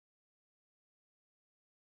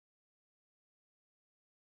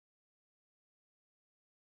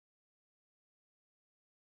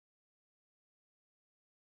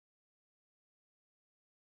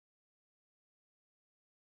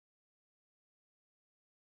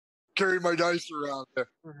carry my dice around there.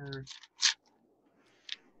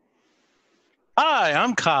 Hi,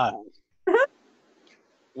 I'm Kyle.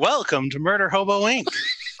 Welcome to Murder Hobo Inc.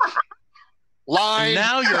 Line.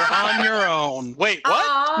 Now you're on your own. Wait,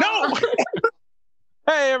 what? No!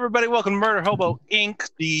 Hey, everybody, welcome to Murder Hobo Inc.,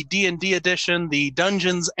 the D&D edition, the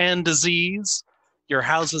Dungeons and Disease. Your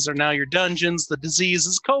houses are now your dungeons. The disease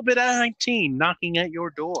is COVID-19 knocking at your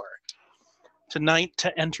door. Tonight,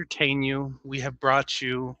 to entertain you, we have brought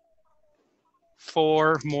you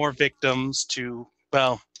 4 more victims to,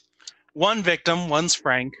 well, one victim, one's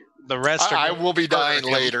Frank. The rest I will be dying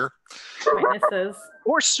later. Witnesses.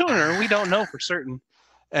 Or sooner, we don't know for certain.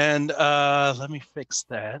 And let me fix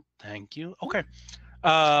that. Thank you. Okay.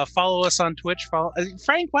 Follow us on Twitch.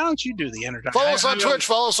 Frank, why don't you do the introduction? Follow us on Twitch.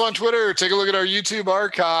 Follow us on Twitter. Take a look at our YouTube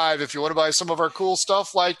archive. If you want to buy some of our cool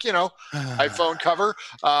stuff like, iPhone cover,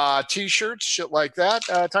 T-shirts, shit like that,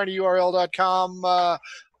 tinyurl.com,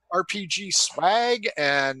 RPG swag.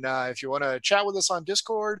 And if you want to chat with us on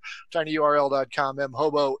Discord, tinyurl.com,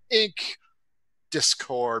 mhobo inc.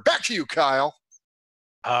 Discord. Back to you, Kyle.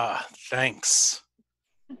 Thanks.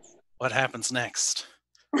 What happens next?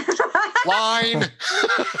 Line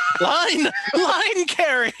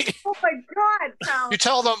carry. Oh my God, Kyle. You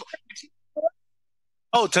tell them.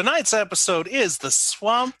 Oh, tonight's episode is the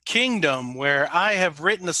Swamp Kingdom, where I have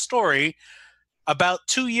written a story about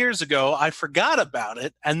 2 years ago. I forgot about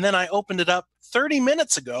it, and then I opened it up 30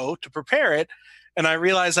 minutes ago to prepare it, and I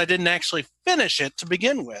realized I didn't actually finish it to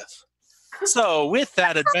begin with. So with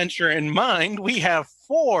that adventure in mind, we have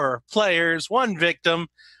 4 players, 1 victim.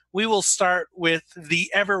 We will start with the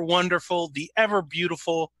ever wonderful, the ever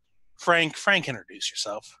beautiful Frank. Frank, introduce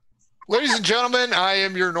yourself. Ladies and gentlemen, I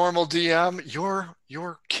am your normal DM,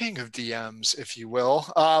 your king of DMs, if you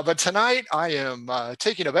will. But tonight I am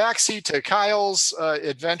taking a backseat to Kyle's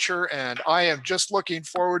adventure, and I am just looking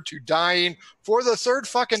forward to dying for the 3rd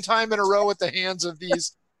fucking time in a row at the hands of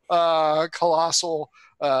these colossal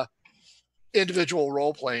individual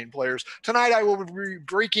role-playing players. Tonight I will be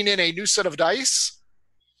breaking in a new set of dice.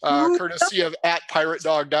 Courtesy of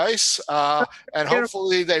 @PirateDogDice, and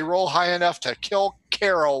hopefully they roll high enough to kill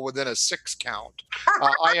Carol within a 6 count.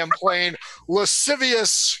 I am playing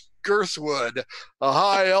Lascivious Girthwood, a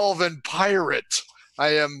high elven pirate.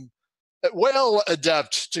 I am well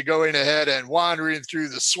adept to going ahead and wandering through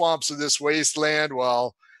the swamps of this wasteland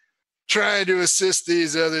while trying to assist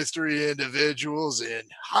these other 3 individuals in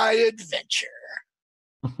high adventure.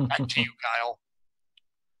 Back to you, Kyle.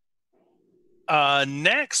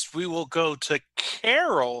 Next, we will go to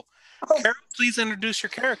Carol. Carol, please introduce your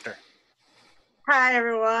character. Hi,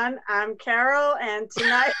 everyone. I'm Carol, and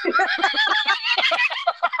tonight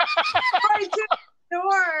I just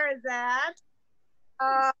adore that.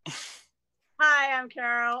 Hi, I'm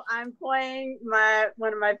Carol. I'm playing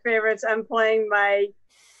one of my favorites. I'm playing my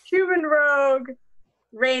Cuban rogue,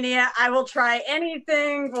 Rainia. I will try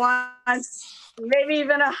anything once, maybe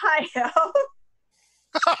even a high elf.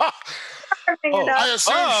 I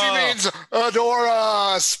assume she means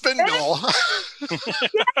Adora Spindle.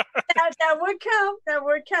 Yeah, that would count. That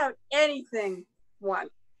would count. Anything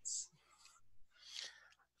once.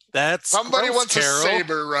 That's somebody gross, wants Carol. A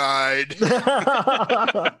saber ride.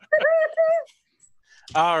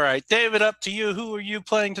 All right, David, up to you. Who are you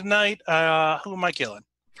playing tonight? Who am I killing?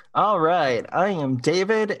 All right, I am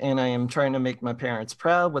David, and I am trying to make my parents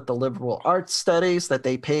proud with the liberal arts studies that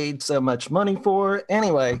they paid so much money for.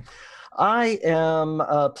 Anyway, I am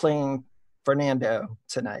playing Fernando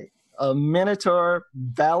tonight, a Minotaur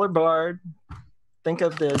Valor Bard. Think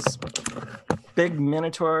of this big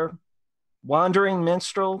Minotaur wandering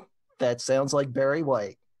minstrel that sounds like Barry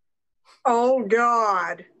White. Oh,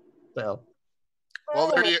 God. So,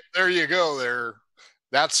 well, there you go. There,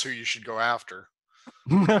 that's who you should go after.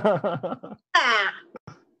 Oh,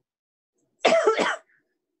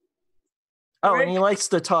 and he likes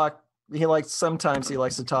to talk. Sometimes he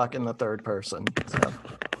likes to talk in the 3rd person. So.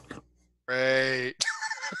 Great.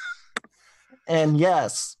 And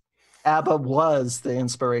yes, ABBA was the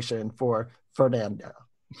inspiration for Fernando.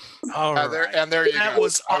 All right. And there you that go.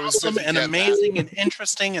 Was awesome and amazing and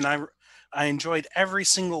interesting, and I enjoyed every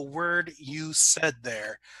single word you said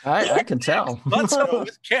there. I can tell. Let's go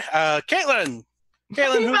with Caitlin.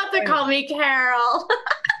 You're about to call me Carol.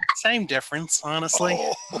 Same difference, honestly.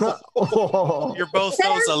 Oh. You're both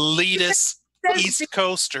those elitist East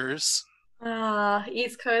Coasters.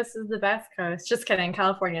 East Coast is the best coast. Just kidding.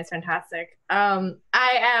 California is fantastic. I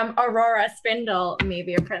am Aurora Spindle.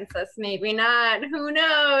 Maybe a princess, maybe not. Who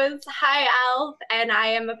knows? High elf, and I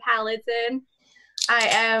am a paladin. I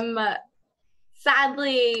am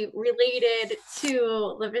sadly related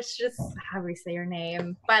to Levicious, how do we say your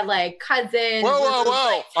name? By like cousin. Whoa.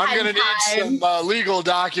 Like I'm going to 10 need times. some legal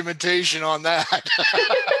documentation on that.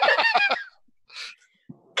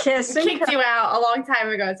 Kissing. Kicked you out a long time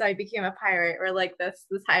ago, so I became a pirate. Or like this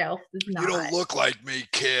high elf does not. You don't look like me,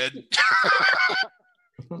 kid.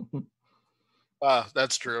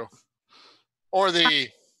 That's true. Or the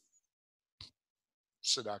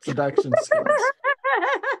seduction. Seduction skills.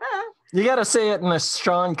 You got to say it in a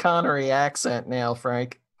Sean Connery accent now,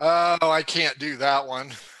 Frank. Oh, I can't do that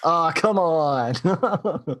one. Oh, come on.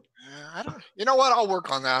 I don't. You know what? I'll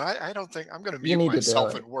work on that. I don't think I'm going to You mute need to do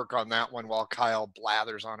myself it. and work on that one while Kyle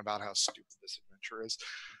blathers on about how stupid this adventure is.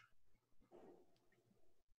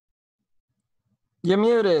 You're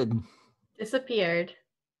muted. Disappeared.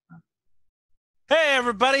 Hey,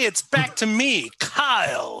 everybody, it's back to me,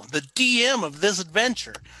 Kyle, the DM of this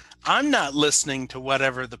adventure. I'm not listening to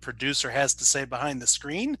whatever the producer has to say behind the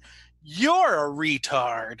screen. You're a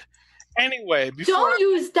retard. Anyway, before Don't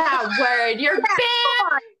use that word. You're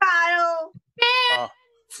banned. Kyle.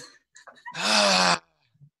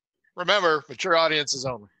 Remember, mature audiences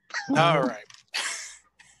only. all right.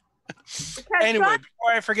 Anyway,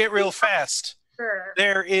 before I forget real fast,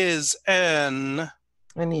 there is an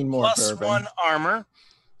I need more +1 bourbon. armor,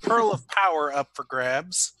 pearl of power up for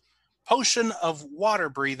grabs, potion of water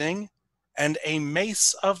breathing, and a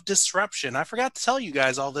mace of disruption. I forgot to tell you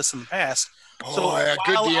guys all this in the past. So a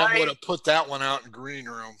good while DM I- would have put that one out in green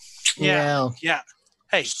room. Yeah.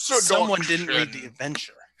 Hey, Seduction. someone didn't read the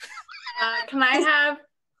adventure. Can I have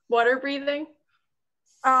water breathing?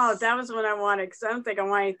 Oh, that was what I wanted because I don't think I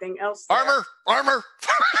want anything else. There. Armor.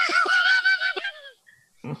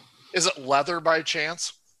 Is it leather by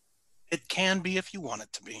chance? It can be if you want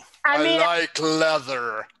it to be. I mean, like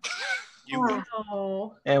leather. You will.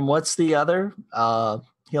 Oh. And what's the other?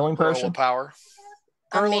 Healing Pearl potion? of power.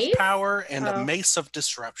 A Pearl of mace? power and a Oh. mace of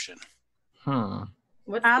disruption.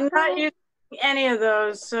 What's I'm the not pearl? using any of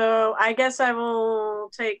those, so I guess I will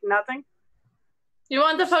take nothing. You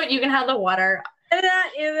want the phone? You can have the water.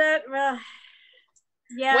 Well,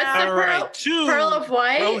 yeah. What's the All right, 2 pearl of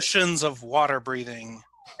what? potions of water breathing.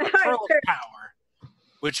 Pearl of power,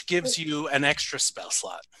 which gives you an extra spell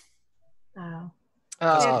slot. Oh.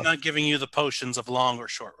 'Cause Oh, I'm not giving you the potions of long or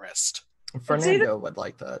short rest. Fernando would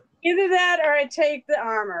like that. Either that or I take the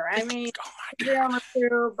armor. I mean, Oh my the god. armor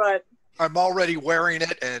too, but I'm already wearing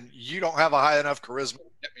it, and you don't have a high enough charisma to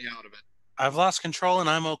get me out of it. I've lost control and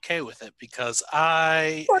I'm okay with it because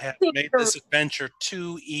I have made this adventure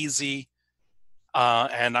too easy.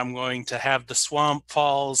 And I'm going to have the swamp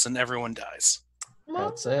falls and everyone dies.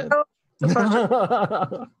 That's it.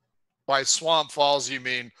 By swamp falls, you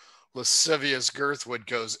mean lascivious Girthwood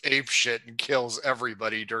goes apeshit and kills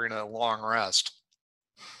everybody during a long rest.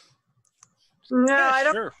 no, Yeah, I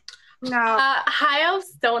don't. sure. No, High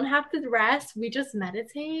elves don't have to rest. We just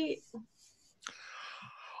meditate.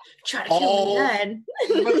 Try to kill Oh. me then.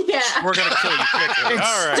 Yeah. We're gonna kill you quickly. It's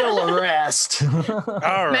All right. still a rest.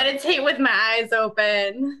 All right. Meditate with my eyes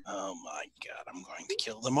open. Oh my god, I'm going to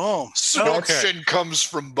kill them all. Okay. Seduction comes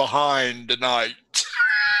from behind tonight.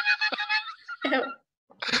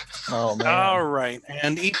 Oh man. All right.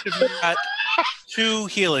 And each of you got 2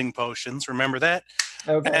 healing potions. Remember that?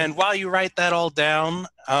 Okay. And while you write that all down,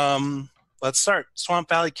 let's start. Swamp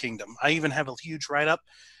Valley Kingdom. I even have a huge write-up.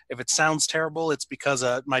 If it sounds terrible, it's because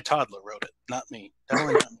my toddler wrote it, not me.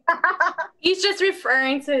 Definitely not me. He's just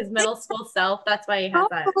referring to his middle school self. That's why he has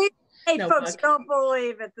that. hey, notebook. folks, don't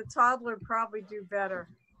believe it. The toddler probably do better.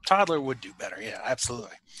 Toddler would do better. Yeah,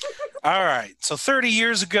 absolutely. All right. So 30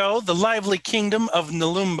 years ago, the lively kingdom of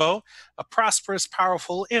Nalumbo, a prosperous,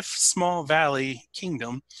 powerful, if small valley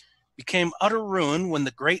kingdom, became utter ruin when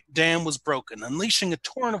the great dam was broken, unleashing a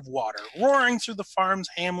torrent of water, roaring through the farms,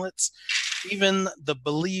 hamlets. Even the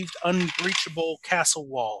believed unbreachable castle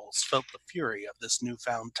walls felt the fury of this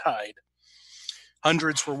newfound tide.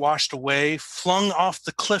 Hundreds were washed away, flung off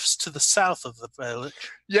the cliffs to the south of the village,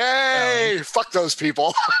 Yay! Fuck those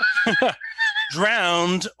people.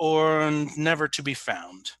 drowned or never to be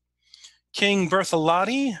found. King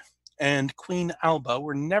Bertholotti and Queen Alba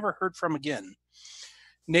were never heard from again.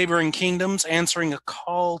 Neighboring kingdoms answering a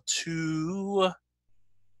call to...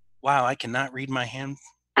 Wow, I cannot read my hand.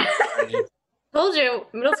 Told you,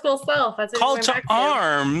 middle school self. That's what Called he to went back to.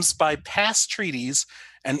 arms by past treaties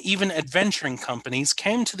and even adventuring companies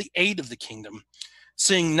came to the aid of the kingdom.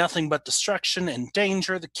 Seeing nothing but destruction and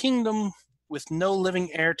danger, the kingdom, with no living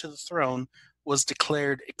heir to the throne, was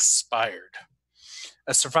declared expired.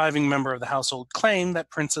 A surviving member of the household claimed that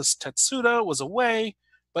Princess Tetsuda was away,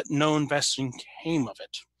 but no investing came of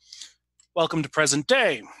it. Welcome to present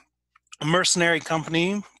day. A mercenary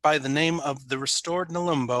company by the name of the Restored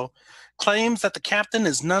Nalumbo claims that the captain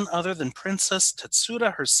is none other than Princess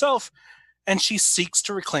Tetsuda herself, and she seeks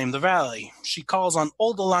to reclaim the valley. She calls on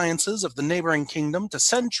old alliances of the neighboring kingdom to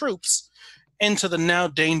send troops into the now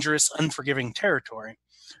dangerous, unforgiving territory,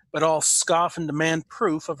 but all scoff and demand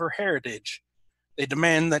proof of her heritage. They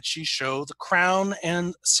demand that she show the crown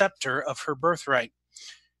and scepter of her birthright.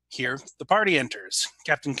 Here, the party enters.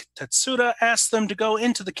 Captain Tetsuda asks them to go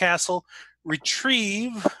into the castle,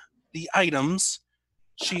 retrieve the items.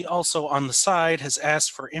 She also, on the side, has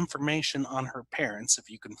asked for information on her parents, if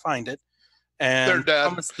you can find it, They're and dead.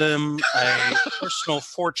 promised them a personal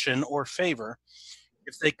fortune or favor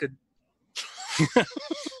if they could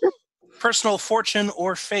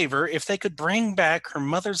bring back her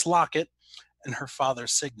mother's locket and her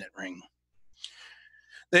father's signet ring.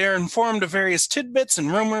 They are informed of various tidbits and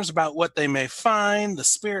rumors about what they may find. The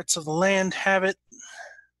spirits of the land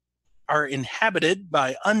are inhabited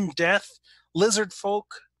by undeath, lizard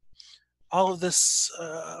folk. All of this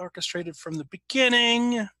orchestrated from the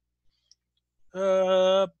beginning.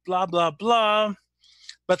 Blah, blah, blah.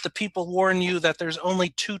 But the people warn you that there's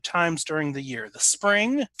only 2 times during the year, the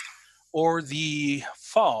spring or the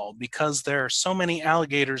fall, because there are so many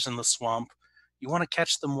alligators in the swamp. You want to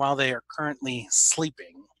catch them while they are currently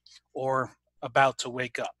sleeping or about to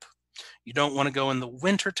wake up. You don't want to go in the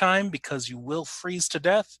winter time because you will freeze to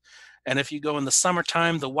death. And if you go in the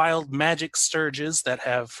summertime, the wild magic sturges that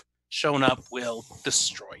have shown up will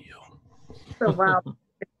destroy you. So wow,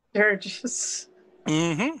 they're just.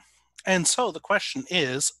 Mm-hmm. And so the question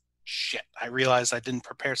is, shit, I realized I didn't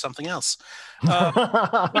prepare something else.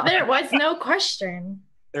 There was no question.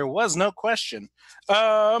 There was no question.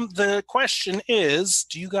 The question is,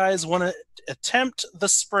 do you guys want to attempt the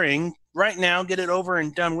spring right now, get it over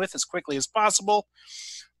and done with as quickly as possible?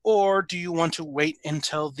 Or do you want to wait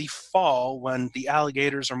until the fall when the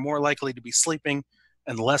alligators are more likely to be sleeping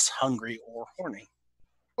and less hungry or horny?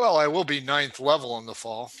 Well, I will be 9th level in the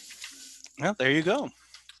fall. Well, there you go.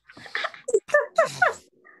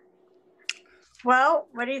 Well,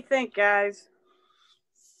 what do you think, guys?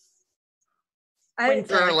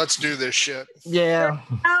 Sure, let's do this shit. Yeah.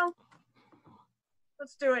 Now,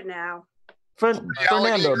 let's do it now. Fernando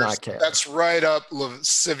Alligators, not care. that's right up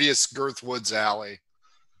Lascivious Girthwood's alley.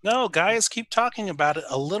 No, guys, keep talking about it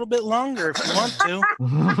a little bit longer if you want to.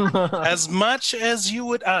 As much as you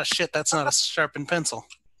would. Ah, shit, that's not a sharpened pencil.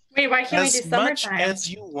 Wait, why can't we As do much summertime?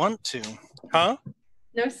 as you want to. Huh?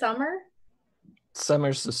 No summer?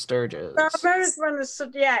 Summer's the Sturges. Summer's when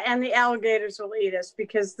and the alligators will eat us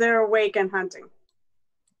because they're awake and hunting.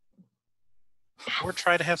 Or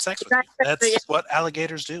try to have sex with you. That's what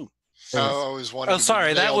alligators do. I always wanted Oh, to be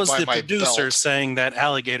sorry, that nailed was by the my producer belt. saying that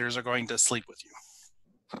alligators are going to sleep with you.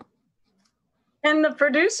 And the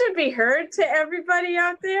producer be heard to everybody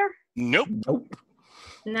out there? Nope. Nope.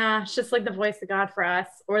 Nah, it's just like the voice of God for us,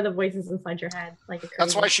 or the voices inside your head. Like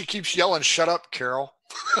That's why she keeps yelling, "Shut up, Carol."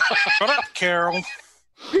 Shut up, Carol.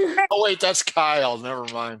 Oh, wait, that's Kyle. Never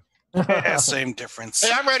mind. Yeah, same difference.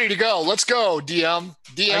 Hey, I'm ready to go. Let's go, DM.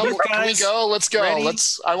 DM, Are you can we guys go? Let's go. ready?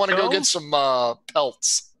 I want to go Go? get some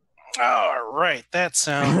pelts. All right, that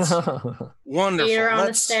sounds wonderful. You're on the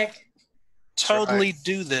Let's stick. totally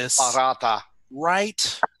do this Barata.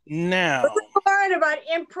 right now. Learn about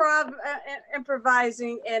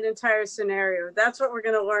improvising an entire scenario. That's what we're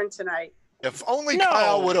going to learn tonight. If only No.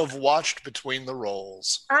 Kyle would have watched between the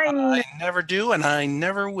rolls. I never do, and I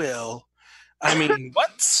never will. I mean,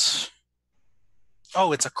 what?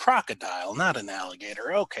 Oh, it's a crocodile, not an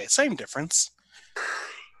alligator. Okay, same difference.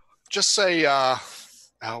 Just say,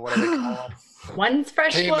 what do they call them? One's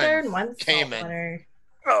freshwater Cayman. and one's Cayman. saltwater.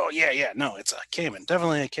 Oh, yeah. No, it's a caiman.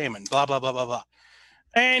 Definitely a caiman. Blah, blah, blah, blah, blah.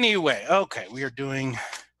 Anyway, okay, we are doing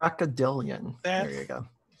Crocodilian. that. There you go.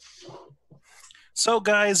 So,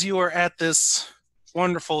 guys, you are at this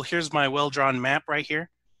wonderful, here's my well-drawn map right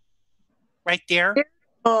here. Right there. You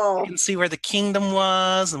Oh, can see where the kingdom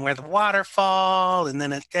was and where the waterfall, and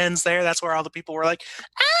then it ends there. That's where all the people were like,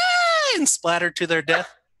 ah, and splattered to their death.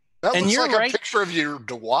 That And looks you're like right. a picture of your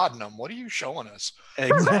duodenum. What are you showing us?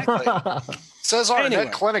 Exactly. It says our Anyway.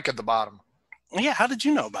 net clinic at the bottom. Yeah, how did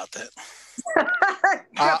you know about that?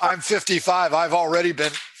 I'm 55. I've already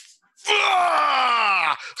been.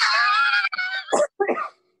 Ah!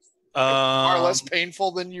 Far less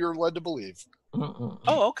painful than you're led to believe. Oh,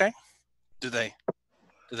 okay. Do they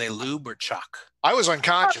lube or chalk? I was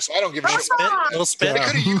unconscious. I don't give a shit. Spit, little spit. They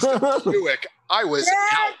could have used a Buick. I was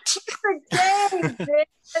out. it's a game, David.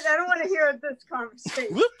 I don't want to hear this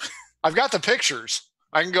conversation. Whoop. I've got the pictures.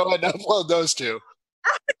 I can go ahead and upload those two.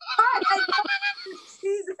 I don't want to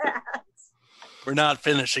see that. We're not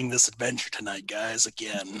finishing this adventure tonight, guys,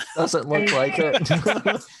 again. Doesn't look like it.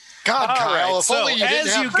 God, All Kyle, right, if so only you didn't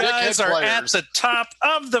as have you guys dickhead are at players. the top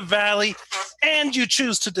of the valley and you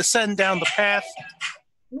choose to descend down the path,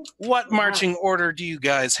 what marching order do you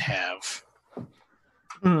guys have?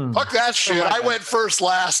 Fuck that shit. I went first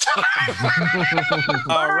last time.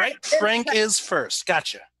 All right, Frank is first.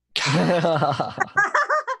 Gotcha.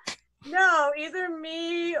 No, either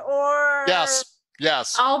me or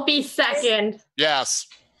Yes. I'll be second. Yes.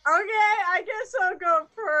 Okay, I guess I'll go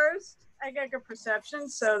first. I got good perception,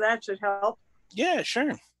 so that should help. Yeah,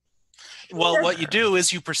 sure. Well, what you do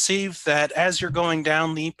is you perceive that as you're going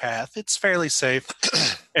down the path, it's fairly safe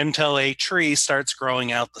until a tree starts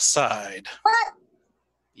growing out the side. What?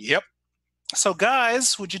 Yep. So,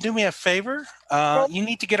 guys, would you do me a favor? You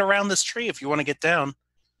need to get around this tree if you want to get down.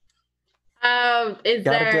 Is Gotta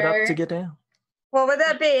there? get up to get down. Well, would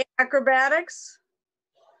that be acrobatics?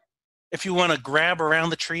 If you want to grab around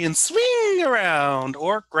the tree and swing around,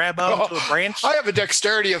 or grab onto a branch. I have a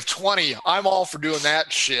dexterity of 20. I'm all for doing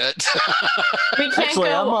that shit. We can't Actually,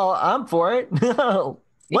 go. I'm for it. Let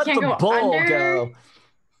can't the go bull under? go.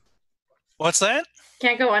 What's that?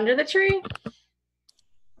 Can't go under the tree.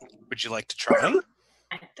 Would you like to try?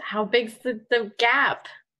 How big's the gap?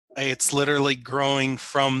 It's literally growing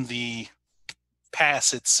from the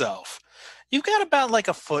pass itself. You've got about like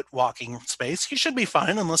a foot walking space. You should be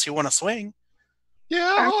fine unless you want to swing.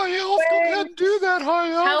 Yeah, high elf, go ahead and do that,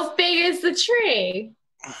 high elf. How big is the tree?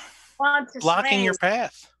 Want to Blocking swing. your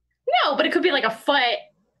path. No, but it could be like a foot.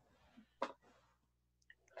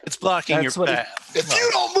 It's blocking That's your what it- path. If you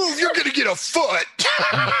don't move, you're going to get a foot.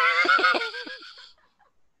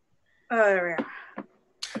 Oh, there we go.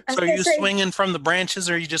 So are you swinging from the branches,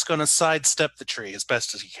 or are you just going to sidestep the tree as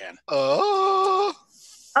best as you can? Oh,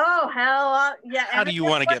 hell. Yeah. How do you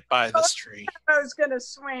want to get by this tree? I was going to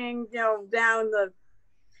swing, down the.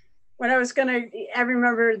 I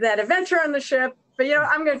remember that adventure on the ship, but,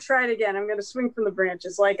 I'm going to try it again. I'm going to swing from the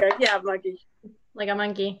branches like a monkey. Like a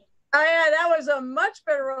monkey. Oh, yeah, that was a much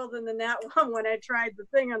better roll than the nat one when I tried the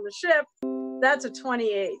thing on the ship. That's a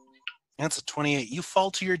 28. That's a 28. You fall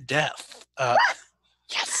to your death.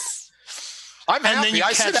 Yes. I'm And happy. then you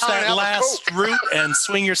I sit catch down and that have a last Coke. root and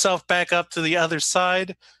swing yourself back up to the other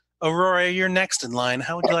side. Aurora, you're next in line.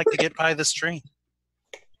 How would you like to get by this tree?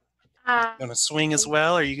 Going to swing as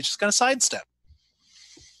well, or are you just going to sidestep?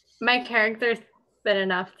 My character's thin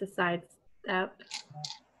enough to sidestep.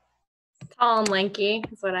 Tall and lanky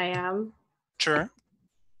is what I am. Sure.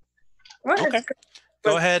 What? Okay.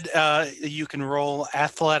 Go ahead. You can roll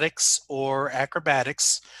athletics or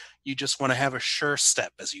acrobatics. You just want to have a sure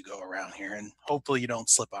step as you go around here, and hopefully you don't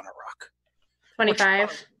slip on a rock.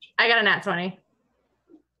 25. I got a nat 20.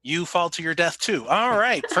 You fall to your death too. All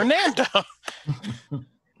right, Fernando.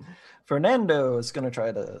 Fernando is going to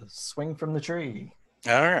try to swing from the tree.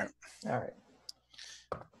 All right. All right.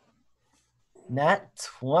 Nat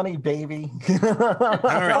 20, baby. All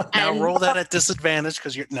right. Now roll that at disadvantage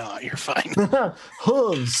because you're fine.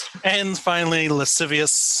 Hooves. And finally,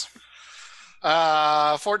 Lascivious.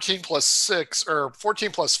 14 plus 6, or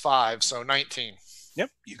 14 plus 5, so 19. Yep,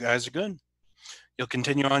 you guys are good. You'll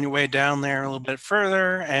continue on your way down there a little bit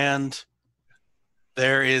further, and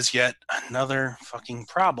there is yet another fucking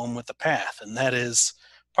problem with the path, and that is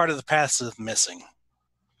part of the path is missing.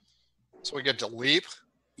 So we get to leap.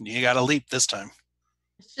 You got to leap this time.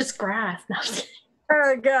 It's just grass. No.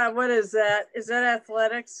 Oh, God, what is that? Is that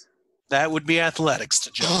athletics? That would be athletics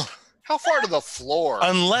to jump, How far to the floor?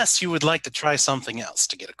 unless you would like to try something else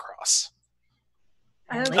to get across.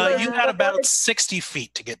 You got about 60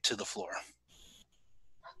 feet to get to the floor.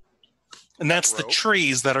 And that's the Rope?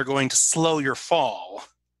 trees that are going to slow your fall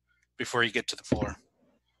before you get to the floor.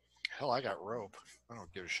 Hell, I got rope. I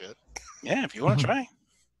don't give a shit. Yeah, if you want to try.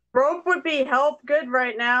 Rope would be good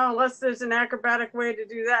right now, unless there's an acrobatic way to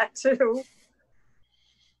do that, too.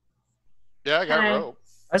 Yeah, I got Hi. rope.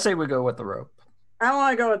 I say we go with the rope. I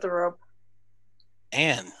want to go with the rope.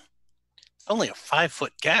 And it's only a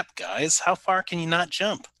 5-foot gap, guys. How far can you not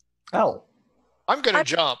jump? Oh. I'm going to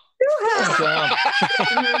jump. Jump.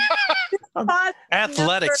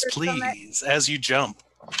 Athletics, Numbers on it. please, as you jump.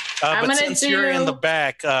 I'm But gonna since you're in the do-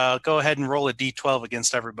 back, go ahead and roll a d12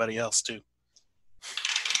 against everybody else, too.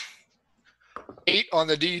 8 on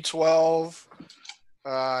the D12.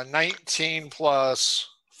 19 plus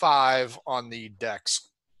 5 on the dex.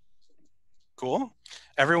 Cool.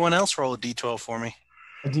 Everyone else roll a d12 for me.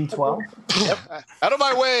 A D12. Out of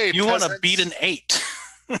my way. You want to peasants. beat an 8.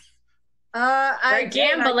 I We're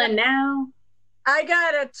gambling now. I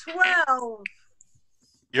got a 12.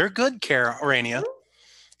 You're good, Rania.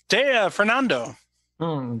 Fernando.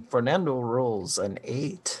 Fernando rolls an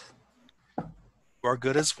 8. You are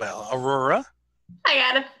good as well. Aurora? I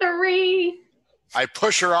got a 3. I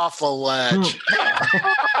push her off the ledge.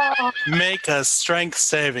 Make a strength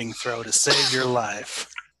saving throw to save your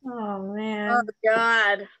life. Oh, Oh, man.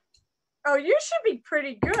 God. Oh, you should be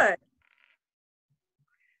pretty good.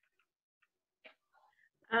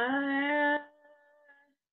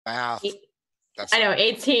 Math. That's I know,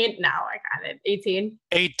 18. No, I got it. 18.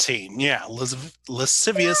 18, yeah.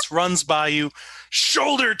 Lascivious runs by you,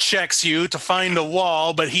 shoulder checks you to find a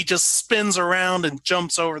wall, but he just spins around and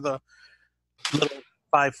jumps over the little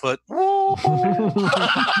 5 foot.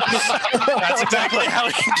 That's exactly how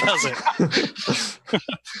he does it.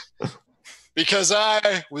 because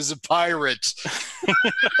I was a pirate.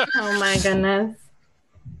 Oh, my goodness.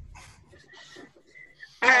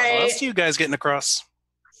 All What right. else do you guys getting across?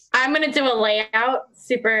 I'm going to do a layout.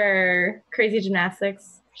 Super crazy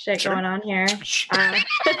gymnastics shit Sure. going on here.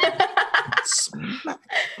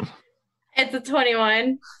 It's a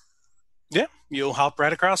 21. Yeah, you'll hop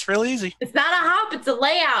right across real easy. It's not a hop, it's a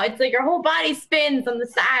layout. It's like your whole body spins on the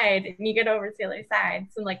side and you get over to the other side.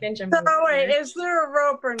 Some like ninja moves. So wait, is there a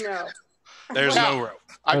rope or no? There's no rope.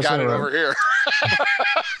 I There's got no it rope. over here. Go.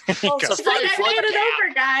 It's a It's like I 5-foot made it gap.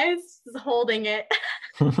 over, guys. Just holding it.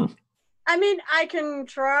 I mean, I can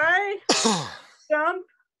try jump.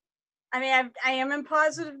 I mean, I am in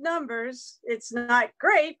positive numbers. It's not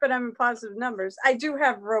great, but I'm in positive numbers. I do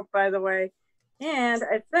have rope, by the way. And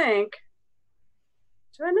I think,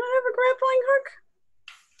 do I not have a grappling hook?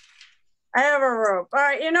 I have a rope. All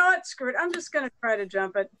right, you know what? Screw it. I'm just going to try to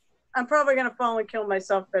jump it. I'm probably going to fall and kill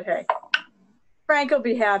myself, but hey, Frank will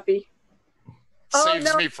be happy. Oh, Saves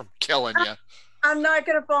no. me from killing you. I'm not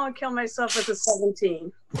going to fall and kill myself with a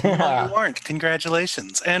 17. Well, you weren't.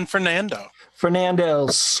 Congratulations. And Fernando. Fernando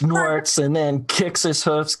snorts and then kicks his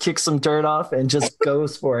hoofs, kicks some dirt off, and just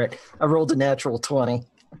goes for it. I rolled a natural 20.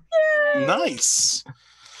 Nice.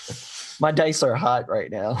 My dice are hot right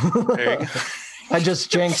now. There you go. I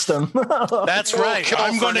just jinxed them. That's We'll right. kill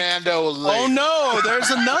I'm going to. Fernando Oh later. no! There's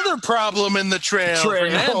another problem in the trail.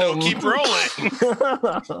 Fernando, keep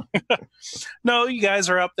rolling. No, you guys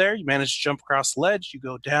are up there. You manage to jump across the ledge. You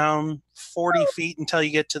go down 40 feet until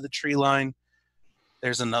you get to the tree line.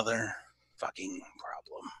 There's another fucking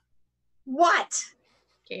problem. What?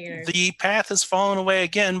 Gator. The path has fallen away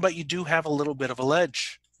again, but you do have a little bit of a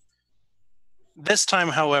ledge. This time,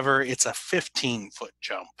 however, it's a 15-foot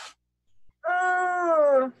jump.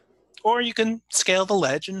 Oh, Or you can scale the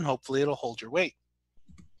ledge and hopefully it'll hold your weight.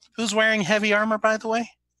 Who's wearing heavy armor, by the way?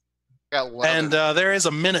 Got leather. And there is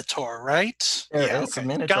a minotaur, right? There is a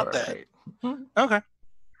minotaur, Got that. right? Okay.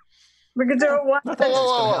 we could do it one. I think it's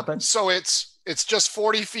Whoa. gonna happen. So it's just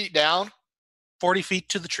 40 feet down. 40 feet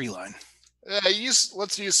to the tree line.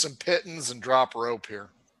 Let's use some pittons and drop rope here.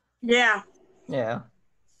 Yeah. Yeah.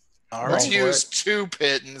 All Let's right. for use it. 2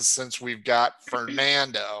 pittons since we've got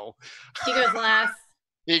Fernando. He goes last.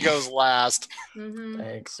 He goes last. Mm-hmm.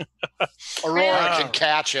 Thanks. Aurora Wow. can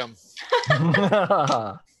catch him.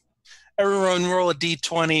 Everyone roll a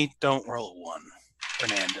d20. Don't roll a 1.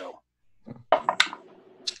 Fernando.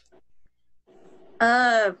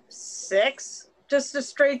 6. Just a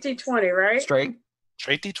straight D20, right? Straight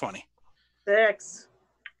Straight d20. 6.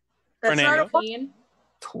 That's Fernando? not a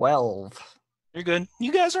 12. You're good.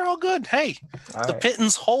 You guys are all good. Hey, All the right.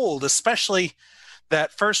 pittons hold, especially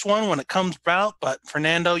that first one when it comes about. But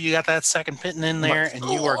Fernando, you got that second pitton in there, and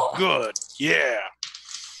you are good. Yeah.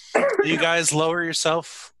 You guys lower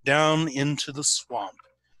yourself down into the swamp.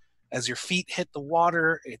 As your feet hit the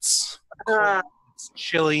water, it's cold, it's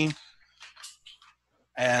chilly,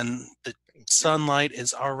 and the sunlight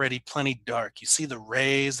is already plenty dark. You see the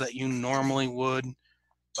rays that you normally would,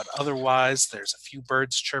 but otherwise there's a few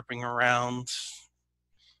birds chirping around,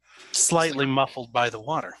 slightly muffled by the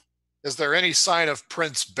water. Is there any sign of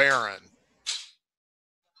Prince Baron?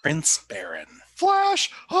 Prince Baron. Flash!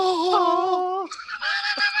 Oh!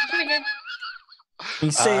 Pretty good. He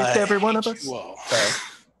saved every one of us. Whoa. Sorry.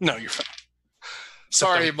 No, you're fine.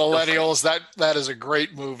 Sorry, Don't- millennials. That is a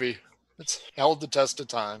great movie. It's held the test of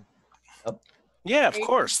time. Yeah, of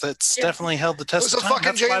course. That's definitely held the It test was a of time. fucking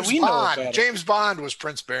That's why James we know Bond. about it. James Bond was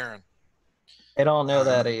Prince Baron. I don't know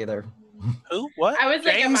that either. Who? What? I was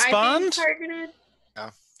like, James am I being Bond? targeted?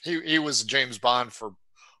 He was James Bond for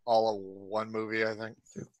all of one movie, I think.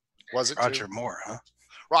 Was it Roger two? Moore, huh?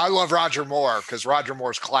 Well, I love Roger Moore because Roger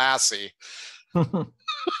Moore's classy.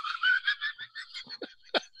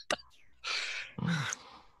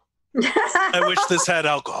 I wish this had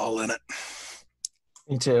alcohol in it.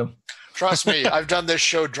 Me too. Trust me, I've done this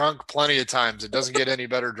show drunk plenty of times. It doesn't get any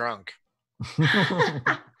better drunk.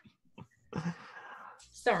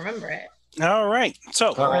 Just don't remember it. All right.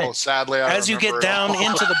 So, All right. Sadly, I as you get remember it down all.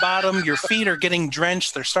 into the bottom, your feet are getting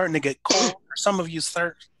drenched. They're starting to get cold. Some of you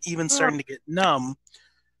start even starting to get numb.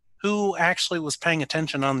 Who actually was paying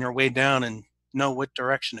attention on their way down and know what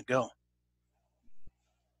direction to go?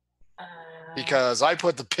 Because I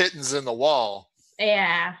put the pittance in the wall.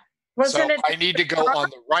 Yeah. So I need to go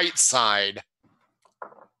on the right side.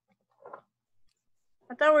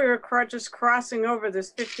 I thought we were just crossing over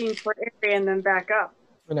this 15-foot area and then back up.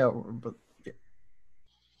 No, but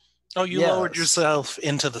Oh, you lowered yourself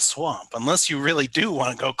into the swamp, unless you really do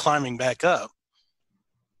want to go climbing back up.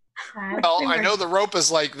 Well, I know the rope is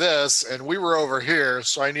like this, and we were over here,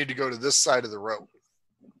 so I need to go to this side of the rope.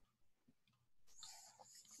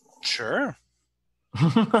 Sure.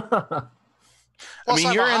 Plus, I mean,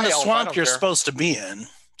 I'm you're a in high the elf, I swamp don't you're care. supposed to be in,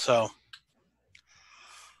 so.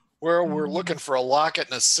 We're looking for a locket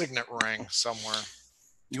and a signet ring somewhere.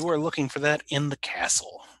 You are looking for that in the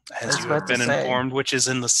castle, as That's you what have been to say. informed, which is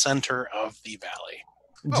in the center of the valley.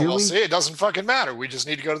 Well, we'll see. It doesn't fucking matter. We just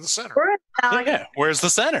need to go to the center. Yeah, where's the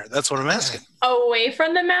center? That's what I'm asking. Away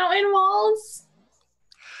from the mountain walls?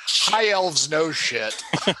 High elves know shit.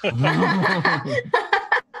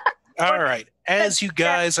 All right. As you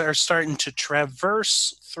guys are starting to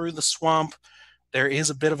traverse through the swamp, there is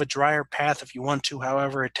a bit of a drier path if you want to.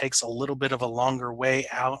 However, it takes a little bit of a longer way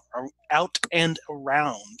out and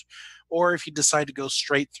around. Or if you decide to go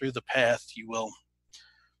straight through the path, you will,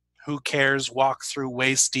 who cares, walk through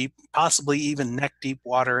waist deep, possibly even neck deep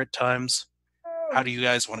water at times. How do you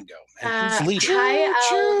guys want to go? And who's leading? High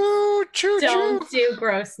elves don't do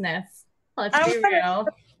grossness. Let's be real.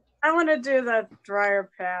 I want to do the drier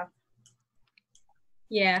path.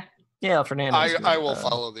 Yeah. Yeah, Fernando. I will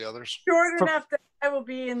follow the others. Short enough that I will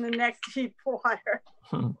be in the neck deep water.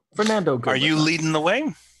 Fernando, Are you leading the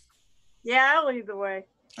way? Yeah, I'll lead the way.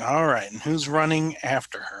 All right. And who's running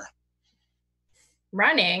after her?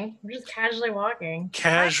 Running? We're just casually walking.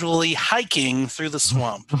 Casually hiking through the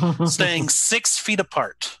swamp, staying 6 feet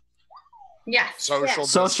apart. Yes.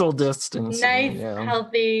 Social distance. Nice,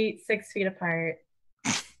 healthy 6 feet apart.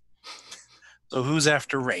 So who's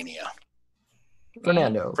after Rainia?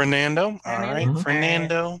 Fernando. Fernando? All right, Mhm.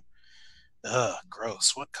 Fernando. Ugh,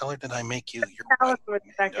 gross. What color did I make you? You're I'll white, do it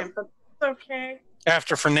second, but it's okay.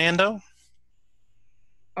 After Fernando?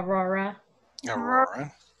 Aurora.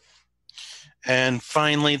 And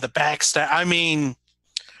finally, the backstab. I mean,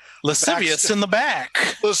 Lascivious in the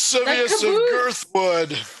back. Lascivious of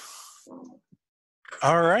Girthwood.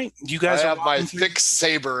 All right, you guys I are have my thick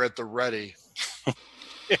saber at the ready.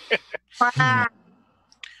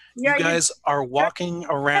 You guys are walking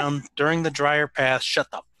around during the drier path.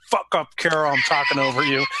 Shut the fuck up, Carol. I'm talking over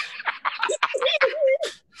you.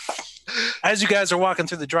 As you guys are walking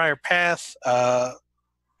through the drier path,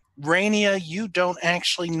 Rainia, you don't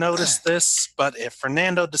actually notice this, but if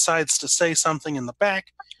Fernando decides to say something in the back,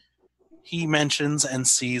 he mentions and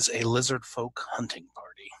sees a lizard folk hunting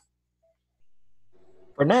party.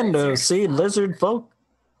 Fernando, see lizard folk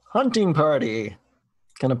hunting party.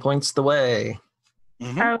 Kind of points the way.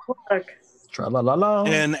 Mm-hmm. Look. Tra-la-la-la.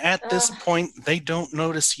 And at this point, they don't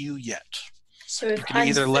notice you yet. So you Those can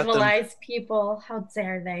either let them... uncivilized people, how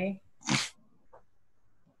dare they?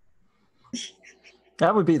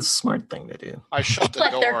 That would be the smart thing to do. I shut the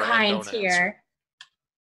But door. they're kind and don't here. answer.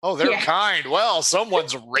 Oh, they're kind. Well,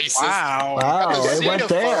 someone's racist. Wow. Wow, I'm a it went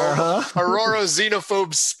there, huh? Aurora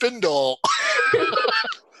xenophobe spindle.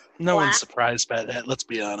 No one's surprised by that, let's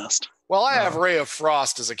be honest. Well, I have Ray of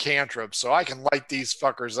Frost as a cantrip, so I can light these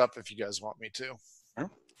fuckers up if you guys want me to.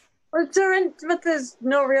 But there's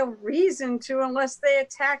no real reason to unless they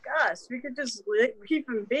attack us. We could just leave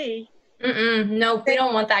them be. Nope, we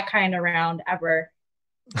don't want that kind around ever.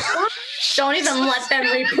 Don't even let them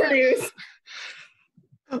reproduce.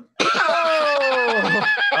 Oh!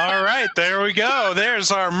 All right, there we go.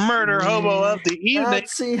 There's our murder hobo of the evening.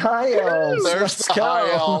 That's the high elves. There's Let's the go.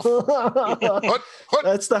 high elf.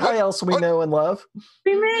 That's the high elves we know and love.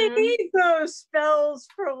 We may need those spells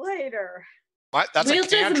for later. What? That's We'll a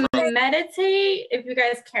cantrip. just meditate if you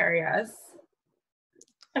guys carry us.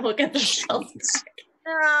 And we'll get the spells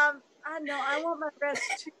back. I know. I want my rest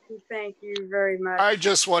too. Thank you very much. I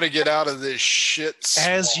just want to get out of this shit.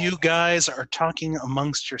 As you guys are talking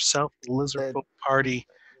amongst yourself, the lizard folk party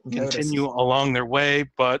continue along their way,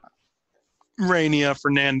 but Rainia,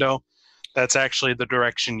 Fernando, that's actually the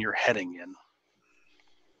direction you're heading in.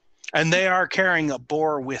 And they are carrying a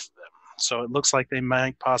boar with them, so it looks like they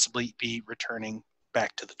might possibly be returning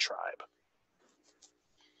back to the tribe.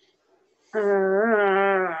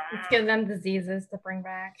 Let's give them diseases to bring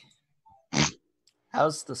back.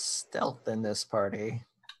 How's the stealth in this party?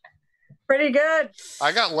 Pretty good.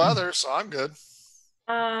 I got leather, so I'm good.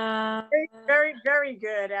 Very, very, very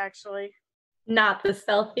good, actually. Not the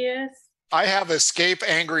stealthiest. I have escape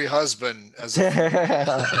angry husband as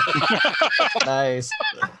Nice.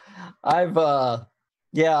 I've got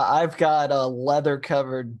a leather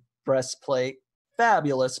covered breastplate.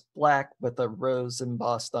 Fabulous, black with a rose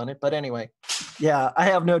embossed on it. But anyway, yeah, I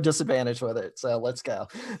have no disadvantage with it. So let's go.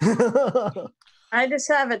 I just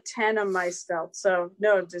have a 10 on my stealth, so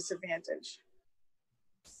no disadvantage.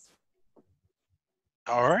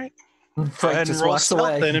 All right. Go Frank ahead and just roll walks stealth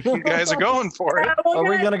away. then if you guys are going for it. Are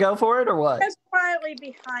we gonna go for it or what? Just quietly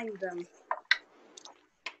behind them.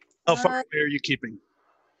 How far away are you keeping?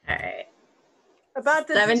 All right. About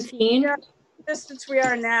the 17. distance we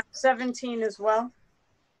are now, 17 as well.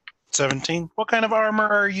 17. What kind of armor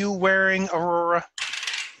are you wearing, Aurora?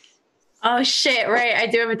 Oh, shit. Right. I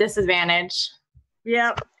do have a disadvantage.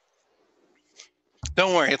 Yep.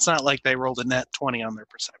 Don't worry. It's not like they rolled a net 20 on their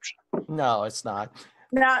perception. No, it's not.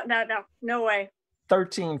 No way.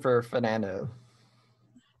 13 for Fernando.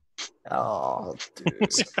 Oh,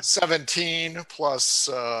 dude. 17 plus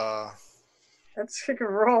That's a good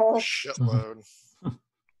roll. shitload.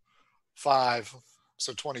 5,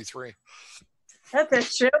 so 23. That's a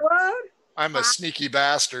shitload? I'm a sneaky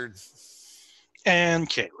bastard. And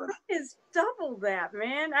Caitlin. It's double that,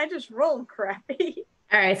 man. I just rolled crappy.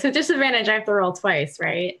 All right. So disadvantage, I have to roll twice,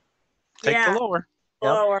 right? Take Yeah. the lower.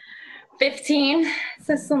 Yep. Lower. 15.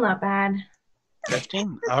 So still not bad.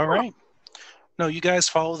 15. All right. No, you guys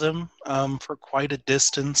follow them for quite a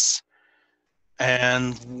distance.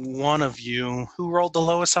 And one of you, who rolled the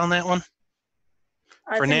lowest on that one?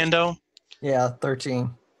 I think- Fernando, Yeah,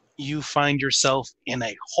 13. you find yourself in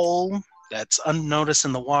a hole that's unnoticed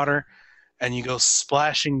in the water, and you go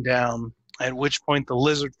splashing down, at which point the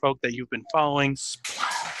lizard folk that you've been following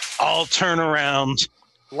all turn around,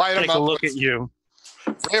 Light take them a up. look at you.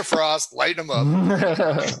 Ray of Frost, light them up.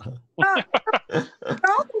 Don't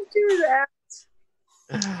do that.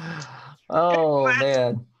 Oh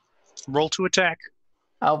man. Roll to attack,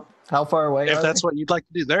 How far away if are that's they? what you'd like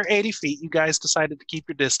to do. They're 80 feet. You guys decided to keep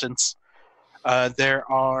your distance. There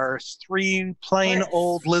are 3 plain Nice.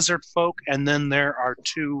 old lizard folk, and then there are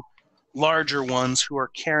 2 larger ones who are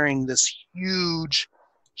carrying this huge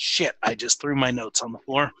shit. I just threw my notes on the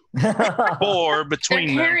floor. 4 They're between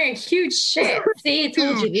them. carrying huge shit. See, I told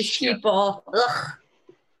you, Huge these shit. people. Ugh.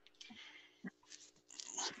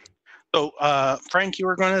 So, Frank, you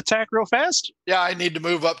were going to attack real fast? Yeah, I need to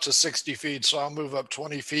move up to 60 feet, so I'll move up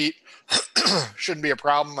 20 feet. Shouldn't be a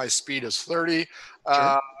problem. My speed is 30.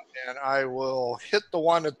 Sure. And I will hit the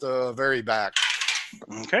one at the very back.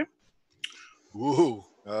 Okay. Ooh,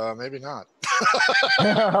 maybe not.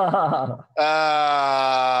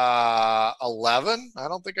 11? I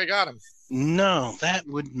don't think I got him. No, that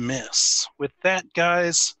would miss. With that,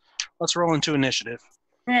 guys, let's roll into initiative.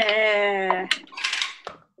 Yeah.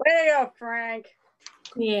 Way to go, Frank.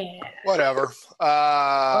 Yeah. Whatever.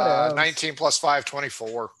 else? 19 plus 5,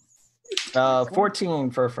 24. 14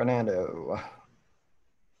 for Fernando.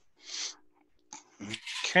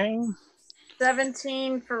 Okay.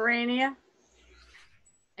 17 for Rania.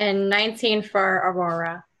 And 19 for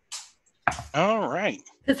Aurora. All right.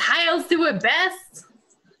 Because high elves do it best.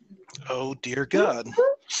 Oh, dear God.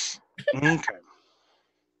 Okay.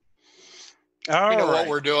 All You know right. what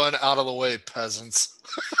we're doing? Out of the way, peasants.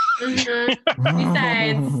 Mhm.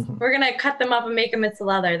 Besides, we're going to cut them up and make them into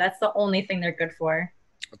leather. That's the only thing they're good for.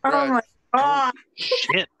 Oh my god.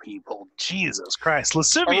 Shit, people. Jesus Christ.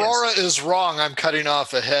 Lascivious. Aurora is wrong. I'm cutting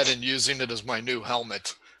off a head and using it as my new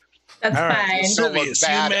helmet. That's All right. fine. So- Lascivious, you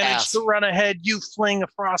badass. manage to run ahead. You fling a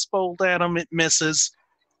frostbolt at him. It misses.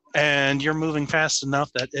 And you're moving fast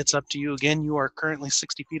enough that it's up to you again. You are currently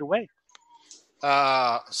 60 feet away.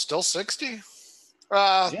 Still 60?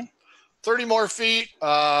 Yeah. 30 more feet.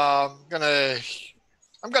 I'm gonna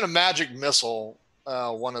magic missile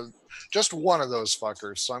one of those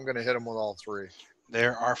fuckers. So I'm gonna hit him with all 3.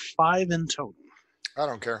 There are 5 in total. I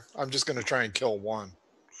don't care. I'm just gonna try and kill one.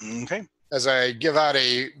 Okay. As I give out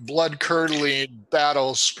a blood-curdling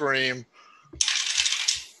battle scream.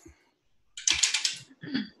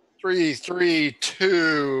 3, 3,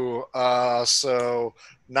 2. So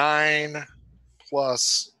 9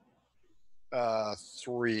 plus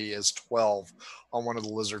 3 is 12 on one of the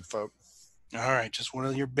lizard folk. All right. Just one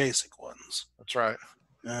of your basic ones. That's right.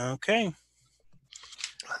 Okay.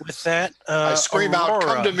 With that, I scream out,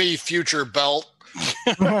 Aurora. "Come to me, future belt!"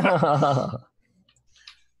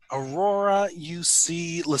 Aurora, you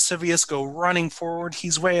see Lascivious go running forward.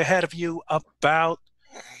 He's way ahead of you. About,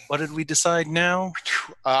 what did we decide now?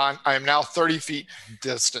 I am now 30 feet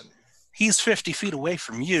distant. He's 50 feet away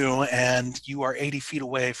from you, and you are 80 feet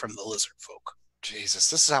away from the lizard folk. Jesus,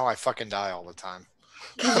 this is how I fucking die all the time.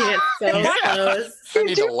 Because you get so close. I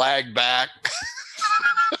need to lag back.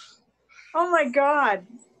 Oh my god.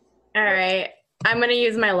 All right. I'm going to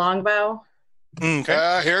use my longbow.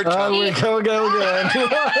 Okay. Here it Oh, we comes. go again.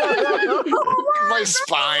 My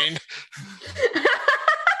spine.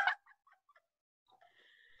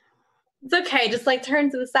 It's okay. Just like turn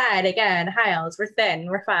to the side again. Hiles, we're thin.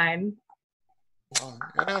 We're fine. Well,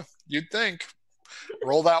 yeah, you'd think.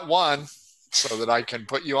 Roll that 1 so that I can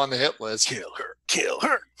put you on the hit list. Kill her. Kill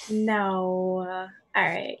her. No. All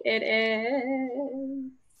right. It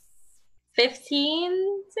is 15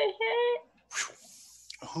 to hit.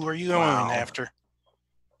 Who are you going after?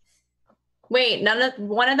 Wait,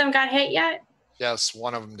 one of them got hit yet? Yes,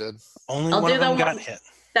 one of them did. Only I'll one do of them the got one- hit.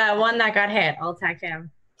 The one that got hit. I'll attack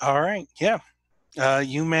him. All right. Yeah.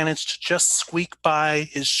 You managed to just squeak by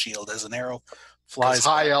his shield as an arrow flies. Because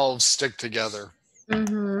high elves stick together.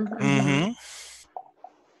 Mm-hmm.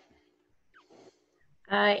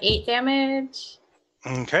 8 damage.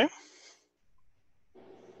 Okay.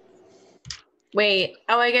 Wait.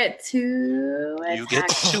 Oh, I get 2 attacks? You get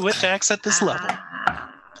 2 attacks at this level. Alright.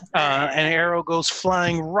 An arrow goes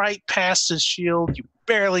flying right past his shield. You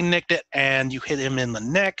barely nicked it, and you hit him in the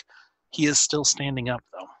neck. He is still standing up,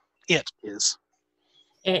 though. It is.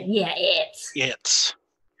 It.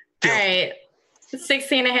 All right.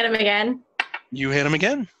 16 to hit him again. You hit him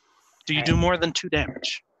again. Do you do more than 2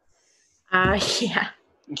 damage? Yeah.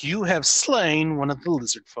 You have slain one of the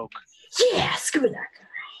lizard folk. Yeah, screw that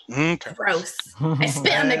guy. Okay. Gross. I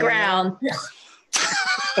spit on the ground.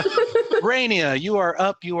 Rainia, you are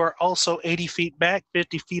up. You are also 80 feet back,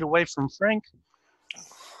 50 feet away from Frank.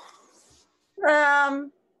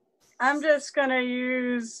 I'm just gonna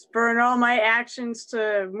burn all my actions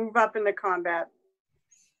to move up into combat.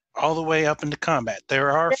 All the way up into combat.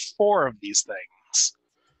 There are 4 of these things.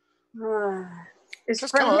 It's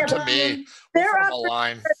Just come up to me. We'll They're form up a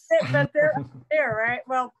line. but they're up there, right?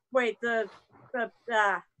 Well, wait, the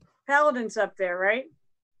paladin's up there, right?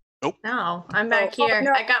 No, I'm back Oh, here.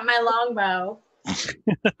 no. I got my longbow.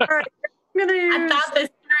 All right, I'm gonna I use. thought this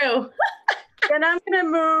through. And I'm gonna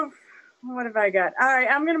move. What have I got? All right,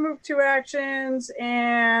 I'm gonna move 2 actions,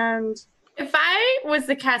 and If I was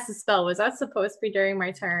to cast a spell, was that supposed to be during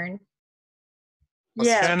my turn?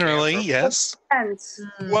 yeah, Generally, yes. and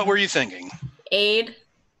What were you thinking? Aid?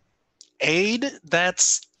 Aid,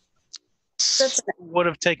 that's would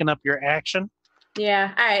have taken up your action.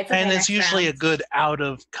 Yeah. All right. And it's usually a good out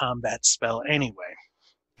of combat spell anyway.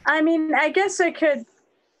 I mean, I guess I could.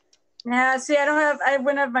 Yeah, see, I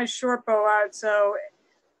wouldn't have my short bow out, so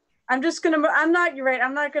I'm just gonna. You're right.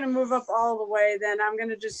 I'm not gonna move up all the way. Then I'm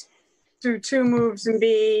gonna just do 2 moves and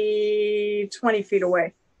be 20 feet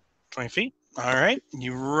away. 20 feet. All right.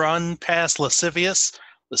 You run past Lascivious.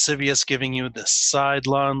 Lascivious giving you the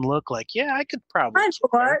sidelong look like, yeah, I could probably.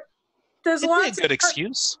 What? There's It'd be a lots good of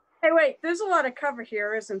excuse. Hey, wait. There's a lot of cover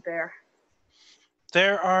here, isn't there?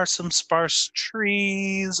 There are some sparse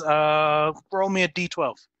trees. Roll me a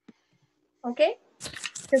d12. Okay.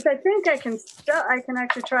 Because I think I can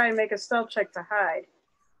actually try and make a stealth check to hide,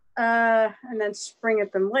 and then spring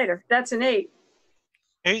at them later. That's an 8.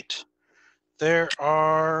 8. There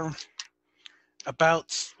are about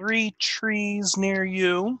 3 trees near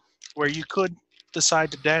you where you could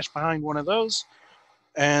decide to dash behind one of those.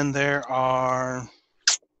 And there are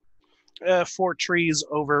 4 trees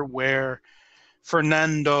over where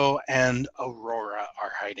Fernando and Aurora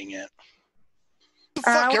are hiding it.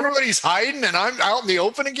 Fuck, everybody's hiding and I'm out in the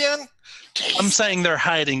open again? I'm saying they're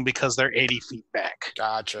hiding because they're 80 feet back.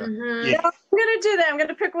 Gotcha. Mm-hmm. Yeah. No, I'm going to do that. I'm going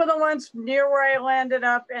to pick one of the ones near where I landed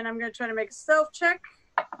up, and I'm going to try to make a stealth check.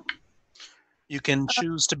 You can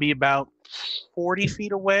choose to be about 40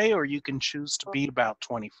 feet away, or you can choose to be about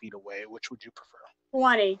 20 feet away. Which would you prefer?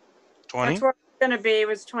 20. 20? That's where I'm going to be. It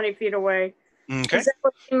was 20 feet away. Okay. That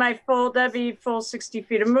would be that'd be full 60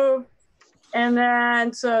 feet of move. And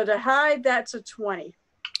then, so to hide, that's a 20.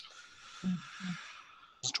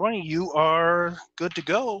 20. You are good to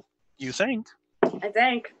go, you think. I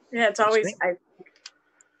think. Yeah, it's always.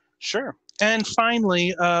 Sure. And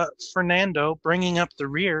finally, Fernando, bringing up the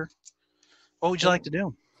rear. What would you like to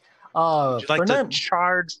do? Would you like to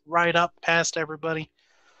charge right up past everybody?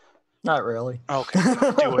 Not really. Okay. Do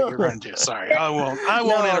what you're going to do. Sorry. I won't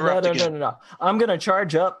interrupt again. No. I'm going to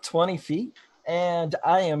charge up 20 feet, and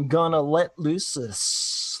I am going to let loose a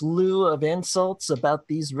slew of insults about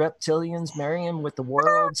these reptilians marrying with the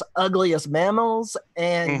world's ugliest mammals,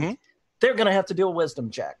 and they're going to have to do a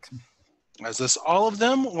wisdom check. Is this all of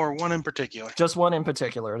them or one in particular? Just one in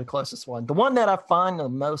particular, the closest one. The one that I find the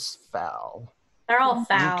most foul. They're all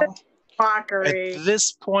foul. Mockery. At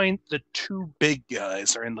this point, the two big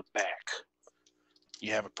guys are in the back.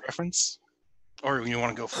 You have a preference? Or you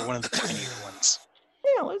want to go for one of the tinier ones?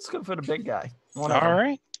 Yeah, let's go for the big guy. All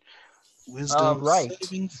right. Wisdom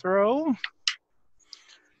saving throw.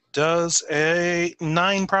 Does a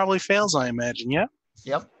 9 probably fails, I imagine, yeah?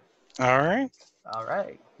 Yep. All right. All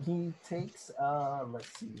right. He takes,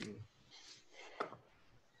 let's see.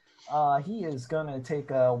 He is going to take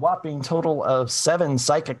a whopping total of 7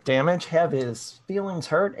 psychic damage, have his feelings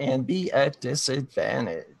hurt, and be at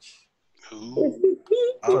disadvantage.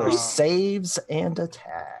 For saves and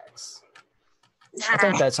attacks. I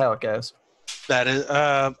think that's how it goes. That is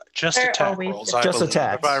just They're attack always rolls, just I believe,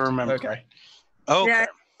 attacks. if I remember Okay. right. Okay. Yeah,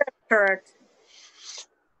 correct.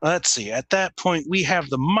 Let's see. At that point, we have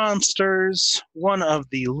the monsters. One of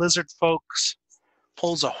the lizard folks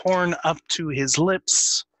pulls a horn up to his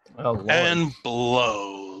lips Oh, Lord. and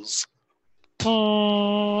blows.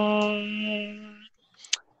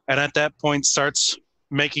 And at that point, starts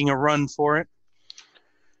making a run for it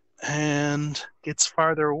and gets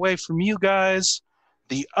farther away from you guys.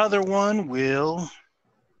 The other one will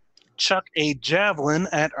chuck a javelin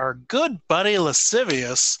at our good buddy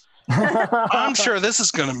Lascivious. I'm sure this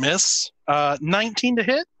is going to miss. 19 to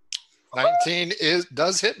hit? 19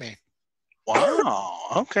 does hit me. Wow.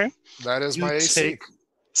 Okay. That is You my AC. take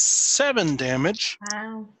 7 damage.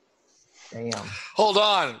 Wow. Damn. Hold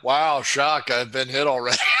on. Wow, shock. I've been hit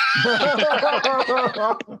already. Yeah,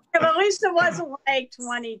 but at least it wasn't like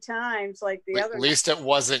 20 times like the other At least it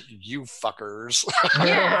wasn't you fuckers.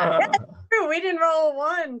 Yeah. one. True, we didn't roll a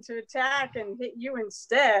 1 to attack and hit you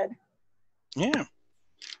instead. Yeah.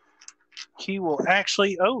 He will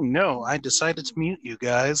actually. Oh no, I decided to mute you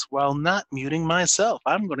guys while not muting myself.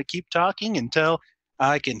 I'm going to keep talking until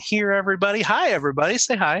I can hear everybody. Hi, everybody.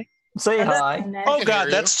 Say hi. Say hi. Oh can God, hear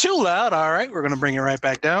you. that's too loud. All right, we're going to bring it right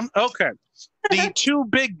back down. Okay. The two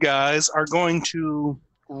big guys are going to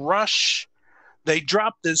rush. They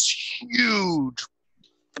drop this huge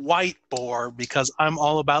white boar because I'm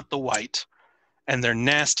all about the white. And their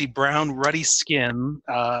nasty brown ruddy skin.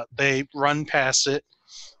 They run past it.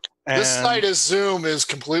 This site of Zoom is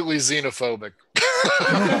completely xenophobic.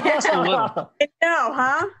 Just a little. No,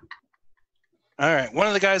 huh? All right. One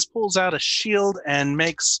of the guys pulls out a shield and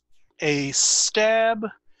makes a stab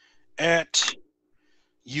at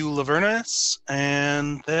you, Lavernus,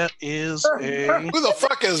 and that is a. Who the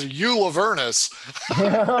fuck is you, Lavernus? Oh,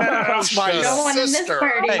 That's my shit. No one in this sister.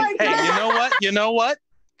 party. Hey, my hey, God. you know what? You know what?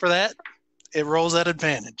 For that, it rolls at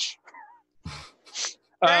advantage.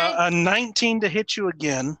 A 19 to hit you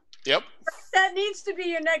again, Yep. That needs to be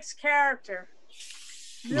your next character.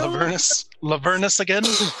 Lavernus again.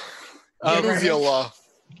 Uvula.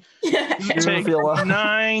 You take Uvula.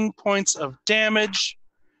 9 points of damage,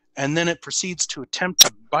 and then it proceeds to attempt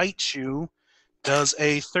to bite you. Does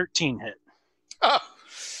a 13 hit? Ah,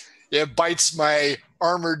 it bites my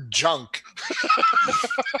armored junk.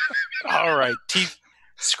 All right, teeth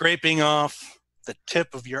scraping off the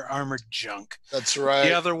tip of your armored junk. That's right.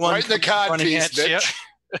 The other one right in the comes running codpiece, at you. bitch.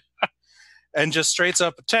 And just straight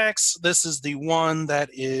up attacks. This is the one that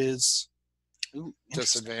is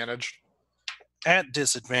Disadvantage. at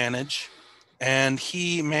disadvantage, and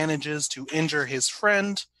he manages to injure his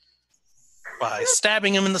friend by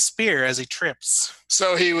stabbing him in the spear as he trips.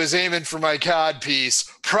 So he was aiming for my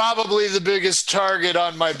codpiece. Probably the biggest target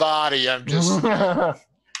on my body. I'm just.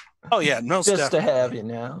 Oh yeah, no Just stuff. to have you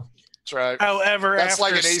now. That's right. However, That's after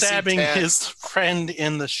like an AC stabbing 10. his friend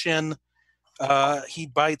in the shin, he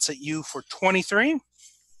bites at you for 23.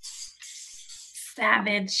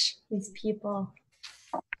 Savage. These people.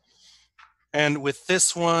 And with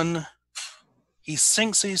this one, he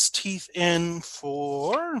sinks his teeth in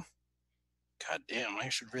for. God damn, I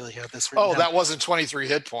should really have this written Oh, down. that wasn't 23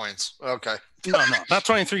 hit points. Okay. No, not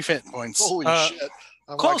 23 hit points. Holy shit.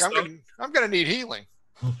 I'm close, like, I'm gonna need healing.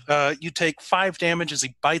 You take 5 damage as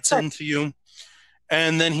he bites into you,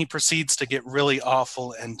 and then he proceeds to get really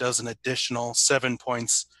awful and does an additional 7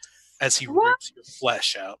 points as he rips your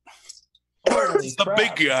flesh out. Holy The crap.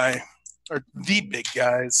 big guy, or the big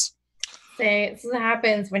guys. Say, this is what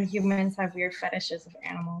happens when humans have weird fetishes of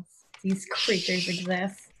animals. These creatures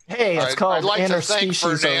exist. Hey, it's called I'd like to thank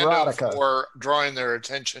interspecies Fernando erotica. for drawing their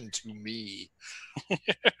attention to me.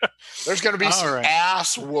 There's going to be All some right.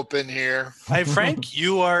 ass whooping here. Hi, Frank.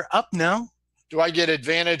 You are up now. Do I get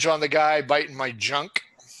advantage on the guy biting my junk?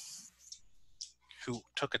 Who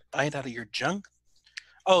took a bite out of your junk?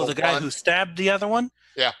 Oh, the The guy one. who stabbed the other one?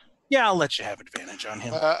 Yeah. Yeah, I'll let you have advantage on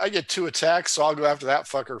him. I get 2 attacks, so I'll go after that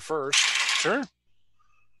fucker first. Sure.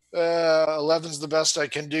 11's the best I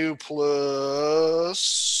can do,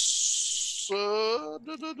 plus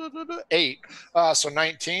 8. So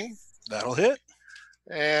 19. That'll hit.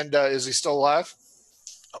 And is he still alive?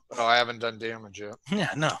 Oh, I haven't done damage yet. Yeah,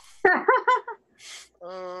 no.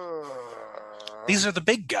 These are the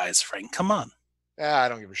big guys, Frank. Come on. I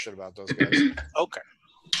don't give a shit about those guys. Okay.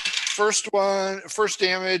 First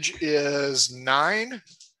damage is 9.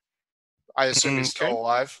 I assume he's still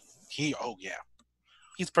alive. Oh yeah.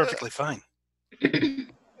 He's perfectly fine.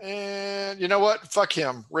 And you know what? Fuck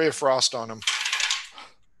him. Ray of Frost on him.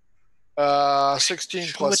 16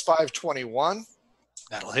 plus 5, 21.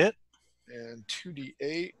 That'll hit. And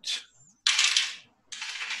 2d8.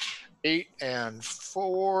 8 and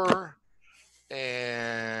 4.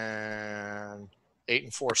 And 8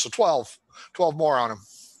 and 4. So 12. 12 more on him.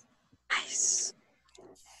 Nice.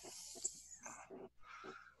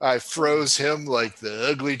 I froze him like the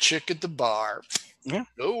ugly chick at the bar. Yeah.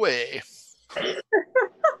 No way.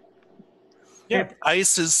 Yeah.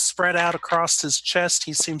 Ice is spread out across his chest.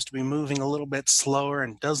 He seems to be moving a little bit slower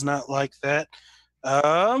and does not like that.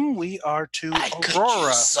 We are to I could Aurora.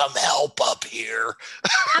 use some help up here.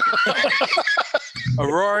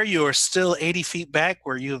 Aurora, you are still 80 feet back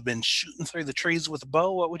where you have been shooting through the trees with a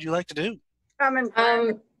bow. What would you like to do?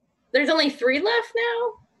 There's only 3 left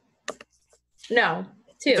now? No,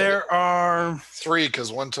 2. There are 3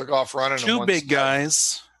 because one took off running. 2 big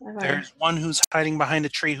guys. Okay. There's one who's hiding behind a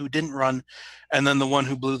tree who didn't run, and then the one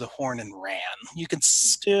who blew the horn and ran. You can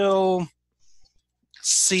still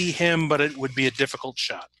see him, but it would be a difficult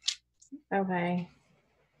shot. Okay.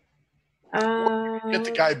 Get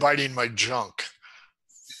the guy biting my junk.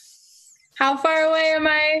 How far away am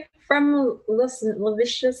I from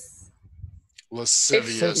Lascivious?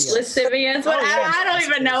 Lascivious. What? I don't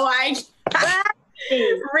even know why.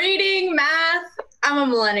 Reading, math. I'm a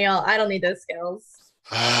millennial. I don't need those skills.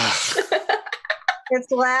 It's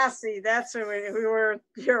Lassie. That's who we were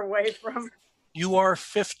here away from. You are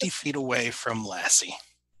 50 feet away from Lassie.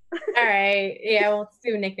 All right. Yeah, we'll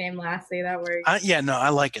do nickname Lassie. That works. Yeah, no, I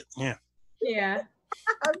like it. Yeah. Yeah.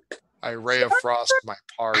 I Ray of Frost my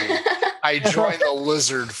party. I join the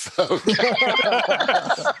lizard folk.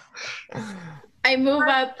 I move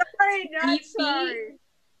up. Sorry, not 3 feet. sorry.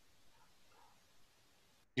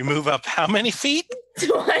 You move up how many feet?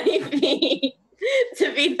 20 feet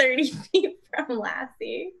to be 30 feet from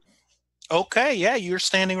Lassie. Okay, yeah, you're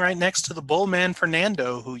standing right next to the bull man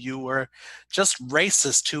Fernando, who you were just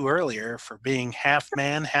racist to earlier for being half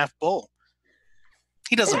man, half bull.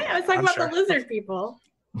 He doesn't. Yeah, I was talking I'm about sure. the lizard people.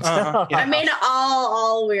 Yeah. I mean,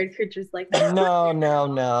 all weird creatures like that.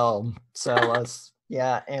 No. So us,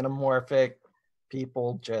 anamorphic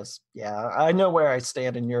people just, I know where I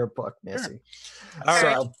stand in your book, Missy. All So,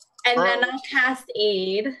 right. And then I'll cast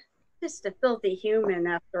aid. Just a filthy human,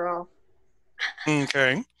 after all.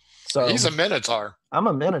 Okay. so He's a minotaur. I'm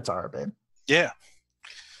a minotaur, babe. Yeah.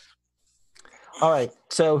 All right.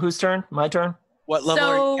 So whose turn? My turn? What level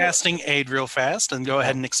are So- you casting aid real fast? And go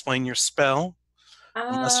ahead and explain your spell,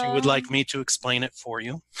 unless you would like me to explain it for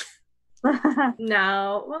you.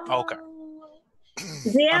 No. Well, Okay.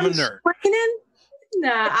 I'm a nerd. Explaining?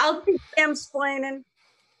 Nah, I'll I'm explaining.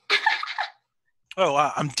 Oh,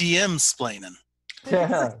 I'm DM splaining.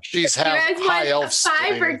 Yeah. She's you half guys high elf. want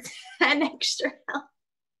 5 or splaining. 10 extra health.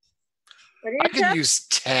 What are you I could casting? use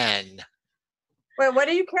 10. Wait, what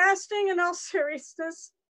are you casting in all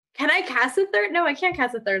seriousness? Can I cast a third? No, I can't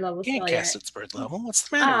cast a third level You can't spell cast yet. at spirit level. What's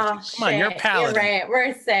the matter Oh, with you? Come on, you're a shit. paladin. You're right.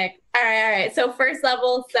 We're sick. All right. So first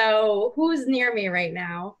level. So who's near me right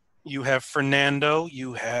now? You have Fernando.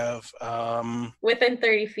 You have Within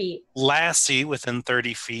 30 feet. Lassie within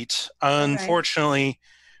 30 feet. Unfortunately,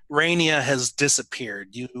 Rainia has disappeared.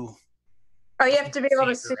 You Oh, you have to be able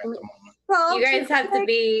to see her at me. the moment. Well, You guys have to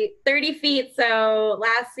be 30 feet. So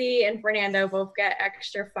Lassie and Fernando both get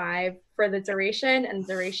extra 5 for the duration, and the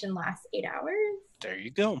duration lasts 8 hours. There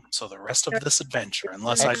you go. So the rest of this adventure,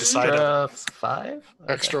 unless I decide Extra 5?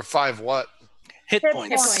 Okay. Extra 5 what? hit Hit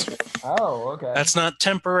points. Hit points. Oh, okay. That's not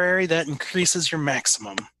temporary. That increases your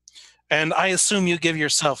maximum. And I assume you give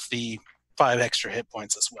yourself the 5 extra hit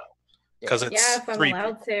points as well. Because it's Yeah, if I'm 3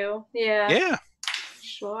 allowed to. Yeah. Yeah.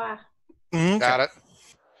 Sure. Okay. Got it.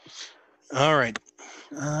 All right.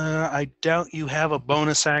 I doubt you have a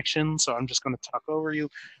bonus action, so I'm just going to talk over you.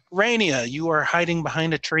 Rainia, you are hiding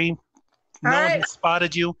behind a tree. No one Alright. has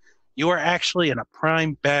spotted you. You are actually in a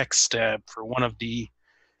prime backstab for one of the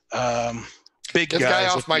big Get the guys. guy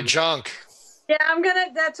off with my you. junk. Yeah,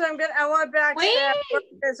 that's what I'm gonna. I want back Wait,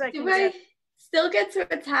 as I can Do I get. still get to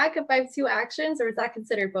attack if I have 2 actions, or is that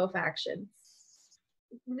considered both actions?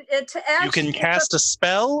 You can cast a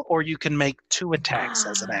spell, or you can make 2 attacks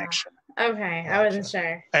as an action. Okay, I wasn't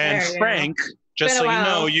sure. And There we Frank, just Been so a you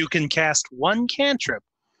know, while. you can cast 1 cantrip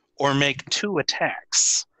or make 2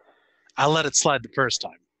 attacks. I'll let it slide the first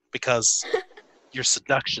time because your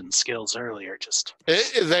seduction skills earlier just...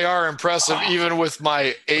 They are impressive, even with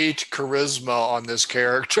my 8 charisma on this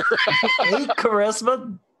character. 8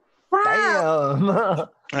 charisma? Wow. Damn.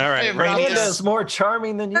 All right, Hey, Rainy Miranda is more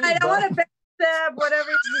charming than you. I don't bud. want to backstab whatever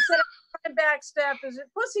you said. I backstab is it?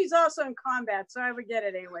 Plus, he's also in combat, so I would get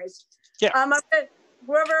it anyways. Yeah.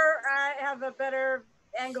 Whoever I have a better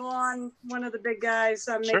angle on, one of the big guys,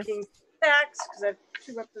 I'm Sure. making attacks because I have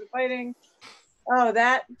 2 up to the fighting. Oh,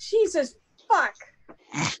 that Jesus fuck!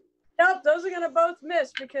 Nope, those are gonna both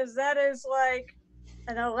miss because that is like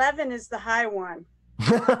an 11 is the high one.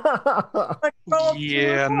 Like, roll 2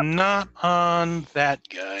 Yeah, and 4. not on that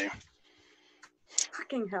guy.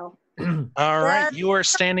 Fucking hell! All right, you are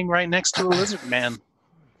standing right next to a lizard man.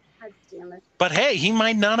 God damn it! But hey, he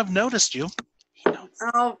might not have noticed you. He knows.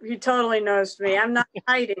 Oh, you totally noticed me. I'm not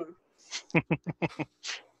hiding.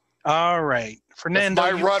 All right, If Fernando, my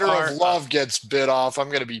you rudder are of love gets bit off, I'm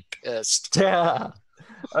going to be pissed. Yeah.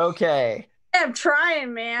 Okay. I'm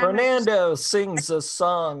trying, man. Fernando sings a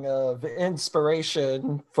song of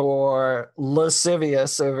inspiration for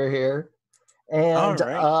Lascivious over here. And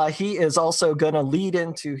All he is also going to lead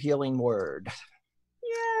into Healing Word.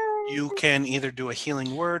 Yay. You can either do a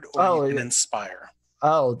healing word or you can inspire.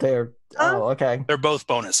 Oh, okay. They're both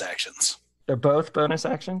bonus actions. They're both bonus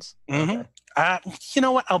actions? Mhm. Okay. You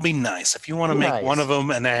know what? I'll be nice. If you want to make Nice. one of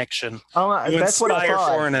them an action, Oh, you that's what I inspire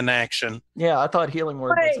thought. for an action. Yeah, I thought Healing Word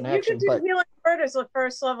was Wait, an you action. can do But healing word as the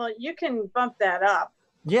first level. You can bump that up.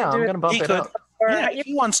 yeah, I'm do it. going to bump He it could. up. Or Yeah, you if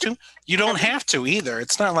he wants to. You don't have to either.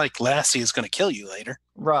 It's not like Lassie is going to kill you later.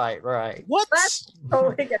 Right. What?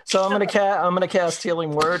 totally get So I'm gonna cast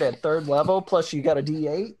Healing Word at 3rd level. Plus you got a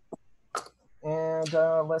D8, and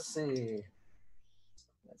let's see,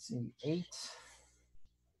 8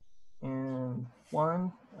 and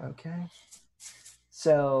 1. Okay.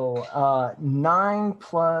 So 9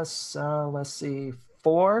 plus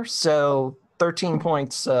 4. So 13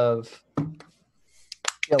 points of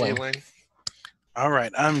healing. Healing. All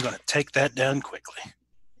right, I'm going to take that down quickly.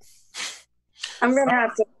 I'm gonna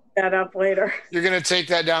have to look that up later. You're going to take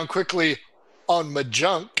that down quickly on my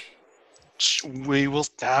junk. We will.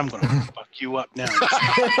 I'm going to fuck you up now.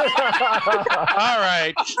 All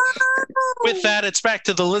right. With that, it's back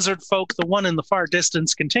to the lizard folk. The one in the far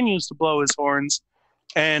distance continues to blow his horns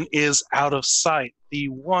and is out of sight. The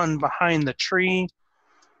one behind the tree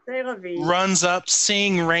Say la vie. runs up,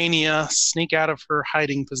 seeing Rainia sneak out of her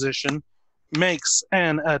hiding position, makes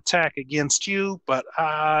an attack against you, but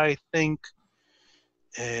I think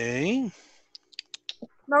a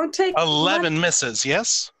Don't take 11 misses,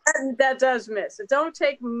 yes? that does miss. It don't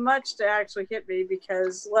take much to actually hit me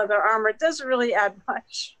because leather armor doesn't really add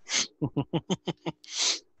much.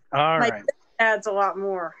 All My right. adds a lot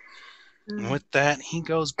more. With that, he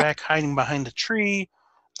goes back hiding behind a tree.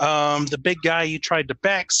 The big guy you tried to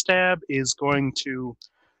backstab is going to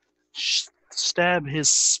stab his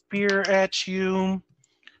spear at you.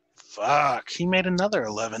 Fuck, he made another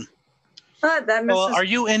 11. But that misses Well, are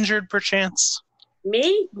you injured perchance?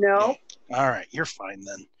 me? No. All right, you're fine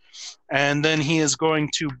then. And then he is going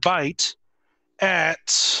to bite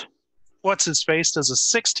at what's his face? Does a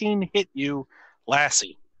 16 hit you,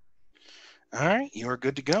 Lassie? All right, you are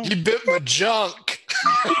good to go. He bit my junk.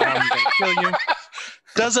 I'm gonna kill you.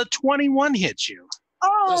 Does a 21 hit you?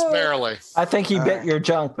 Just Oh, barely. I think he bit your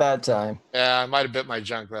junk that time. Yeah, I might have bit my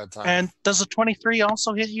junk that time. And does a 23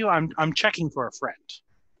 also hit you? I'm checking for a friend.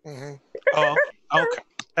 Mhm. Oh, okay.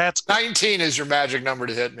 That's 19 is your magic number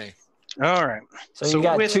to hit me. all right. So you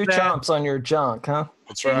got with 2 that- chomps on your junk, huh?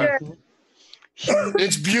 That's right. yeah.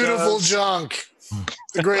 It's beautiful junk.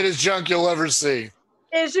 The greatest junk you'll ever see.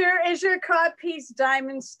 Is your cod piece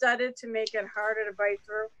diamond studded to make it harder to bite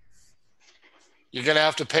through? You're going to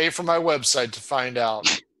have to pay for my website to find out.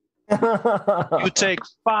 You take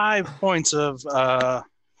 5 points of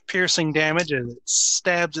piercing damage as it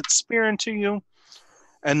stabs its spear into you,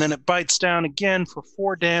 and then it bites down again for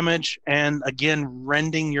 4 damage, and again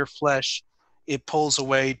rending your flesh. It pulls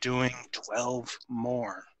away, doing 12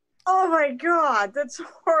 more. Oh my god, that's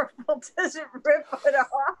horrible. Does it rip it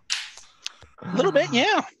off? A little bit,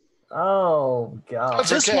 yeah. Oh god. That's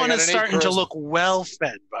This okay, I one got is an 8 starting to charisma. look well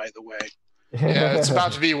fed, by the way. Yeah, it's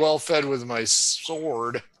about to be well fed with my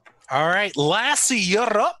sword. All right, Lassie,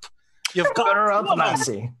 you're up. You've got Her up, two of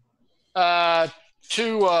them. Lassie.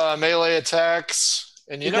 2 melee attacks.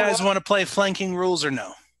 And You you know guys what? want to play flanking rules or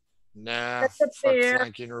no? Nah, That's up fuck there.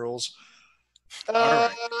 flanking rules. All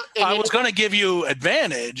right. I was going to give you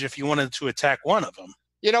advantage if you wanted to attack one of them.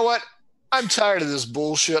 You know what? I'm tired of this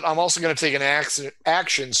bullshit. I'm also going to take an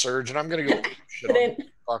action surge, and I'm going to go shit on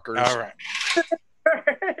fuckers. All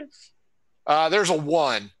right. There's a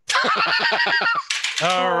 1.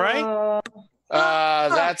 All right.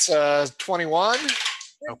 That's a 21.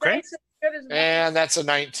 Okay. And that's a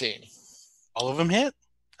 19. All of them hit,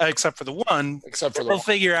 except for the one. Except for the We'll one.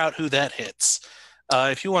 figure out who that hits.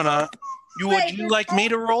 If you want to, would you like me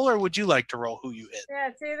to roll, or would you like to roll who you hit? Yeah,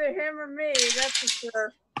 it's either him or me. That's for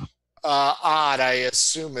sure. Odd. I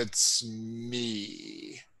assume it's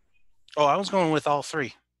me. Oh, I was going with all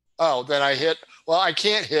 3. Oh, then I hit. Well, I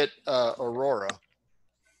can't hit Aurora.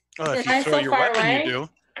 Oh, if you throw your weapon, you do.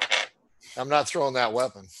 I'm not throwing that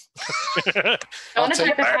weapon. I'll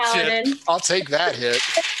take that hit.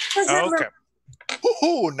 Okay.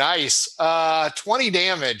 Ooh, nice. 20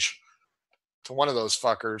 damage to one of those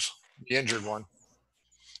fuckers, the injured one.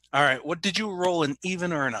 All right. What did you roll, an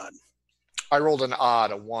even or an odd? I rolled an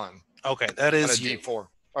odd, a 1. Okay, that is a D4.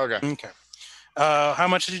 Okay. How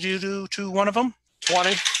much did you do to one of them?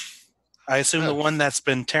 20. I assume the one that's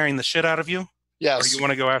been tearing the shit out of you? Yes. Or you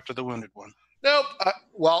want to go after the wounded one? Nope.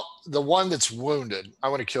 Well, the one that's wounded, I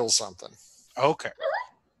want to kill something. Okay.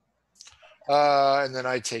 And then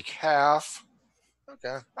I take half.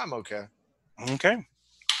 Okay. I'm okay. Okay.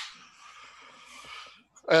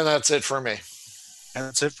 And that's it for me.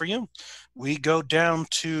 That's it for you. We go down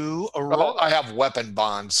to Aurora. Well, I have weapon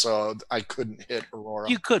bond, so I couldn't hit Aurora.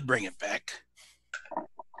 You could bring it back.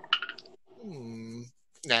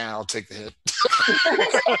 Nah, I'll take the hit.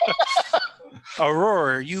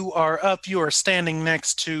 Aurora, you are up. You are standing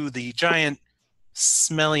next to the giant,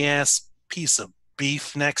 smelly-ass piece of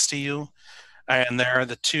beef next to you. And there are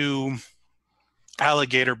the 2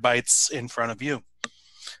 alligator bites in front of you.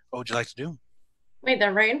 What would you like to do? Wait,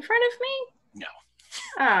 they're right in front of me? No.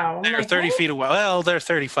 Oh. They're 30 feet away. Well, they're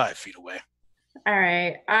 35 feet away. All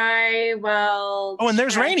right. I will. Oh, and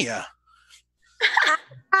there's Rainia.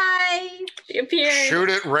 Hi. She appeared. Shoot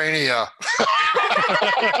it, Rainia.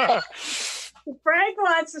 Frank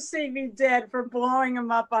wants to see me dead for blowing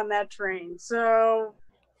him up on that train. So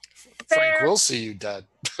Frank will see you dead.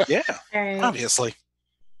 Yeah, right. Obviously.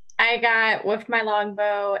 I got, with my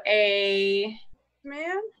longbow, a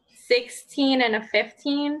 16 and a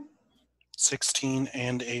 15. 16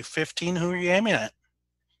 and a 15. Who are you aiming at?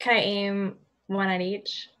 Can I aim one at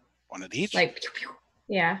each? One at each? Like,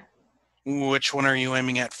 yeah. Which one are you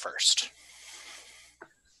aiming at first?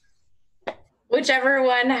 Whichever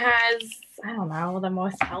one has, I don't know, the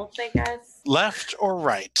most health, I guess. Left or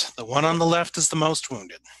right? The one on the left is the most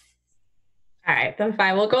wounded. All right, then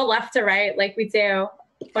fine. We'll go left to right like we do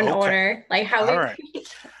in order. Like how All right.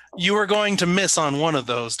 You are going to miss on one of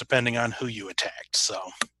those depending on who you attacked. So.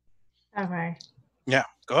 Okay. Yeah,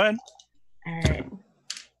 go ahead. All right.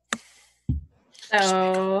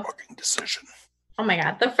 So. Decision. Oh my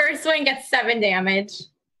God. The first one gets 7 damage.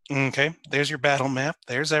 Okay. There's your battle map.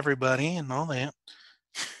 There's everybody and all that.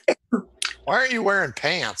 Why aren't you wearing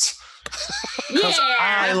pants? Because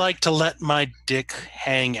I like to let my dick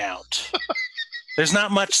hang out. There's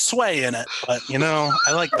not much sway in it, but you know,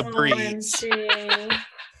 I like the breeze.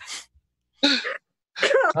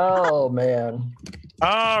 Oh man.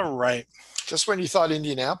 All right. Just when you thought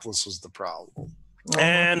Indianapolis was the problem.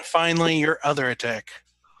 And finally, your other attack.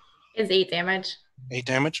 Is 8 damage. 8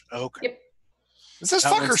 damage? Okay. Yep. Is this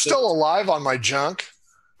fucker still alive on my junk?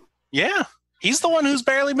 Yeah. He's the one who's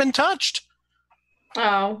barely been touched.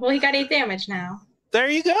 Oh, well, he got 8 damage now. There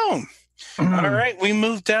you go. All right. We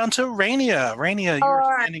move down to Rainia. Rainia, you're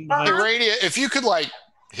standing behind. Hey, Rainia, if you could, like,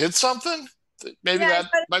 hit something, maybe that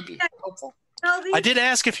might be helpful. I did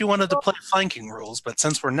ask if you wanted to play flanking rules, but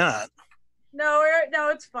since we're not. No,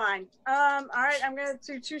 it's fine. All right, I'm going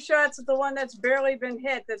to do 2 shots at the one that's barely been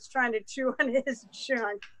hit that's trying to chew on his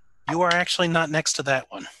junk. You are actually not next to that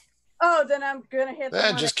one. Oh, then I'm going to hit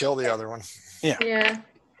Then just kill the other one. Yeah. Yeah.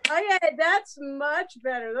 Oh, yeah, that's much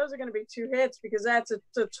better. Those are going to be 2 hits because that's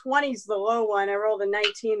the 20's the low one. I rolled a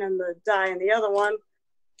 19 on the die on the other one.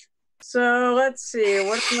 So let's see.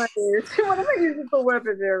 What am I using? What am I using for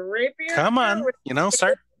weapon there? Rapier? Come on.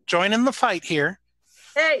 Start joining the fight here.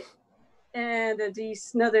 Hey. And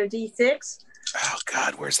another D6. Oh,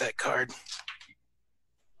 God. Where's that card?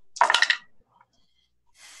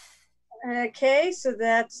 Okay, so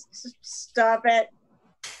that's stop at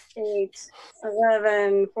 8,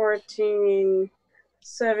 11, 14,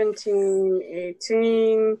 17,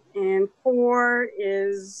 18, and 4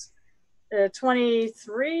 is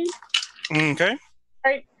 23. Okay.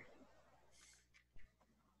 Right.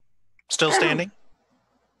 Still standing?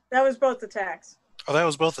 That was both attacks. Oh, that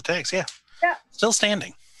was both attacks, yeah. Still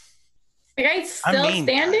standing. The guy's still standing?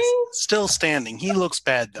 Guys, still standing. He looks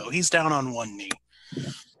bad, though. He's down on one knee.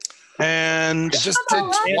 And I just did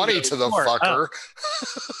 20 to the fucker.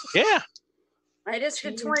 Yeah. I just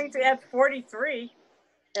did 20 at 43,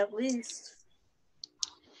 at least.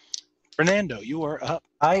 Fernando, you are up.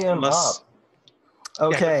 I am up.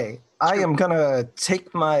 Okay. I am going to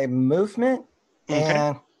take my movement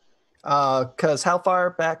and because how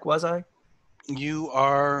far back was I? You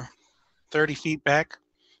are 30 feet back.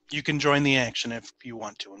 You can join the action if you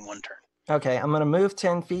want to in one turn. Okay, I'm going to move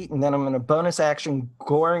 10 feet, and then I'm going to bonus action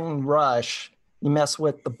Goring Rush. You mess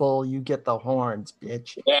with the bull, you get the horns,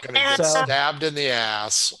 bitch. Gonna get stabbed in the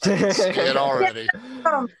ass. I can see it already.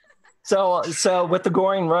 So with the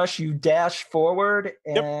Goring Rush, you dash forward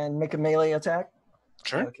and make a melee attack?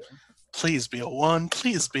 Sure. Okay. Please be a 1.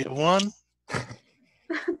 Please be a 1.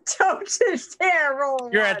 Don't just dare roll.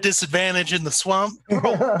 You're at disadvantage in the swamp.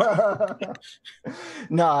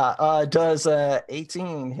 Does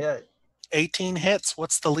 18 hit? 18 hits.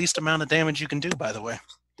 What's the least amount of damage you can do, by the way?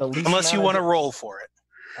 Unless you want to roll for it.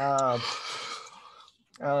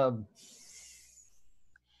 No.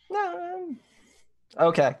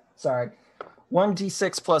 Okay, sorry.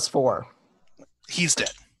 1d6 plus 4. He's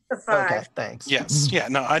dead. Okay, thanks. Yes. Yeah,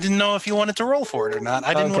 no, I didn't know if you wanted to roll for it or not.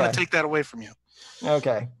 I didn't want to take that away from you.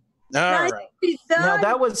 Okay. All right. Now,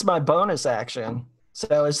 that was my bonus action.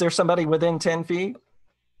 So is there somebody within 10 feet?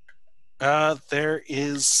 There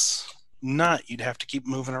is not. You'd have to keep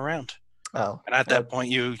moving around. Oh. And at that point,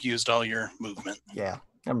 you used all your movement. Yeah,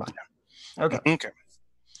 never mind. Okay. Okay.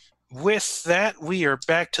 With that, we are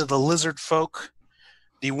back to the lizard folk.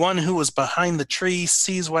 The one who was behind the tree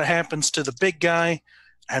sees what happens to the big guy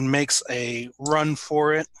and makes a run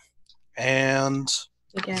for it. And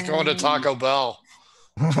he's going to Taco Bell.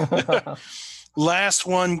 Last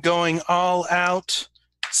one going all out,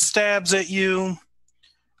 stabs at you,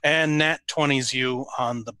 and nat 20s you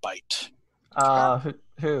on the bite.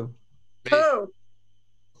 Who? Who?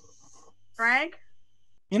 Frank?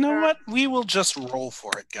 You know what? We will just roll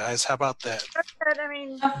for it, guys. How about that? I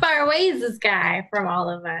mean, how far away is this guy from all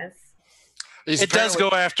of us? It does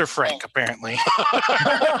go after Frank, apparently. All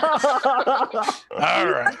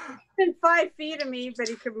right. Within 5 feet of me, but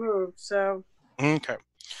he could move, so. Okay.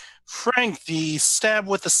 Frank, the stab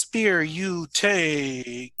with the spear, you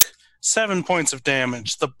take 7 points of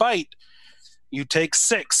damage. The bite, you take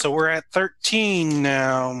 6, so we're at 13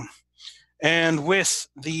 now. And with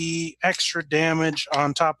the extra damage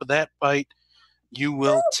on top of that bite, you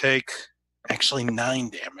will take actually 9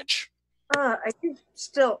 damage. Are you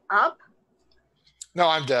still up? No,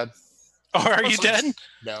 I'm dead. Oh, are you dead?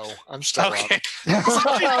 No, I'm still up.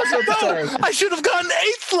 I should have gotten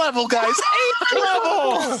 8th level, guys. 8th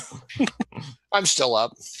level! I'm still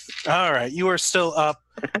up. All right, you are still up.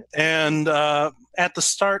 And at the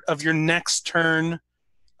start of your next turn,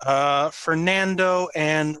 Fernando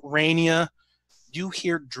and Rainia, you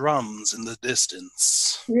hear drums in the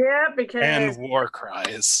distance. Yeah, because... And war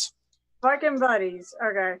cries. Fucking buddies.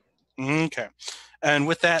 Okay. Okay. And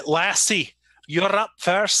with that, Lassie, you're up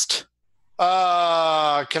first.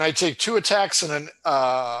 Can I take 2 attacks and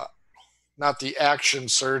not the action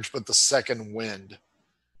surge, but the second wind?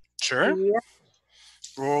 Sure. Yeah.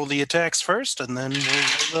 Roll the attacks first, and then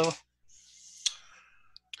we'll roll the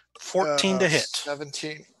 14 to hit.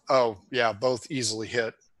 17. Oh, yeah, both easily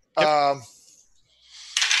hit. Yep.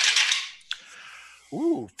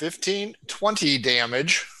 20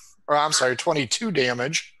 damage. Or I'm sorry, 22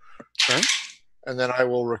 damage. Sure. And then I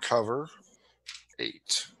will recover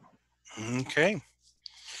 8. Okay.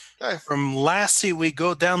 From Lassie, we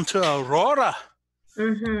go down to Aurora.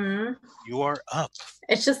 Mm-hmm. You are up.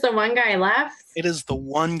 It's just the one guy left? It is the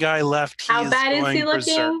one guy left. How bad is he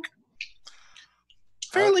looking? Berserk.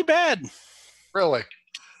 Fairly bad. Really?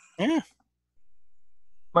 Yeah.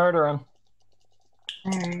 Murder him.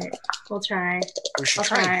 All right. We'll try. We should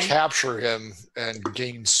try and capture him and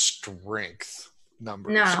gain strength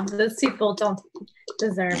numbers. No, those people don't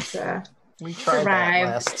deserve to we tried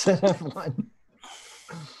survive. That last one.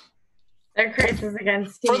 Their curses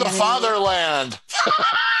against for the fatherland.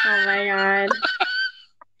 Oh my god.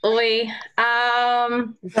 Oi.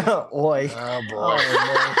 Oi. Oh boy.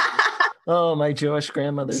 Oh, my Jewish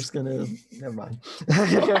grandmother's gonna. Never mind.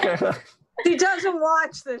 He doesn't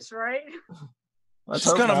watch this, right?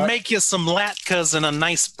 She's gonna make you some latkes and a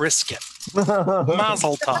nice brisket.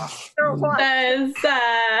 Mazel tov. Does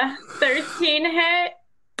 13 hit?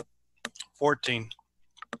 14.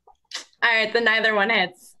 All right, then neither one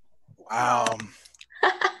hits. Wow.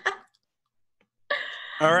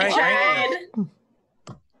 All right. Tried.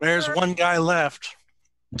 There's one guy left.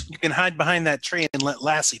 You can hide behind that tree and let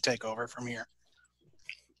Lassie take over from here.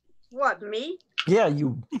 What, me? Yeah,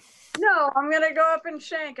 you. No, I'm gonna go up and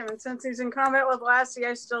shank him, and since he's in combat with Lassie,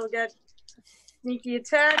 I still get sneaky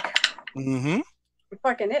attack. Mm-hmm.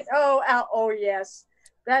 Fucking hit. Oh, ow, oh yes.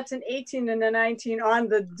 That's an 18 and a 19 on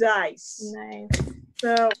the dice. Nice.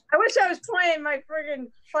 So I wish I was playing my friggin'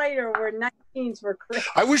 fighter where 19s were crit.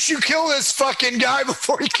 I wish you kill this fucking guy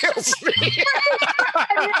before he kills me. I'm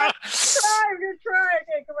gonna try.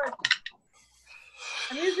 Okay, come on.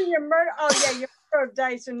 I'm using your murder. Oh yeah, your murder of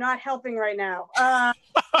dice are not helping right now. I'm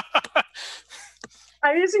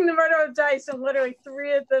using the murder of dice, and literally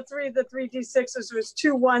three of the 3d6s was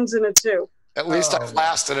 2 1s and a 2. At least I've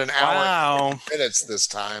lasted an hour and 50 minutes this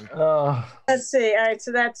time. Let's see. All right,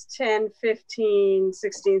 so that's 10, 15,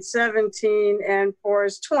 16, 17, and 4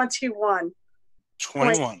 is 21.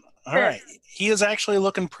 21. All right. He is actually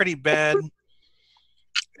looking pretty bad.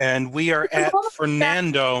 And we are at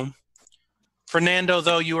Fernando. Fernando,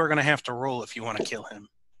 though, you are going to have to roll if you want to kill him.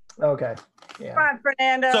 Okay. Yeah. Come on,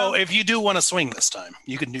 Fernando. So if you do want to swing this time,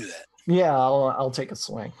 you can do that. Yeah, I'll take a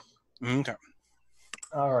swing. Okay.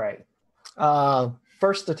 All right.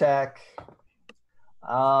 First attack.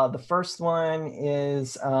 The first one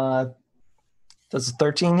is does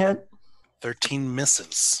 13 hit? 13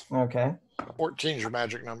 misses. Okay. 14 is your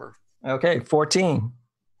magic number. Okay, 14.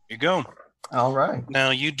 You go. All right. Now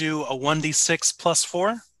you do a 1d6 plus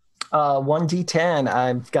 4. 1d10.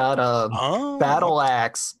 I've got a battle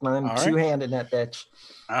axe. I'm All right. two-handed that bitch.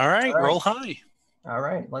 All right, roll high. All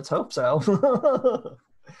right, let's hope so. Come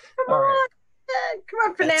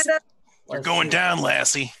on, Fernando. You're going down,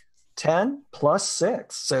 Lassie. 10 plus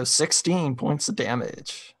 6, so 16 points of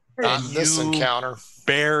damage. Not this encounter.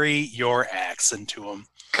 Bury your axe into him.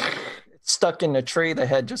 It's stuck in the tree. The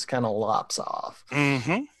head just kind of lops off.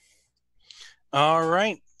 Mm-hmm. All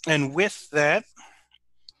right. And with that,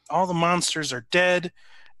 all the monsters are dead.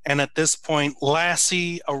 And at this point,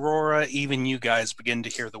 Lassie, Aurora, even you guys begin to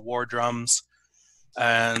hear the war drums.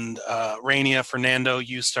 And Rainia, Fernando,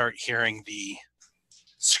 you start hearing the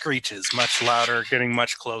screeches much louder, getting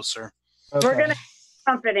much closer. Okay. We're gonna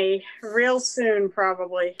company real soon,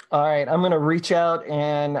 probably. All right, I'm going to reach out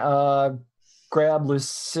and grab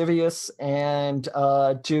Lucivius and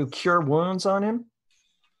do Cure Wounds on him.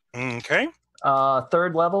 Okay.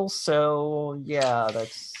 3rd level, so yeah,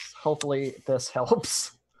 that's hopefully this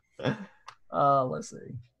helps. Let's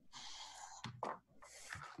see.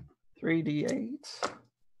 3d8.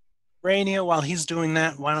 Rainia, while he's doing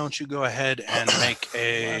that, why don't you go ahead and make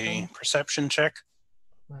a 11. perception check?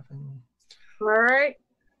 11. All right.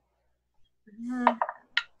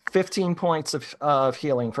 15 points of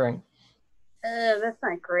healing, Frank. That's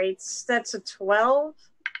not great. That's a 12.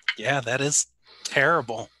 Yeah, that is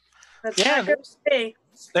terrible. That's Yeah, not good to see.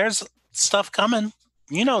 There's stuff coming.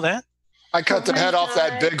 You know that. I cut the Oh my head off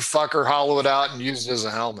that God. big fucker, hollow it out, and used it as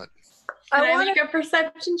a helmet. Can I wanna- make a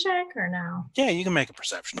perception check or no? Yeah, you can make a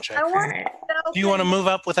perception check. I All want right. Do you want to move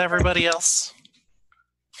up with everybody else?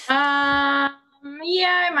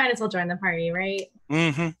 Yeah, I might as well join the party, right?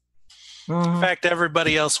 Mm-hmm. In Mhm. fact,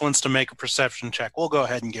 everybody else wants to make a perception check. We'll go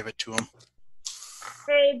ahead and give it to them.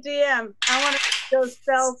 Hey, DM, I want to go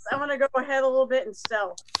stealth. I want to go ahead a little bit and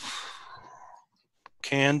stealth.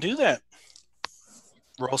 Can do that.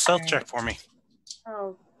 Roll stealth Okay. check for me.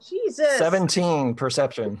 Oh, Jesus. 17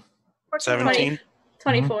 perception. Fucking 17,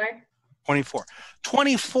 24. 24.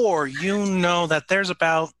 24, you know that there's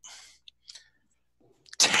about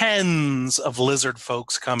tens of lizard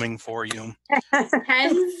folks coming for you.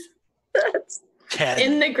 Tens? 10.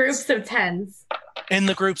 In the groups of tens. In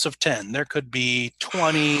the groups of 10. There could be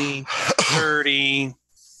 20, 30.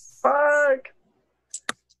 Fuck.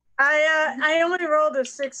 I only rolled a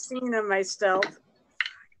 16 on my stealth.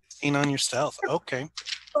 On your stealth. Okay.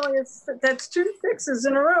 Oh, that's 2 6s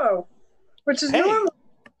in a row, which is Hey. normal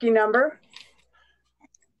lucky number.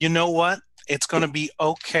 You know what? It's going to be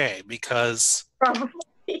okay because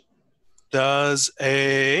Probably. does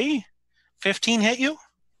a 15 hit you?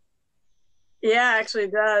 Yeah, actually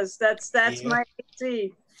it does. That's Yeah. my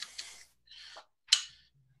AC.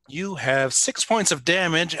 You have 6 points of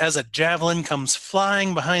damage as a javelin comes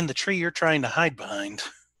flying behind the tree you're trying to hide behind.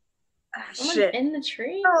 Ah, Someone's shit. in the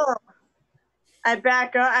tree? Oh. I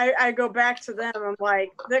back up. I go back to them. I'm like,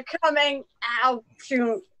 they're coming. Ow!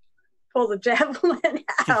 Shoot! Pull the javelin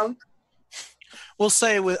out. We'll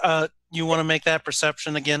say you want to make that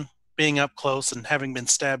perception again, being up close and having been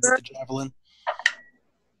stabbed with the javelin.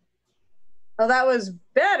 Well, that was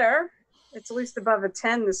better. It's at least above a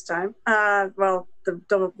 10 this time. Well,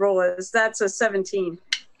 the roll is that's a 17.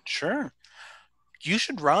 Sure. You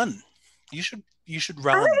should run. You should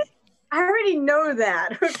run. I already know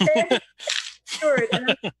that. Okay. Sure.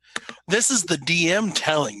 And This is the DM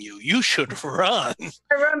telling you. You should run.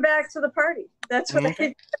 I run back to the party. That's what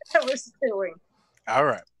I was doing. All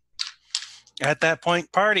right. At that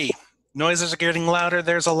point, party. Noises are getting louder.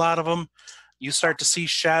 There's a lot of them. You start to see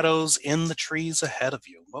shadows in the trees ahead of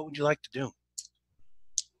you. What would you like to do?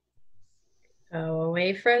 Go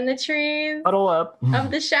away from the trees Huddle up. of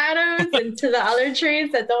the shadows into the other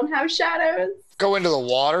trees that don't have shadows. Go into the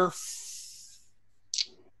water.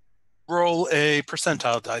 Roll a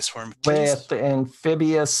percentile dice for me, please. With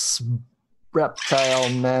amphibious reptile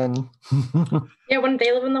men. Yeah, wouldn't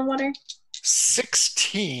they live in the water?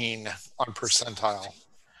 16 on percentile.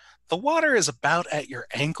 The water is about at your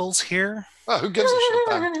ankles here. Oh, who gives a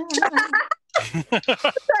shit then?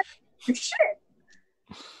 Shit.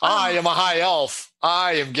 I am a high elf.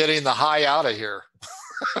 I am getting the high out of here.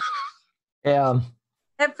 Yeah.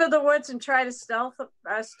 Head for the woods and try to stealth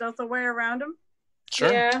a way around them.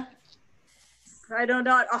 Sure. Yeah. I know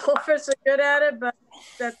not all of us are good at it, but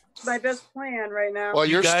that's my best plan right now. Well,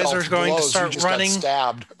 your guys stealth are going to blows. start You just got running.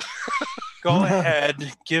 stabbed. Go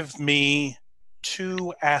ahead. Give me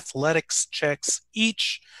 2 athletics checks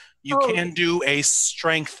each. You Oh. can do a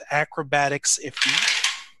strength acrobatics if you...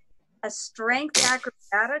 A strength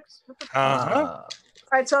acrobatics? What the fuck? Uh-huh. All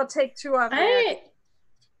right, so I'll take 2 off there. I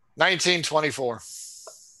 1924.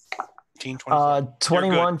 1924.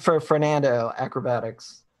 21 for Fernando,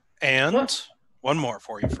 acrobatics. And one more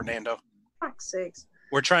for you, Fernando. Fuck's sakes.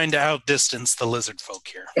 We're trying to outdistance the lizard folk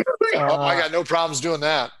here. Oh, I got no problems doing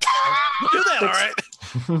that. Do that,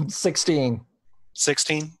 all right. 16.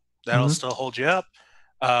 16. That'll Mhm. still hold you up.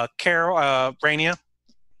 Carol, Rainia.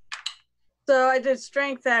 So I did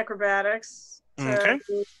strength acrobatics. So, Okay.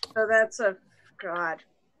 So that's God.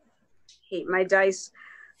 Hate my dice.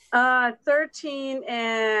 13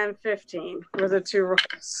 and 15 were the 2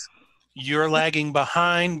 rolls. You're lagging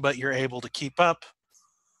behind, but you're able to keep up.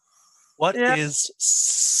 What Yep. is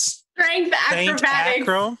strength Saint acrobatics.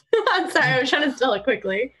 Acro? I'm sorry, I was trying to spell it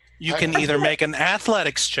quickly. You can either make an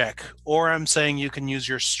athletics check, or I'm saying you can use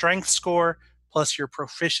your strength score plus your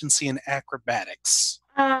proficiency in acrobatics.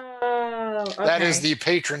 Oh, okay. That is the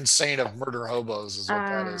patron saint of murder hobos, is what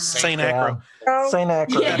that is. Saint Yeah. Acro. So Saint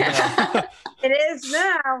Acro. Yeah. it is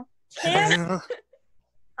now. Cannon.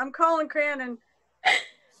 I'm calling Cranon.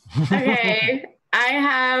 Okay, I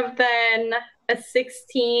have then a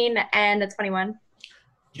 16 and a 21.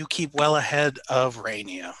 You keep well ahead of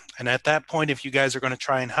Rainia. And at that point, if you guys are going to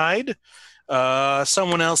try and hide,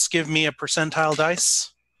 someone else give me a percentile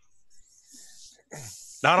dice.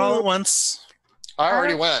 Not all at once. I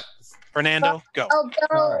already went. Fernando, go. Oh, go.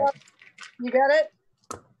 All right. You got it?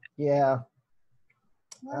 Yeah.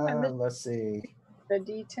 I missed Let's see. the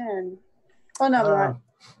D10. Oh, no, more.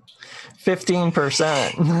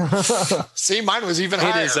 15%. See, mine was even It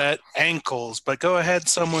higher. is at ankles, but go ahead,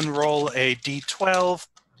 someone roll a d12.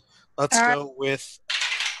 Let's All right. go with...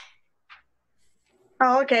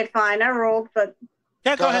 Oh, okay, fine. I rolled, but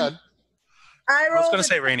Yeah, Go ahead. I I was rolled. going to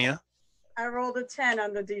say Rainia. I rolled a 10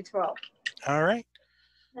 on the D12. All right.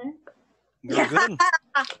 Okay. You're good.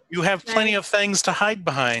 You have plenty of things to hide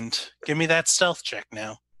behind. Give me that stealth check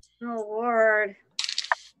now. Oh, Lord.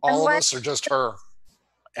 All of what- us or just her?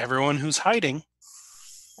 Everyone who's hiding.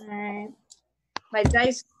 All right. My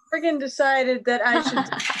dice friggin' decided that I should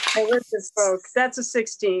go with this folk. That's a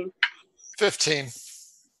 16. 15.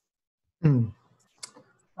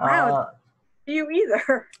 Wow. You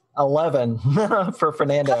either. 11 for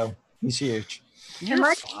Fernando. He's huge. You're Am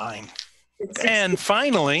I- fine. It's And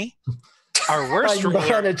finally, our worst I'm roller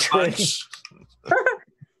behind a tree. bunch.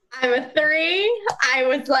 I'm a 3. I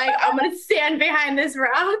was like, I'm going to stand behind this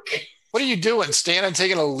rock. What are you doing? Standing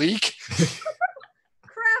taking a leak?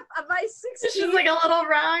 crap. Am I It's 16? just like a little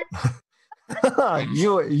rock.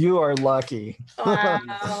 you are lucky.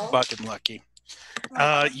 Wow. Fucking lucky.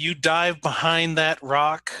 You dive behind that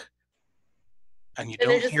rock, and you And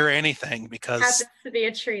there don't just hear anything because Happens to be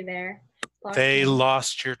a tree there. they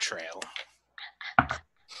lost your trail.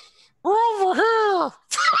 We're over here.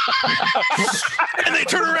 And they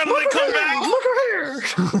turn around and they come back. Look here.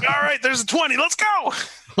 All right, there's a 20. Let's go.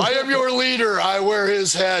 I am your leader. I wear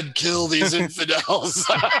his head. Kill these infidels.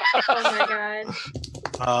 Oh my god.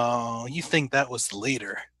 Oh, you think that was the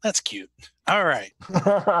leader? That's cute. All right.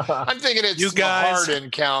 I'm thinking it's You guys a hard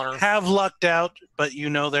encounter. Have lucked out, but you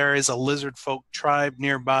know there is a lizard folk tribe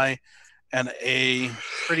nearby and a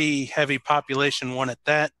pretty heavy population one at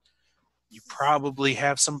that. You probably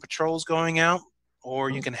have some patrols going out, or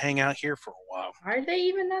you can hang out here for a while. Are they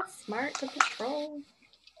even that smart to patrol?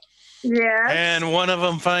 Yeah. And one of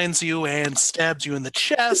them finds you and stabs you in the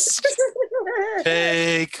chest.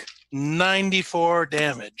 Take 94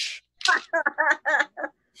 damage.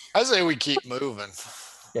 I say we keep moving.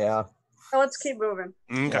 Yeah. Let's keep moving.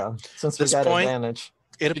 Okay. Yeah. Since we This got point- advantage.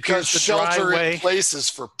 It Because appears the dry shelter in way. places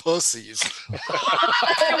for pussies.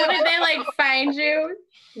 What did they like find you?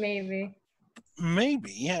 Maybe.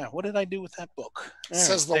 Maybe, yeah. What did I do with that book?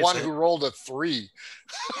 Says the There's one it. who rolled a 3.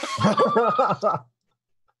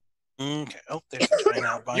 Okay. Oh, there's the sign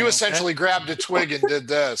out. You essentially grabbed a twig and did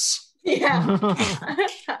this. Yeah.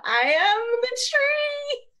 I am the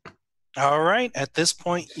tree. All right. At this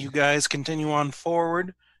point, you guys continue on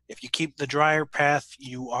forward. If you keep the drier path,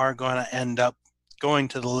 you are going to end up going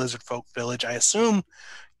to the lizard folk village. I assume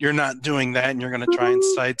you're not doing that and you're going to try and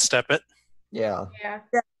sidestep it. Yeah. Yeah.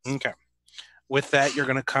 Okay. With that, you're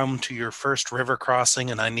going to come to your first river crossing,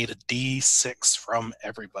 and I need a D6 from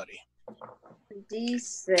everybody.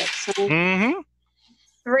 D6. Mm-hmm.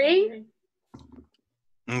 3.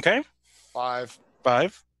 Okay. 5.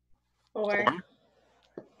 5, 4. 4,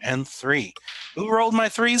 and 3. Who rolled my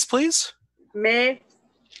 3s, please? Me.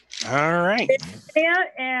 All right. Yeah,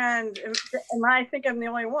 and I think I'm the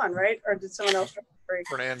only one, right? Or did someone else roll 3?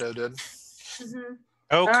 Fernando did. Mm-hmm.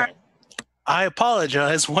 Okay. right. I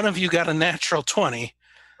apologize. One of you got a natural 20.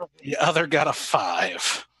 The other got a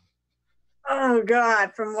 5. Oh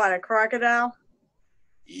God! From what? A crocodile?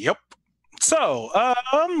 Yep. So,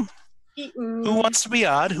 Eaten. who wants to be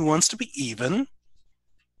odd? Who wants to be even?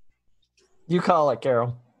 You call it,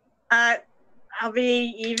 Carol. I'll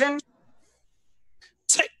be even.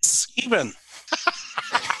 6. Even.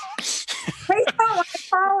 Please don't want to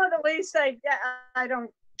call it. At least I don't.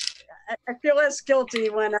 I feel less guilty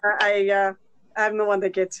when I'm the one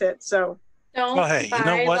that gets hit. So Don't Well, hey, buy you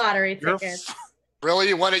know what? lottery You're tickets. Really?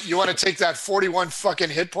 You want to take that 41 fucking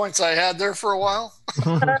hit points I had there for a while?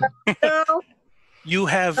 no, You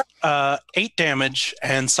have 8 damage,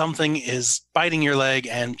 and something is biting your leg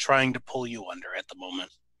and trying to pull you under at the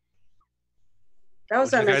moment. that What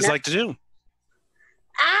was do you on guys like to do?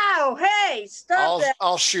 Ow! Hey, stop that!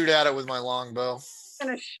 I'll shoot at it with my longbow. I'm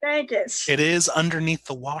gonna shank it. It is underneath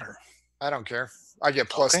the water. I don't care. I get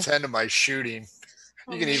plus Okay. 10 to my shooting.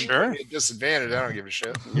 You can even Sure. put me at disadvantage. I don't give a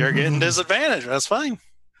shit. You're getting disadvantage. That's fine.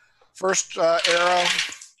 First arrow,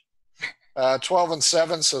 12 and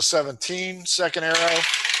 7, so 17. Second arrow,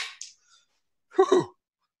 whew,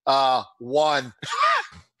 1.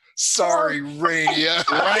 Sorry, Rania.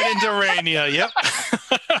 Right into Rania. Yep.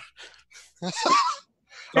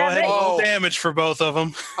 Go ahead and roll Oh. damage for both of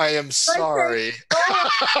them. I am sorry.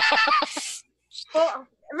 Well,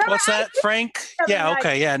 remember, What's that, Frank? Yeah,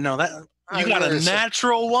 okay, yeah, no, that you got a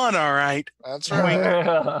natural 1, all right. That's right.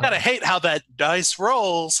 Gotta hate how that dice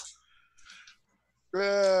rolls.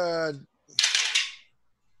 Good.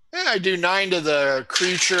 Yeah, I do 9 to the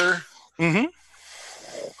creature. Mm-hmm.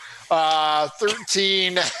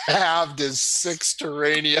 13 halved is 6 to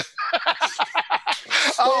Rania.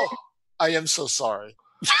 Oh, I am so sorry.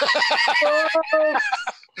 Oh,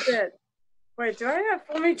 shit. Wait, do I have?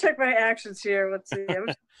 Let me check my actions here. Let's see.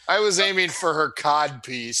 I was aiming for her cod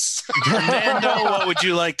piece. Fernando, what would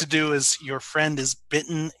you like to do as your friend is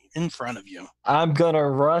bitten in front of you? I'm gonna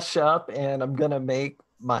rush up and I'm gonna make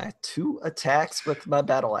my 2 attacks with my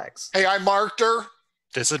battle axe. Hey, I marked her.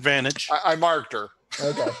 Disadvantage. I marked her.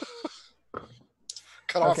 Okay.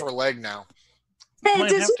 Cut off Okay. her leg now. Hey, Might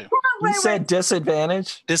does have he? to. You said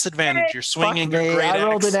disadvantage? Disadvantage. You're swinging Fuck your me. great I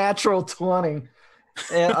rolled a axe. natural 20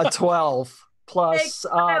 and a 12 plus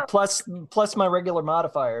plus my regular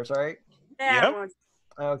modifiers, right? Yeah, Yep.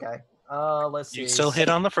 Okay. Let's see. You still hit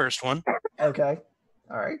on the first one. Okay.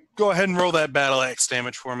 All right. Go ahead and roll that battle axe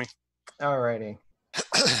damage for me. All righty.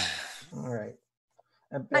 All right.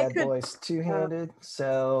 And I bad could- boys two-handed.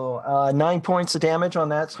 So 9 points of damage on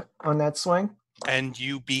that swing. And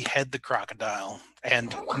you behead the crocodile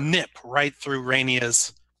and nip right through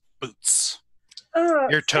Rainia's boots.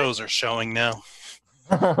 Your toes are showing now.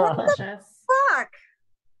 Delicious. Fuck.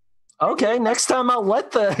 Okay, next time I'll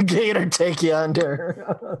let the gator take you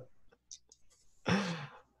under.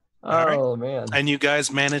 right. Oh man. And you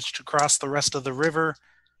guys managed to cross the rest of the river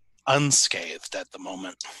unscathed at the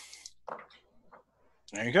moment.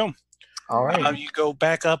 There you go. All right. You go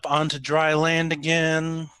back up onto dry land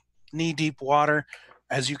again, knee-deep water.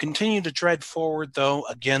 As you continue to tread forward, though,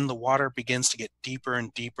 again, the water begins to get deeper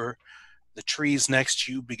and deeper. The trees next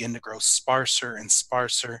to you begin to grow sparser and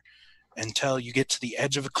sparser until you get to the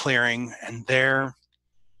edge of a clearing, and there,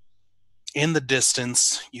 in the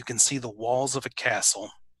distance, you can see the walls of a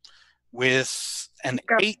castle with an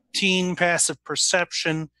 18 passive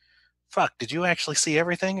perception. Fuck, did you actually see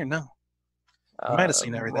everything or no? You might have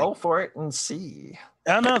seen everything. Roll for it and see.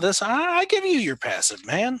 Oh, no, I give you your passive,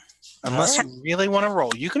 man. Unless you really want to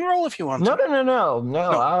roll. You can roll if you want to. No.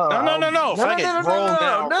 No. If I get roll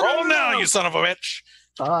now. Roll now, you son of a bitch.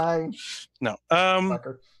 Fine. No.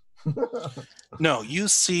 Fucker. No, you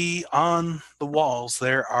see on the walls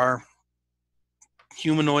there are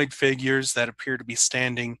humanoid figures that appear to be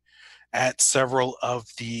standing at several of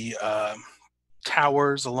the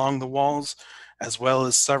towers along the walls, as well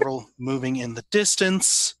as several moving in the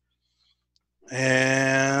distance.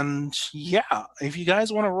 And yeah, if you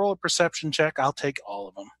guys want to roll a perception check, I'll take all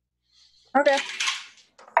of them. Okay.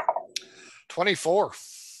 24.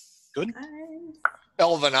 Good.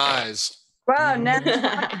 Elven eyes. Wow, now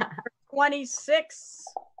 26.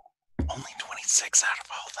 Only 26 out of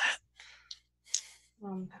all that.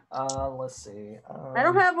 Let's see. I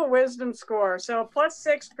don't have a wisdom score, so a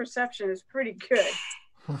 +6 perception is pretty good.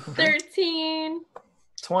 13.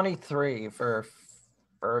 23 for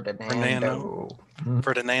Ferdinando.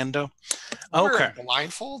 Ferdinando. Wearing Okay.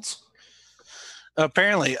 blindfolds?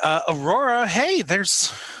 Apparently, Aurora. Hey,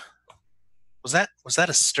 was that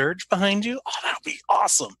a sturge behind you? Oh, that'll be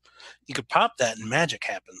awesome. You could pop that and magic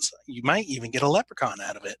happens. You might even get a leprechaun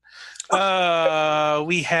out of it.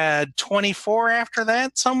 We had 24 after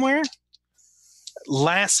that somewhere.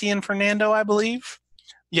 Lassie and Fernando, I believe.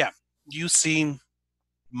 Yeah, you see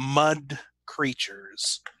mud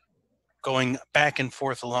creatures going back and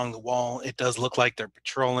forth along the wall. It does look like they're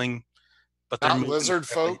patrolling, but they're Not moving lizard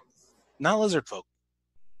quickly. folk? Not lizard folk.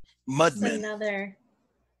 That's Mudmen. another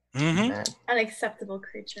Mm-hmm. unacceptable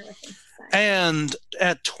creature within society. And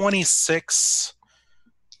at 26,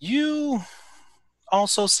 you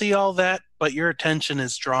also see all that, but your attention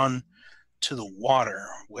is drawn to the water,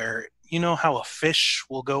 where you know how a fish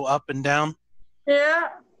will go up and down? Yeah.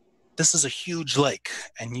 This is a huge lake,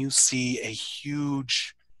 and you see a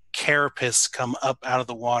huge carapace come up out of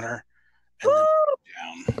the water and then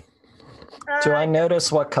down. Do I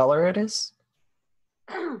notice what color it is?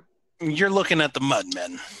 You're looking at the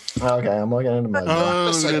mudmen. Okay, I'm looking at the mud.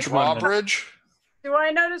 Is this a drawbridge? Do I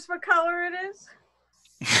notice what color it is?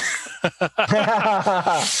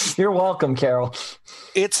 You're welcome, Carol.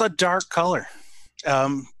 It's a dark color.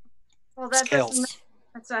 Well, that Scales.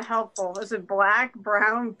 that's not helpful. Is it black,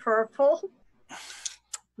 brown, purple,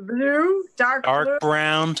 blue, dark blue?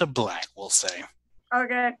 Brown to black, we'll say.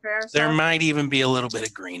 Okay, fair. There So might even be a little bit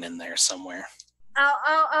of green in there somewhere.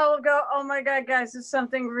 I'll go. Oh my God, guys! There's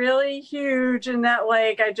something really huge in that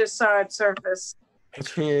lake. I just saw it surface.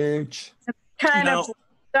 It's huge. Kind of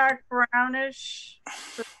dark brownish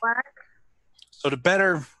to black. So to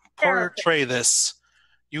better portray this,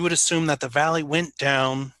 you would assume that the valley went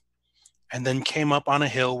down and then came up on a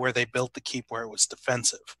hill where they built the keep where it was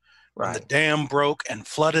defensive. When the dam broke and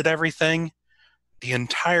flooded everything, the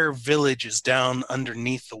entire village is down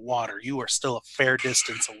underneath the water. You are still a fair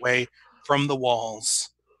distance away from the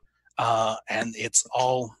walls, and it's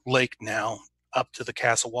all lake now up to the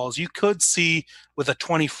castle walls. You could see, with a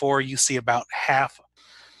 24, you see about half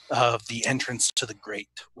of the entrance to the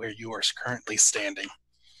grate where you are currently standing.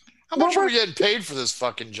 How much are we getting paid for this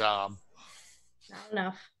fucking job? Not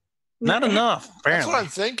enough. Not enough, apparently. That's what I'm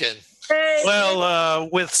thinking. Hey, Well,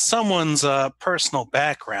 with someone's personal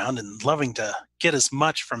background and loving to get as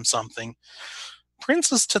much from something,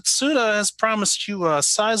 Princess Tetsuda has promised you a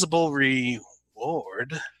sizable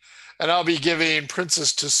reward. And I'll be giving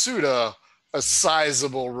Princess Tetsuda a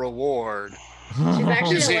sizable reward. She's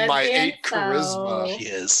actually Using a my lesbian, 8 charisma. She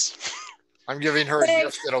is. I'm giving her a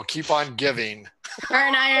gift that'll keep on giving. Her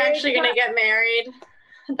and I are actually going to get married.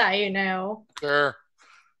 That you know. Sure.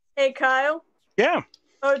 hey, Kyle. Yeah.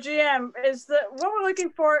 OGM is what we're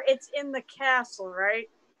looking for. It's in the castle, right?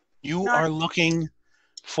 You are looking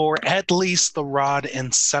for at least the rod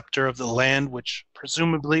and scepter of the land, which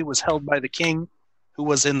presumably was held by the king, who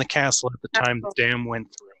was in the castle at the time the dam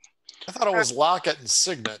went through. I thought it was locket and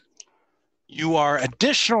signet. You are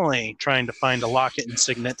additionally trying to find a locket and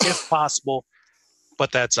signet, if possible,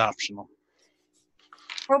 but that's optional.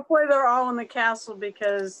 Hopefully, they're all in the castle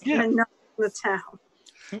because they're not in the town.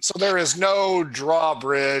 So there is no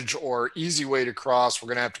drawbridge or easy way to cross. We're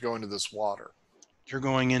going to have to go into this water. You're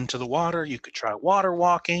going into the water. You could try water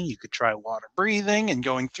walking. You could try water breathing and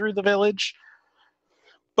going through the village.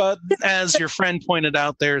 But as your friend pointed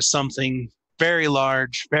out, there's something very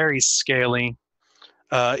large, very scaly.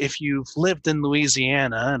 If you've lived in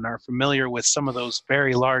Louisiana and are familiar with some of those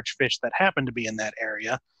very large fish that happen to be in that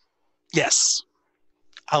area, yes.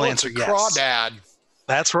 I'll answer it's a yes. crawdad.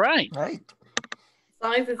 That's right. Right. As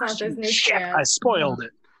long as it's not those new Shit, crabs. I spoiled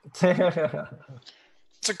it.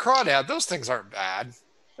 It's a crawdad. Those things aren't bad.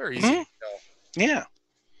 They're easy to kill. Yeah.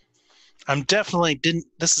 I'm definitely didn't.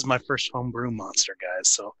 This is my first homebrew monster, guys.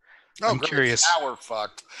 So I'm great. curious. Now we're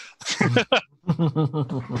fucked.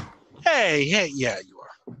 Hey, yeah, you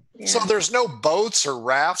are. Yeah. So there's no boats or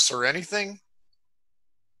rafts or anything?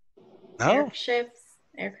 No, Airships,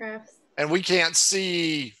 aircrafts. And we can't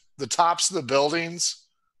see the tops of the buildings.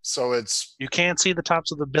 So it's you can't see the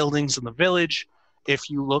tops of the buildings in the village. If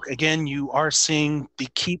you look again, you are seeing the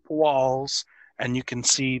keep walls, and you can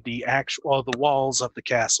see the the walls of the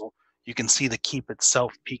castle. You can see the keep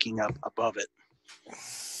itself peeking up above it.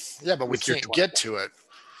 yeah, but we With your can't 20. get to it.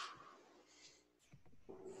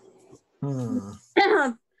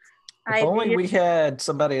 If only we had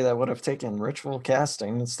somebody that would have taken ritual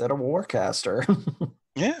casting instead of warcaster.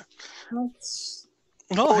 Yeah.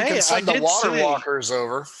 Well, we hey, can send I the did water say walkers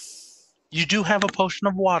over. you do have a potion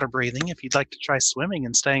of water breathing if you'd like to try swimming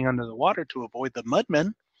and staying under the water to avoid the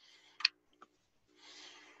mudmen.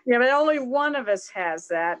 Yeah, but only one of us has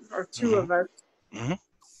that, or two of us. Mhm.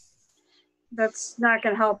 That's not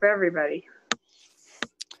going to help everybody.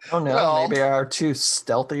 Oh no, Well- maybe our two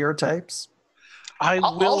stealthier types.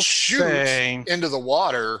 I'll shoot say into the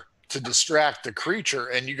water to distract the creature,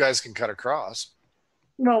 and you guys can cut across.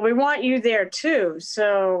 Well, we want you there too,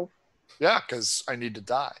 so Yeah, because I need to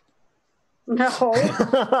die.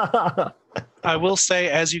 no. I will say,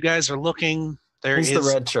 as you guys are looking, there He's the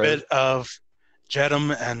is red a shirt. bit of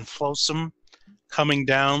Jedum and Flotsam coming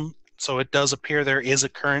down, so it does appear there is a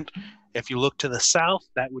current. If you look to the south,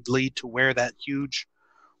 that would lead to where that huge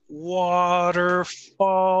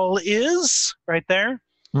waterfall is, right there.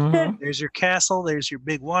 Mhm. There's your castle, there's your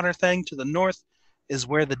big water thing. To the north is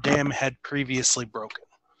where the dam had previously broken.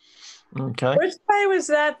 Okay. Which way was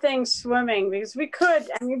that thing swimming? Because we could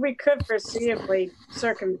foreseeably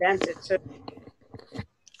circumvent it. So,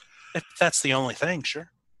 If that's the only thing,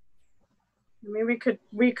 sure. I mean,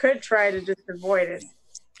 we could try to just avoid it.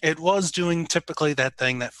 It was doing typically that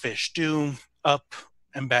thing that fish do, up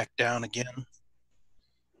and back down again.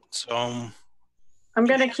 So I'm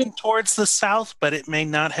going to keep. towards the south, but it may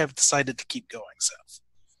not have decided to keep going south.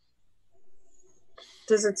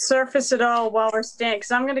 Does it surface at all while we're standing?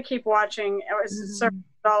 Because I'm going to keep watching. Or does it surface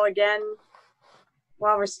at all again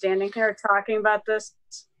while we're standing here talking about this?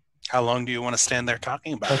 How long do you want to stand there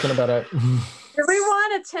talking about it? Talking about it. Do we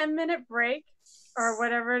want a 10-minute break or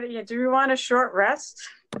whatever? Yeah, do we want a short rest?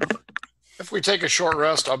 If we take a short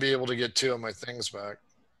rest, I'll be able to get 2 of my things back.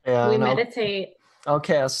 Yeah, We and meditate. I'll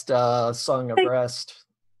cast Song of Rest.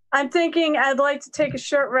 I'm thinking I'd like to take a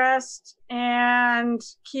short rest and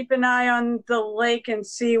keep an eye on the lake and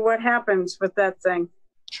see what happens with that thing.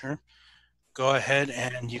 Sure. Go ahead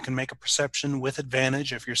and you can make a perception with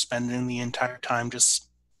advantage if you're spending the entire time just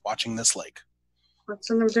watching this lake. That's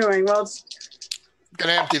what I'm doing. Well, I'm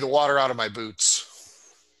going to empty the water out of my boots.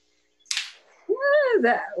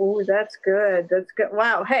 that's good. That's good.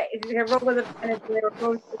 Wow. Hey, I rolled with advantage and they were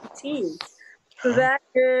both 15. So that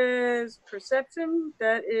is perception.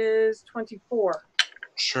 That is 24.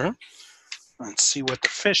 Sure. Let's see what the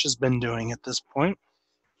fish has been doing at this point.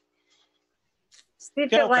 See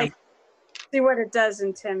if Yeah, it okay. see what it does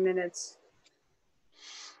in 10 minutes.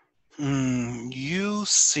 You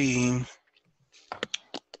see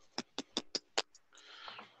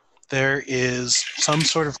there is some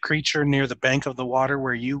sort of creature near the bank of the water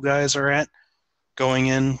where you guys are at, going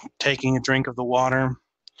in, taking a drink of the water,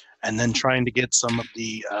 and then trying to get some of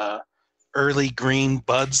the early green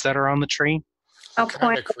buds that are on the tree. I'll What kind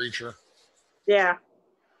point. of creature? Yeah.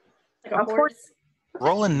 Like a Of course. horse.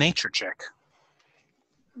 Roll a nature check.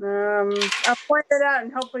 I'll point it out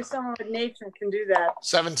and hopefully someone with nature can do that.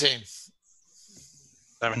 17.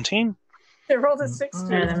 17. They rolled a 16.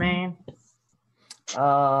 They're the main.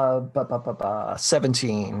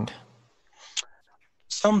 17.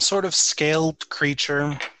 Some sort of scaled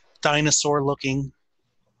creature, dinosaur looking.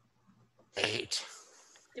 8.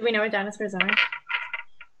 Do we know what dinosaurs are?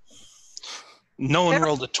 No one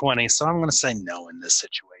rolled a 20, so I'm going to say no in this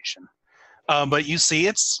situation. But you see,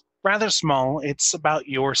 it's rather small. It's about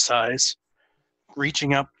your size.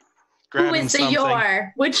 Reaching up, Who grabbing is the something.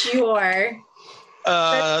 your? Which your?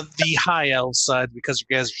 The high elf side, because you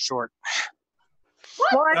guys are short.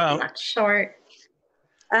 Well, Um, Not short.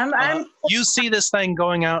 I'm You see this thing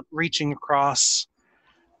going out, reaching across,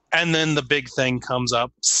 and then the big thing comes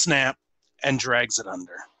up, snap, and drags it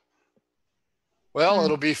under. Well,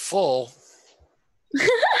 it'll be full. You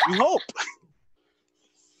hope.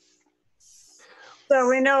 so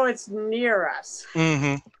we know it's near us.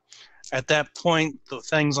 hmm At that point, the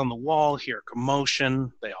things on the wall hear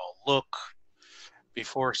commotion. They all look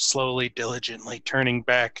before slowly, diligently turning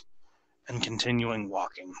back and continuing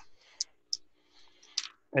walking.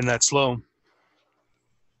 And that's slow.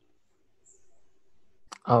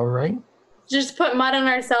 All right. Just put mud on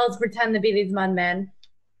ourselves, pretend to be these mud men.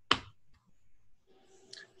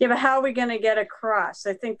 Yeah, but how are we going to get across?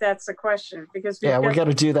 I think that's the question because we got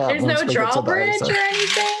to do that. There's once no we get to the drawbridge ice. or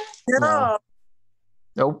anything? No.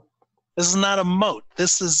 Nope. This is not a moat.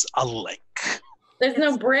 This is a lake. There's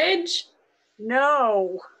no bridge?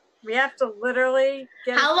 No. We have to literally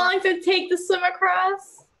get How long does it take to swim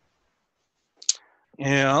across? You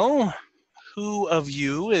know, who of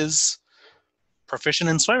you is proficient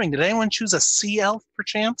in swimming? Did anyone choose a sea elf,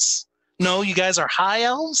 perchance? No, you guys are high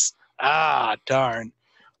elves? Ah, darn.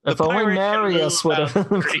 If only Marius would have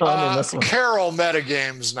gone in this one. Carol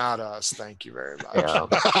metagames, not us. Thank you very much. Yeah. No,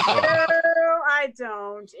 I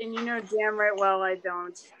don't. And you know damn right well I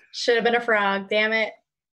don't. Should have been a frog, damn it.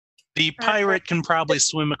 The pirate can probably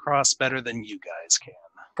swim across better than you guys can.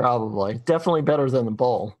 Probably. Definitely better than the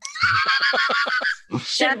bull.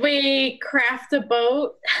 Should we craft a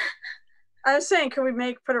boat? I was saying, could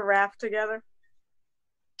we put a raft together?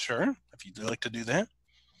 Sure, if you'd like to do that.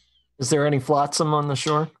 Is there any flotsam on the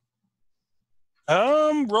shore?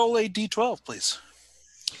 Roll a d12, please.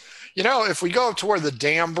 You know, if we go up to where the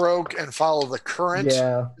dam broke and follow the current,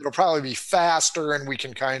 it'll probably be faster and we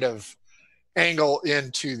can kind of angle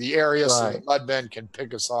into the area so the mudmen can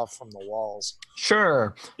pick us off from the walls.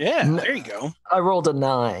 Sure. Yeah, there you go. I rolled a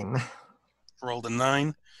 9. Rolled a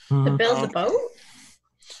 9. To build the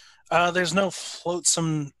boat? There's no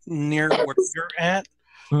flotsam near where you're at.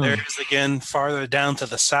 There is, again, farther down to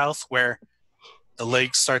the south where the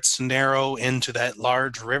lake starts to narrow into that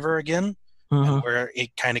large river again, and where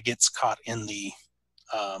it kind of gets caught in the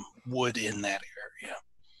wood in that area.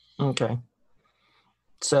 Okay.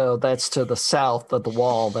 So that's to the south of the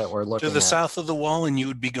wall that we're looking at. To the south of the wall, and you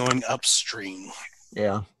would be going upstream.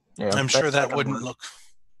 Yeah. I'm sure that wouldn't look...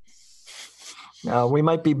 No, we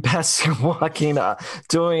might be best walking,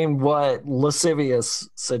 doing what Lascivious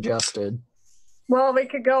suggested. Well, we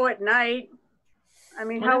could go at night. I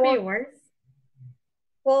mean, how would it be worse?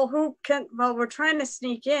 Well, we're trying to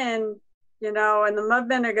sneak in, you know, and the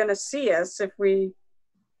mudmen are going to see us if we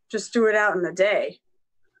just do it out in the day.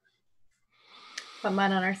 Put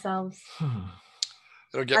mud on ourselves.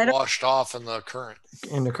 It'll get washed off in the current.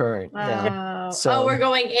 In the current, yeah. So we're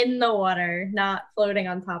going in the water, not floating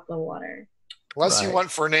on top of the water. Unless you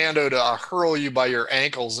want Fernando to hurl you by your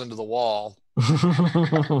ankles into the wall.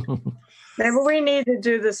 Maybe we need to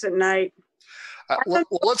do this at night. Well,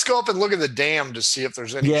 let's go up and look at the dam to see if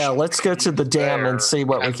there's any. Yeah, let's go to the dam and see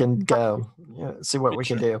what we can go. Yeah, see what we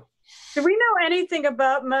can do. Do we know anything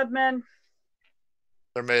about mudmen?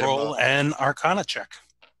 They're made Roll an Arcana check.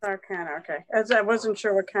 Arcana, okay. As I wasn't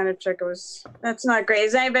sure what kind of check it was. That's not great.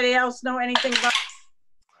 Does anybody else know anything about?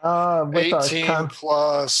 With 18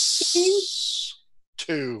 plus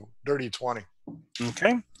 2, dirty 20.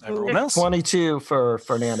 Okay. Everyone else? 22 for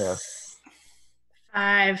Fernando.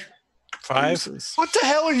 5. Jesus. What the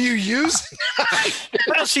hell are you using?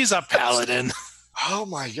 Well, she's a paladin. Oh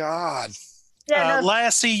my god. Yeah,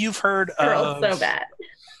 Lassie, you've heard Girl's of so bad.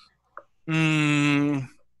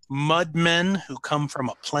 Mudmen who come from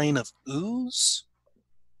a plane of ooze?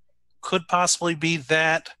 Could possibly be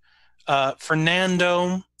that.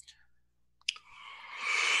 Fernando,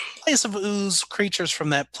 place of ooze, creatures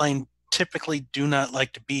from that plane typically do not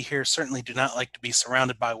like to be here, certainly do not like to be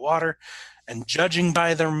surrounded by water, and judging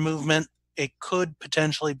by their movement, it could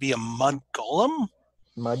potentially be a mud golem.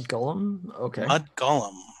 Mud golem? Okay. Mud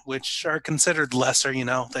golem, which are considered lesser, you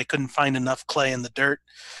know. They couldn't find enough clay in the dirt,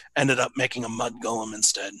 ended up making a mud golem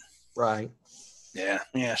instead. Right.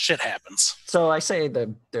 Yeah, shit happens. So I say that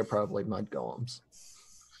they're probably mud golems.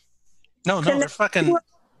 No, they're fucking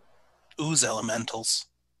ooze elementals.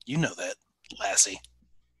 You know that, Lassie.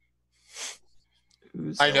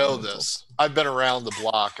 I know this. I've been around the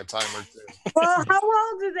block a time or two. Well, how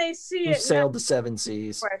well do they see You it? sailed the 7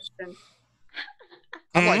 seas. Question.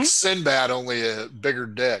 I'm like Sinbad, only a bigger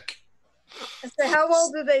dick. I say, how well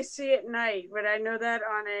do they see at night? Would I know that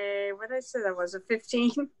on what did I say that was, a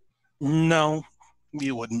 15? No,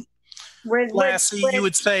 you wouldn't. Lassie, you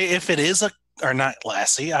would say if it is or not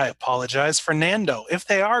Lassie, I apologize. Fernando, if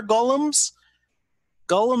they are golems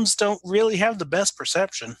don't really have the best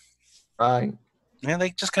perception. Right. Yeah,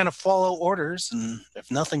 they just kind of follow orders, and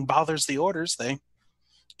if nothing bothers the orders, they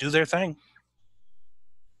do their thing.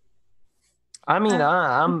 I mean,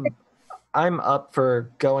 I'm up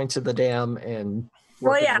for going to the dam and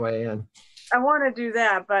working our way in. I want to do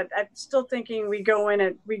that, but I'm still thinking we go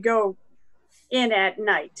in at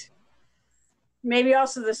night. Maybe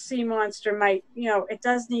also the sea monster might, it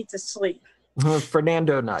does need to sleep.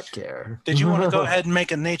 Fernando not care. Did you want to go ahead and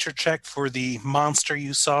make a nature check for the monster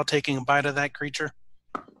you saw taking a bite of that creature?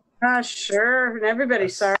 Sure. And everybody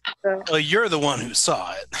saw it. So. Well, you're the one who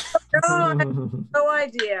saw it. No, I have no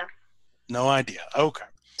idea. No idea. Okay.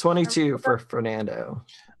 22 for Fernando.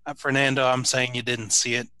 Fernando, I'm saying you didn't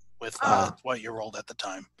see it with what you rolled at the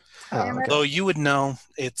time. Oh, okay. Though you would know,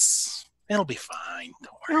 it'll be fine.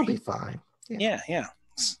 Don't worry. It'll be fine. Yeah.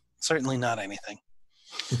 It's certainly not anything.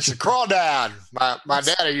 It's a crawdad. My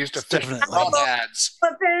daddy used to fish Definitely. crawdads.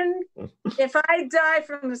 But then, if I die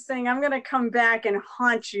from this thing, I'm going to come back and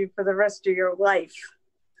haunt you for the rest of your life.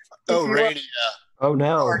 Oh, Radia. Oh,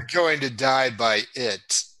 no. You're going to die by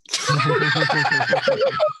it.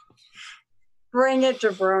 Bring it,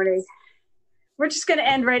 jabroni. We're just going to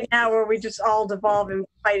end right now where we just all devolve in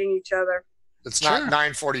fighting each other. It's not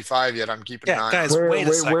 9:45 yet. I'm keeping an eye. Guys, wait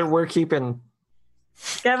a second. We're keeping...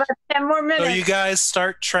 Got about 10 more minutes. So you guys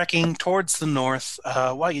start trekking towards the north.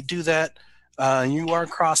 While you do that, you are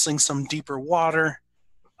crossing some deeper water,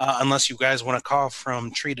 unless you guys want to call from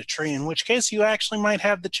tree to tree, in which case you actually might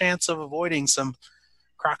have the chance of avoiding some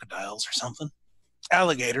crocodiles or something.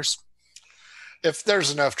 Alligators. If there's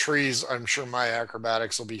enough trees, I'm sure my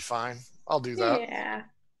acrobatics will be fine. I'll do that. Yeah.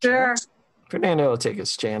 Sure. Fernando will take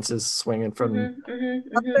his chances swinging from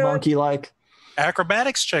Mm-hmm. monkey-like.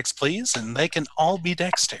 Acrobatics checks, please, and they can all be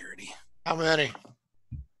dexterity. How many?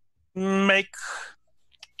 Make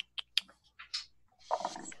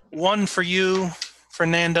one for you,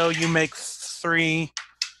 Fernando. You make 3.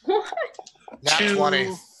 Nat 2.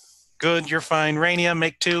 20. Good, you're fine. Rainia,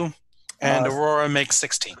 make 2. And Aurora makes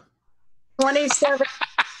 16. 27.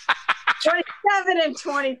 27 and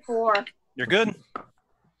 24. You're good? How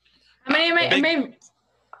many am I?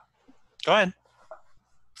 Go ahead.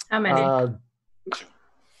 How many?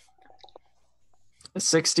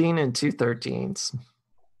 16 and 2 13s.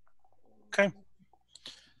 Okay.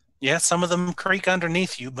 Yeah, some of them creak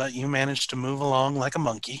underneath you, but you manage to move along like a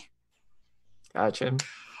monkey. Gotcha.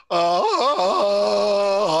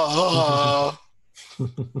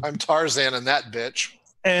 I'm Tarzan and that bitch.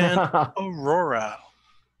 And Aurora,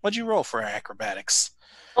 what'd you roll for acrobatics?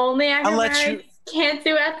 Only I'll let acrobatics. Can't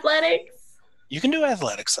do athletics. You can do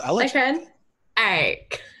athletics. I'll let I you. can. All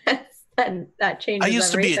right. that changes. I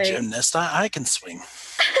used to be a everything. gymnast. I can swing.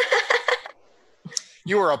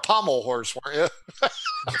 You were a pommel horse, weren't you?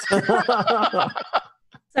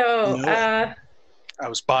 So, No. I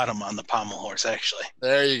was bottom on the pommel horse, actually.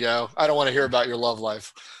 There you go. I don't want to hear about your love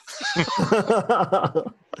life.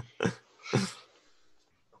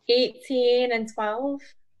 18 and 12.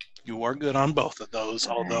 You are good on both of those,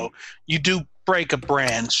 although you do break a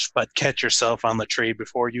branch, but catch yourself on the tree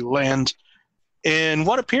before you land in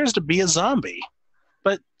what appears to be a zombie.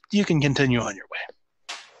 But you can continue on your way.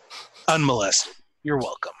 Unmolested. You're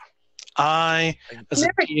welcome. I, as a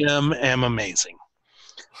DM, am amazing.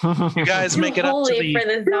 You guys make it up to the... For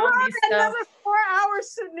the You run zombie stuff. another 4-hour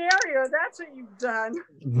scenario. That's what you've done.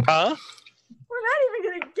 Huh? We're not even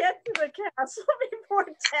going to get to the castle before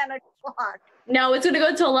 10 o'clock. No, it's going to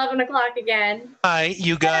go to 11 o'clock again. Hi,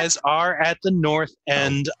 you guys are at the north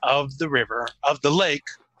end of the river, of the lake.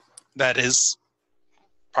 That is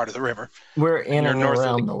part of the river. We're in You're and north of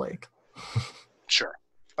around the lake. Sure.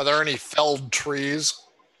 Are there any felled trees?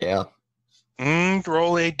 Yeah.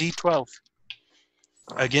 Roll a d12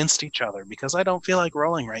 against each other because I don't feel like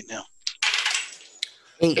rolling right now.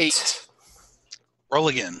 8. Roll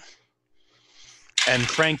again. And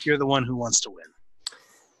Frank, you're the one who wants to win.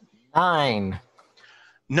 9.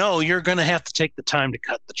 No, you're going to have to take the time to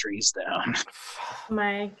cut the trees down. Oh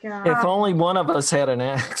my God. If only one of us had an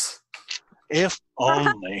axe. If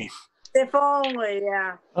only. If only,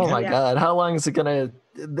 yeah. Oh my Yeah. God. How long is it going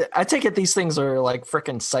to... I take it these things are like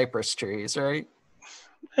frickin' cypress trees, right?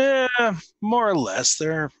 More or less.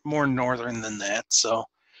 They're more northern than that, so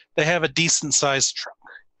they have a decent-sized trunk.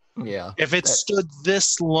 Yeah. If it stood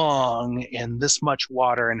this long in this much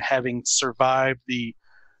water and having survived the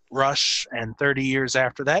rush and 30 years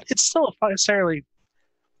after that, it's still a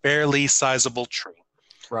fairly sizable tree.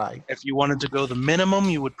 Right. If you wanted to go the minimum,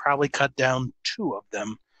 you would probably cut down 2 of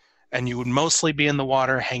them, and you would mostly be in the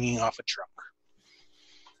water hanging off a trunk.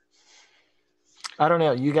 I don't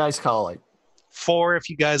know. You guys call it. 4 if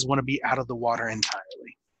you guys want to be out of the water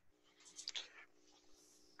entirely.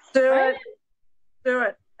 Do it. Do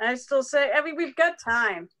it. I still say, I mean, we've got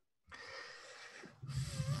time.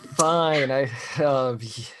 Fine. I'll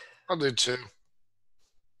do 2.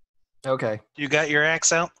 Okay. You got your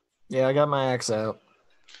axe out? Yeah, I got my axe out.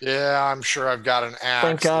 Yeah, I'm sure I've got an axe.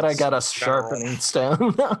 Thank God I got a that's general. sharpening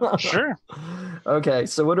stone. Sure. Okay,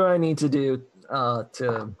 so what do I need to do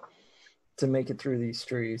to make it through these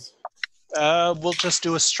trees? We'll just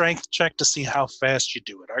do a strength check to see how fast you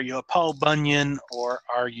do it. Are you a Paul Bunyan or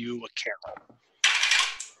are you a Carol?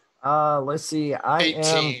 Let's see. I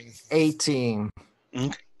 18. am 18.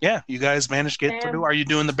 Okay. Yeah, you guys managed to get through. Are you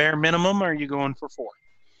doing the bare minimum or are you going for 4?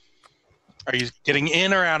 Are you getting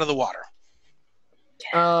in or out of the water?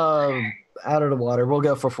 Out of the water. We'll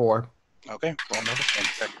go for 4. Okay, roll another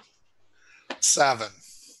 10. 7.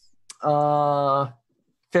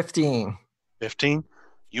 15. 15.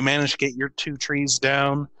 You manage to get your 2 trees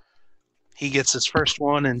down. He gets his first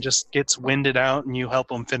one and just gets winded out, and you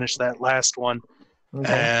help him finish that last one.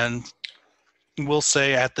 Okay. And we'll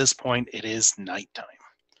say at this point it is nighttime.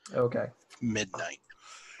 Okay. Midnight.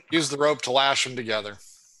 Use the rope to lash them together.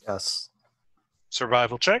 Yes.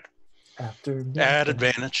 Survival check. After Add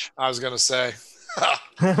advantage. I was going to say.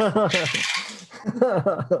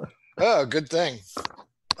 Oh, good thing.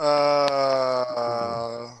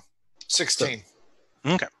 16.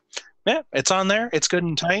 Okay. Yeah, it's on there. It's good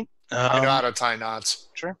and tight. I know how to tie knots.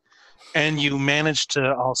 Sure. And you managed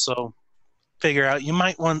to also figure out you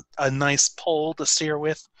might want a nice pole to steer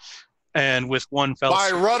with. And with one fell My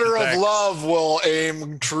swoop, rudder in fact- of love will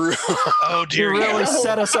aim true. Oh, You dear really God.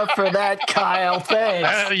 set us up for that, Kyle.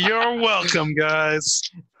 Thanks. You're welcome, guys.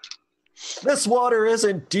 This water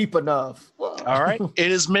isn't deep enough. All right.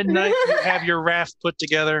 It is midnight. You have your raft put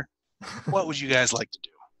together. What would you guys like to do?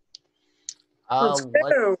 Let's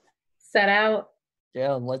go. Set out.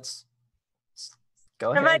 Let's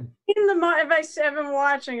go Have I ahead. seen I've been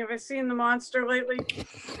watching. Have I seen the monster lately?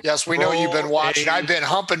 Yes, we know you've been Roll watching. a- I've been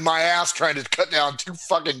humping my ass trying to cut down 2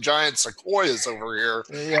 fucking giant sequoias over here.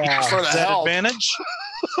 Yeah. For the Is that help. advantage?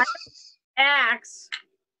 Axe.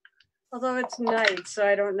 Although it's night, so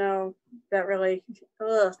I don't know. That really.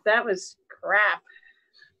 Ugh, that was crap.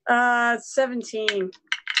 17.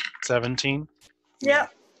 17.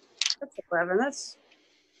 Yep. That's 11. That's.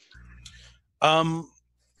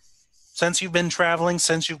 Since you've been traveling,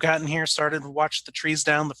 since you've gotten here, started to watch the trees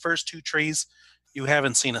down, the first 2 trees, you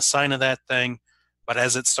haven't seen a sign of that thing. But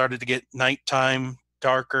as it started to get nighttime,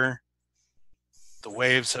 darker, the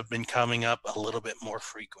waves have been coming up a little bit more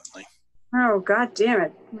frequently. Oh, God damn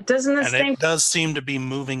it. Doesn't this And thing. it does seem to be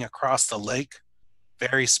moving across the lake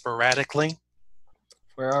very sporadically.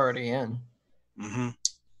 We're already in. Mm-hmm. I'm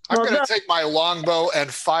Well, going no. to take my longbow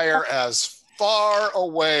and fire as far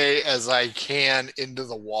away as I can into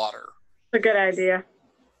the water. A good idea.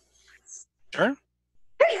 Sure.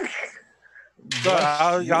 So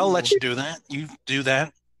I'll let you do that. You do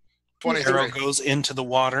that. 23. Arrow goes into the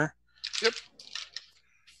water. Yep.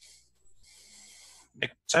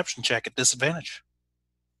 Make a perception check at disadvantage.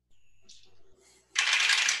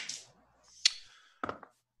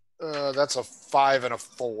 That's a 5 and a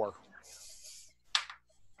 4.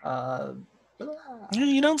 Uh, Yeah,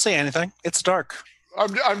 you don't say anything. It's dark.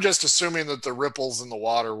 I'm just assuming that the ripples in the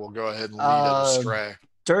water will go ahead and lead it astray.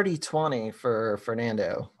 dirty 20 for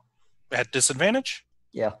Fernando. At disadvantage?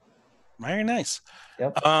 Yeah. Very nice.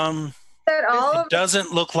 Yep. That all It of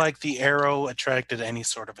doesn't look like the arrow attracted any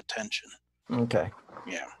sort of attention. Okay.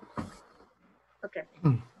 Yeah. Okay.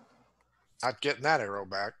 Not getting that arrow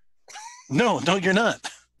back. No, you're not.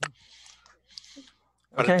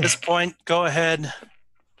 But Okay. at this point, go ahead.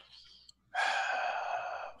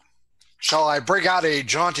 Shall I break out a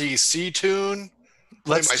jaunty sea tune?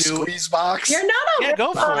 Play Let's my do. squeeze box? You're not a Yeah,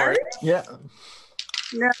 go for retard. it. Yeah.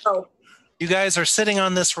 No. You guys are sitting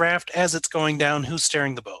on this raft as it's going down. Who's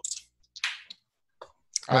steering the boat?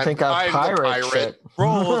 I think a I'm the pirate. Shit.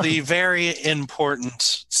 Roll the very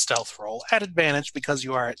important stealth roll at advantage because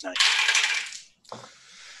you are at night.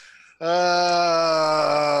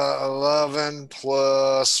 11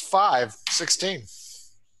 plus 5, 16.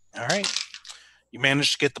 All right. You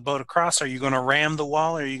managed to get the boat across. Are you going to ram the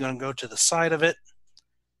wall or are you going to go to the side of it?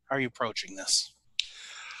 How are you approaching this?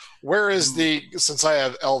 Where is since I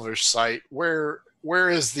have Elvish sight, where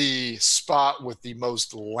is the spot with the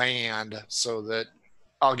most land so that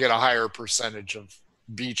I'll get a higher percentage of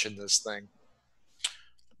beach in this thing?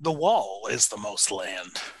 The wall is the most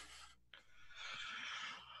land.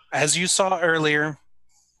 As you saw earlier,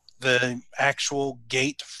 the actual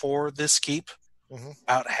gate for this keep,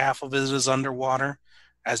 about half of it is underwater.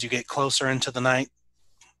 As you get closer into the night,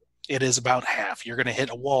 it is about half. You're going to hit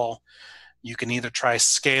a wall. You can either try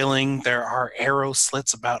scaling. There are arrow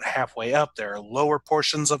slits about halfway up. There are lower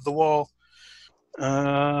portions of the wall.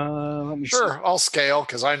 Let me see. Sure, I'll scale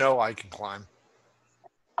because I know I can climb.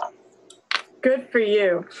 Good for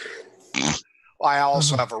you. I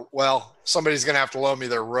also have somebody's going to have to loan me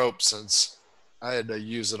their rope since I had to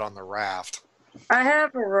use it on the raft. I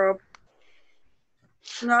have a rope.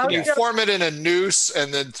 No, Can you you gotta- form it in a noose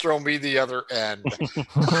and then throw me the other end?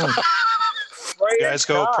 You guys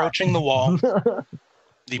go approaching the wall.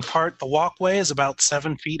 The walkway is about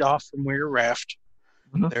 7 feet off from where your raft.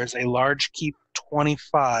 There's a large keep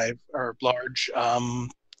 25, or large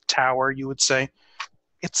tower, you would say.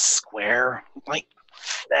 It's square, like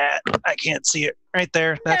that. I can't see it right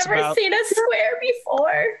there. That's Never about seen a square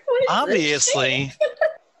before. What is this obviously shape?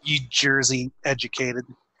 you Jersey educated.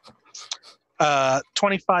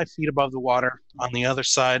 25 feet above the water on the other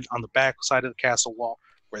side, on the back side of the castle wall,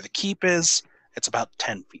 where the keep is. It's about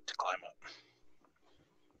 10 feet to climb up.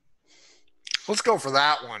 Let's go for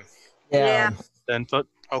that one. Yeah. 10 foot.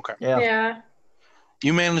 Okay. Yeah.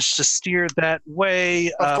 You managed to steer that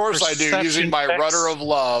way. Of course I do, using Perception my checks rudder of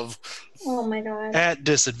love. Oh my god. at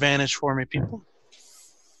disadvantage for me, people.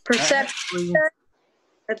 Perception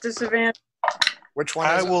at disadvantage. Which one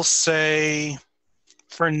I is it? will say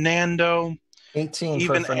Fernando, 18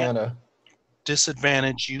 Even for Fernando.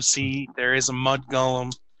 disadvantage. You see there is a mud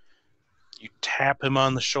golem. You tap him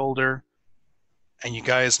on the shoulder, and you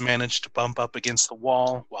guys manage to bump up against the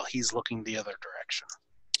wall while he's looking the other direction.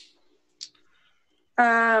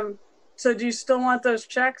 So do you still want those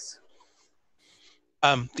checks?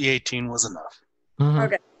 The 18 was enough. Mhm.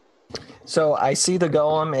 Okay. So I see the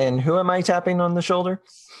golem, and who am I tapping on the shoulder?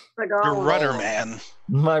 Like, Your oh, rudder man.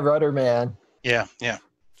 My rudder man. Yeah. tap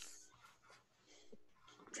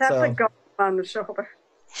So- the golem on the shoulder.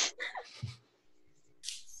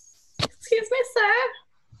 Excuse me, sir.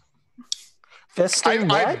 Fisting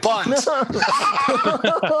I what?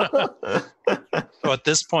 So at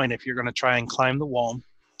this point, if you're going to try and climb the wall,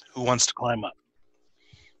 who wants to climb up?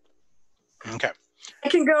 Okay.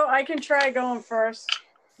 I can try going first.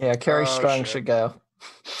 Yeah, Carrie Oh, Strong shit. should go.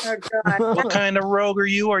 Oh god. What kind of rogue are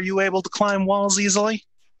you? Are you able to climb walls easily?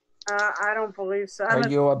 I don't believe so. Are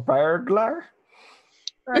you a burglar?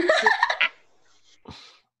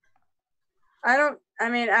 I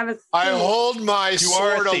hold my You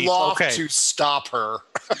are a sword thief, aloft okay. to stop her.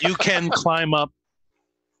 You can climb up.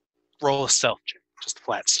 Roll a stealth check. Just a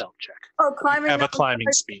flat stealth check. Oh, climbing. Have a up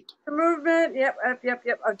climbing speed. the movement. Yep.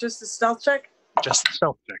 Just a stealth check. Just a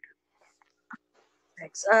stealth check.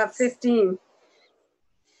 Thanks. 15.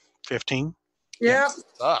 15. Yep.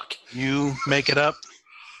 Suck. You make it up.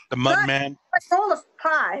 The mud man I rolled a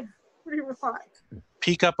 5. What do you want?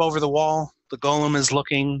 peek up over the wall. The golem is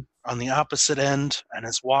looking on the opposite end and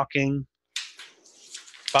is walking.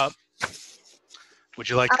 Bob, would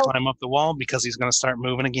you like to climb up the wall? Because he's going to start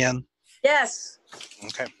moving again. Yes.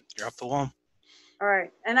 Okay, you're up the wall. All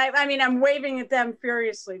right. And I'm waving at them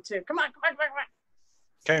furiously too. Come on.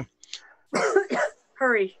 Okay,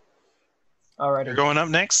 Hurry. Alrighty. you're going up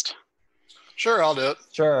next. Sure, I'll do it.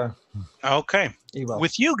 Sure. Okay, You will.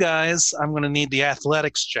 with you guys, I'm going to need the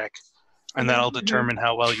athletics check, and that'll determine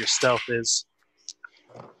how well your stealth is.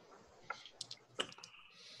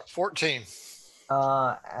 14.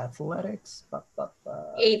 Athletics.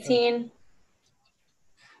 18.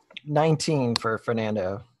 19 for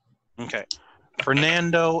Fernando. Okay.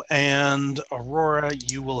 Fernando and Aurora,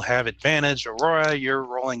 you will have advantage. Aurora, you're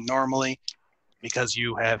rolling normally because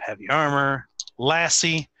you have heavy armor.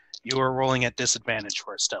 Lassie, you are rolling at disadvantage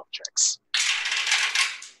for stealth checks.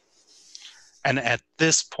 And at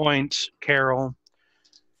this point, Carol,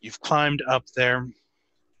 you've climbed up there.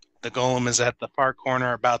 The golem is at the far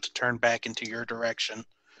corner, about to turn back into your direction.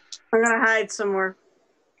 I'm going to hide somewhere.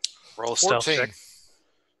 Roll a stealth 14. check.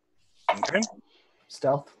 Okay.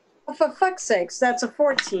 Stealth. Oh, for fuck's sakes, that's a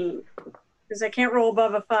 14. Because I can't roll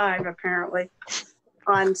above a 5, apparently,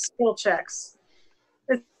 on skill checks.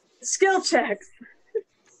 It's skill checks.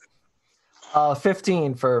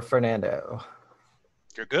 15 for Fernando.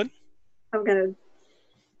 You're good. I'm going to...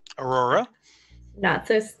 Aurora, Not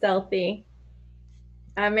so stealthy.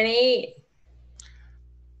 I'm an 8.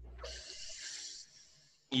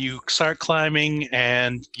 you start climbing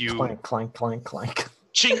and you Clank, clank, clank, clank.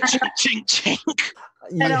 chink, chink, chink, chink.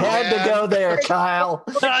 You know. had to go there, Kyle.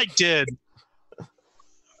 I did.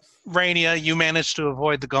 Rainia, you managed to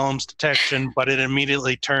avoid the golem's detection, but it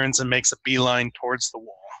immediately turns and makes a beeline towards the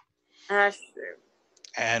wall. shoot.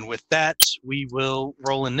 And with that, we will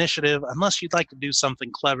roll initiative, unless you'd like to do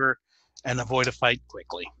something clever and avoid a fight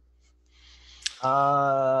quickly.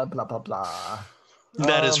 Blah, blah, blah.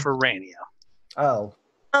 That is for Rainia. Oh.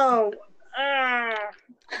 Oh.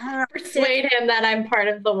 Persuade him that I'm part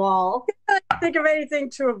of the wall. Think of anything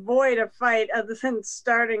to avoid a fight other than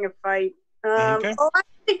starting a fight. Okay.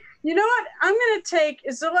 You know what? I'm going to take,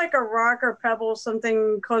 is there like a rock or pebble,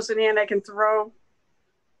 something close at hand I can throw?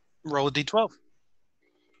 Roll a d12.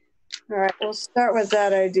 All right, we'll start with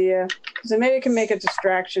that idea. So maybe it can make a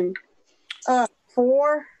distraction.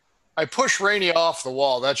 4. I push Rainy off the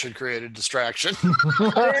wall. That should create a distraction.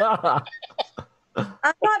 I'm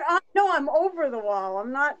not, no, I'm over the wall.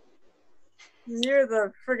 I'm not near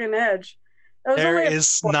the friggin' edge. That was There only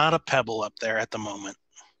is not a pebble up there at the moment.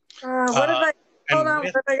 what did I? Hold on,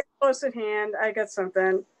 with but I got close at hand. I got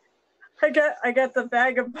something. I got the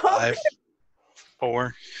bag of bones. 5,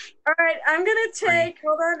 4. All right, I'm gonna take.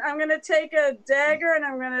 Hold on, I'm gonna take a dagger, and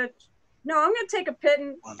I'm gonna take a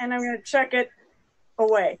pitten, and I'm gonna chuck it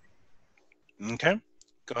away. Okay.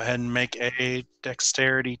 Go ahead and make a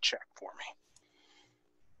dexterity check for me.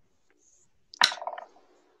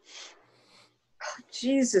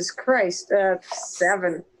 Jesus Christ,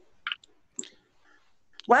 7.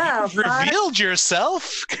 Wow, You've revealed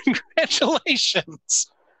yourself.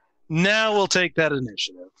 Congratulations. Now we'll take that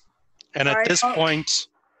initiative. And at this point,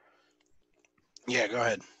 yeah, go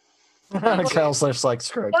ahead. Counselor's like,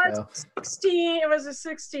 screw it now. 16. It was a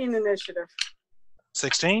 16 initiative.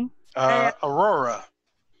 16? Yeah. Aurora.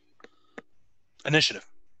 Initiative.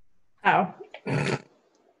 Oh. Where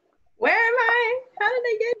am I? How did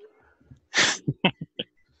I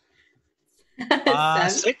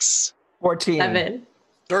get 6. 14. 7?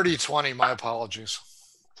 Dirty 20, my apologies.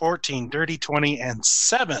 14, dirty 20, and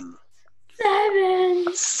 7. 7.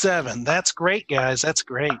 7. That's great, guys. That's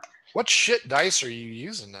great. What shit dice are you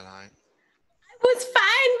using tonight? It was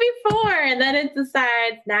fine before, and then it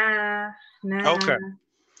decides, nah. Okay.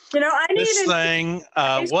 I need This thing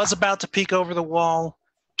was about to peek over the wall,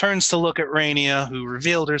 turns to look at Rainia, who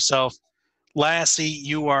revealed herself. Lassie,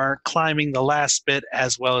 you are climbing the last bit,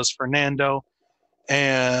 as well as Fernando.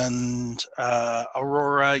 And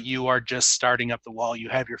Aurora, you are just starting up the wall. You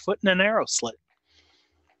have your foot in an arrow slit.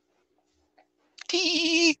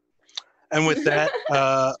 Tee! And with that,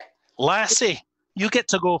 Lassie, you get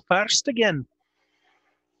to go first again.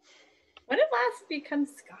 When did Lassie become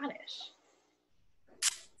Scottish?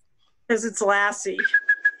 Because it's Lassie.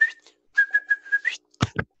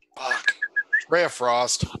 Fuck. Ray of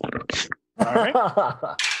Frost. All right.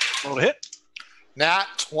 Roll to hit. Nat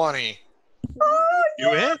 20. Oh, You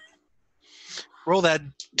hit. Roll that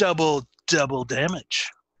double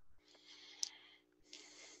damage.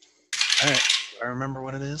 All right. I remember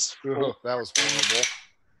what it is. Ugh, that was horrible.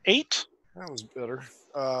 8. That was bitter.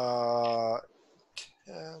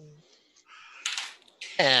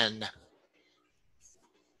 10.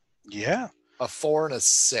 Yeah. A 4 and a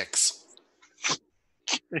 6.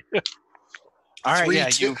 All right. Yeah.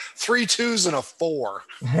 You 3 2s and a 4.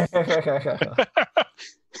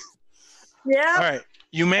 yeah. All right.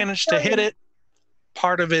 You managed to hit it.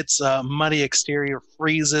 Part of its muddy exterior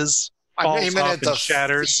freezes, falls aiming off at the and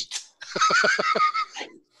shatters. feet.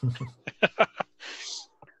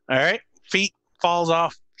 All right. Feet falls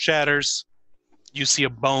off, shatters. You see a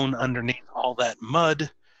bone underneath all that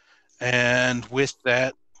mud. And with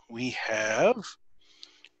that, we have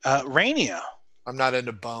Rainia. I'm not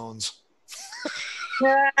into bones.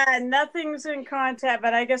 Nothing's in contact,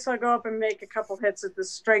 but I guess I'll go up and make a couple hits at the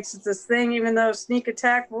strikes at this thing, even though sneak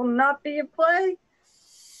attack will not be a play.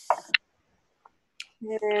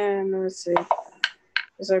 And let's see.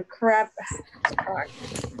 There's a crap.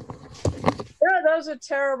 Yeah, those are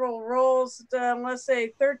terrible rolls. Let's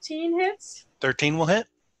say 13 hits. 13 will hit.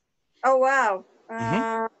 Oh, wow.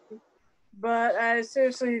 Mm-hmm. But I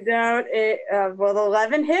seriously doubt it. Will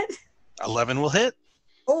 11 hit? 11 will hit.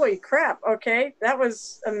 Holy crap. Okay. That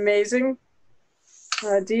was amazing.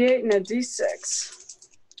 D8 and a D6.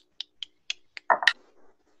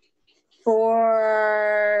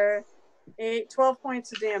 For 12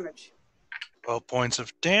 points of damage. 12 points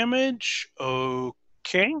of damage.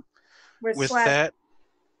 Okay. With slash, that.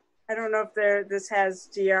 I don't know if this has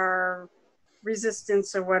DR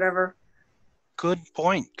resistance or whatever. Good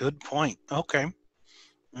point. Good point. Okay.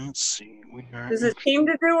 Let's see. Does it seem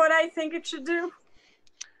to do what I think it should do?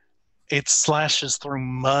 It slashes through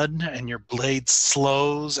mud and your blade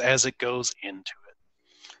slows as it goes into it.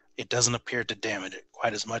 It doesn't appear to damage it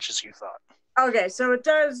quite as much as you thought. Okay, so it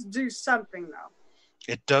does do something, though.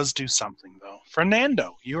 It does do something, though.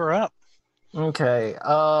 Fernando, you're up. Okay.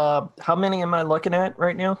 How many am I looking at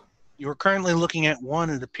right now? You're currently looking at one.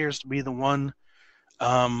 It appears to be the one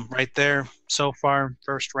right there so far.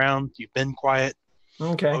 First round. You've been quiet.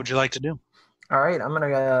 Okay. What would you like to do? All right. I'm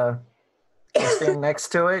going to stand next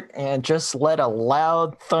to it and just let a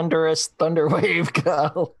loud, thunderous thunder wave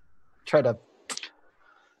go. Try to.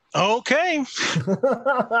 Okay.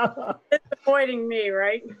 It's avoiding me,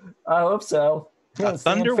 right? I hope so. A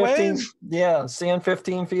thunder wave? Yeah, stand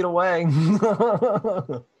 15 feet away.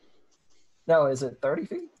 No, is it 30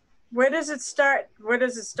 feet? Where does it start? Where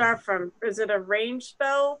does it start from? Is it a range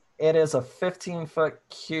spell? It is a 15-foot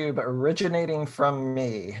cube originating from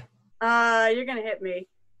me. You're going to hit me.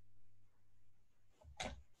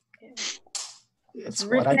 It's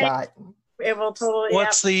what I got. It will totally.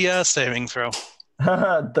 What's the saving throw?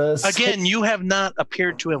 Again, you have not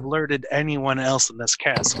appeared to have alerted anyone else in this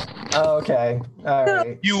castle. Oh, okay. All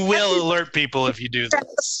right. You will alert people if you do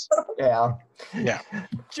this. Yeah. Yeah.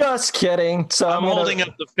 Just kidding. So I'm holding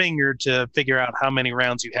up the finger to figure out how many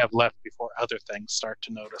rounds you have left before other things start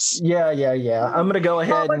to notice. Yeah. I'm gonna go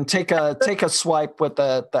ahead and take a swipe with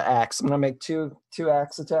the axe. I'm gonna make two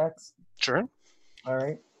axe attacks. Sure. All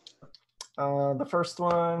right. The first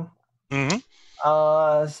one. Mm-hmm.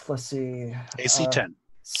 Let's see. AC 10.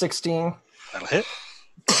 16. That'll hit.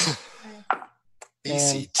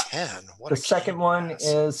 AC 10. What The second one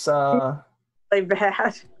is Really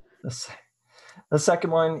bad. the second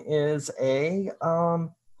one is a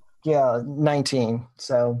 19.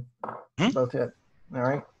 So both hit. All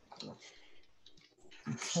right.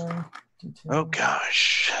 Oh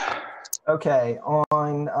gosh. Okay.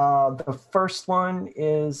 On the first one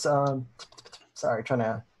is sorry, trying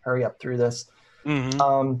to hurry up through this.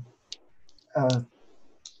 10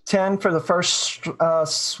 for the first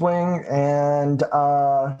swing and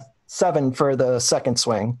 7 for the second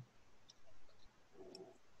swing.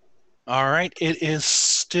 All right, it is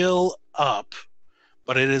still up,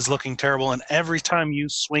 but it is looking terrible. And every time you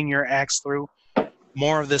swing your axe through,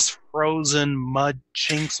 more of this frozen mud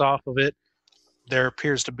chinks off of it. There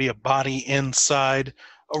appears to be a body inside.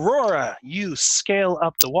 Aurora, you scale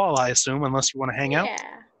up the wall, I assume, unless you want to hang out.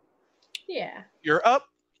 Yeah. You're up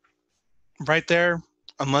right there.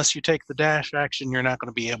 Unless you take the dash action, you're not going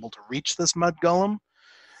to be able to reach this mud golem.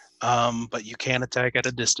 But you can attack at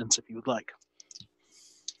a distance if you would like.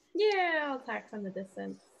 Yeah, I'll attack from the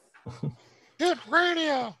distance. Good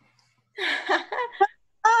radio.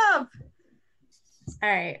 Up. All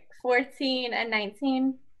right, 14 and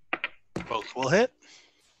 19. Both will hit.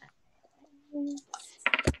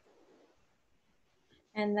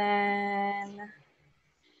 And then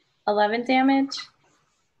 11 damage.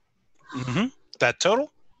 Mm-hmm. That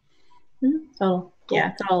total? Total. Cool.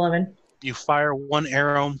 Yeah, total 11. You fire one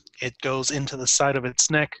arrow. It goes into the side of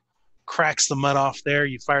its neck, cracks the mud off there.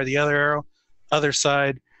 You fire the other arrow, other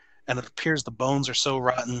side, and it appears the bones are so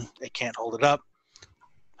rotten it can't hold it up.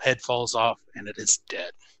 Head falls off, and it is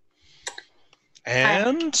dead.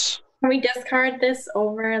 And Can we discard this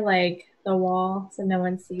over like the wall so no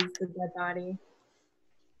one sees the dead body?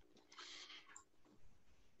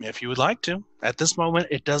 if you would like to, at this moment,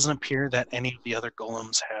 it doesn't appear that any of the other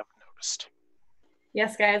golems have noticed.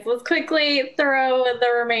 Yes, guys, let's quickly throw the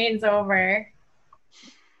remains over.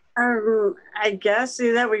 I guess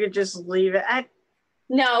see that we could just leave it.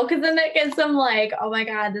 No, because then it gets them like, oh my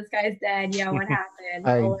god, this guy's dead. Yeah, what happened?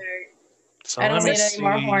 Alert. So I don't let me need any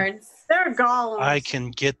more see. horns. They're golems. I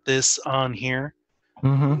can get this on here.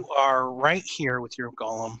 Mm-hmm. You are right here with your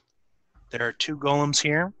golem. There are two golems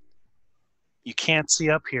here. You can't see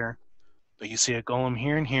up here, but you see a golem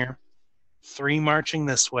here and here. 3 marching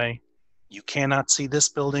this way. You cannot see this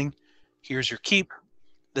building. Here's your keep.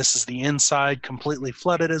 This is the inside, completely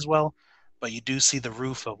flooded as well, but you do see the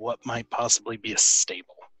roof of what might possibly be a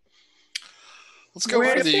stable. Let's go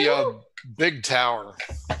for the big tower.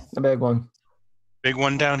 The big one. Big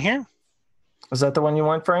one down here. Is that the one you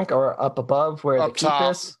want, Frank, or up above where Up the keep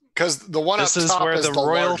top. is? Because the one This up is top where is the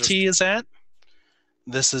royalty is at.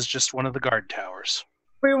 This is just one of the guard towers.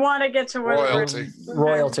 We want to get to where Royalty.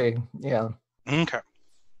 Royalty, yeah. Okay.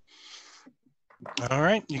 All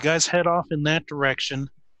right, you guys head off in that direction.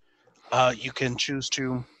 You can choose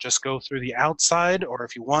to just go through the outside, or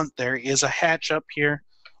if you want, there is a hatch up here,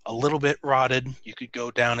 a little bit rotted. You could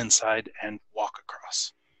go down inside and walk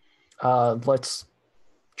across. Let's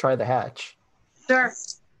try the hatch. Sure.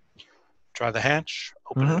 Try the hatch,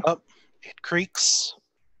 open it up, it creaks.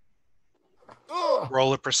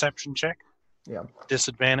 Roll a perception check. Yeah.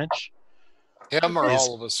 Disadvantage. Him or Is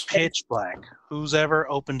all of us? pitch black. Who's ever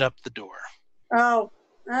opened up the door? Oh,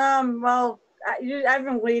 well, I've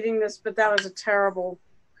been leading this, but that was a terrible.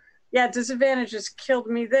 Yeah, disadvantage just killed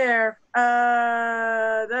me there.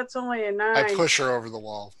 That's only a 9. I push her over the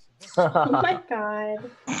wall. Oh my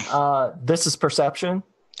god. This is perception.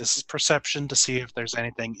 This is perception to see if there's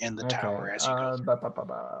anything in the tower as you go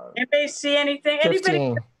through. Anybody see anything? 15.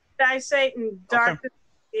 Anybody eyesight in darkness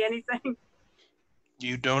see anything?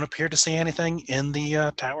 You don't appear to see anything in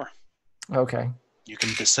the tower. Okay. You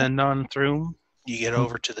can descend on through. You get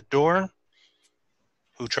over to the door.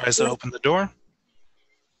 Who tries to open the door?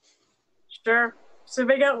 Sure. So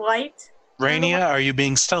we got light. Rainia, are you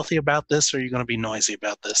being stealthy about this, or are you going to be noisy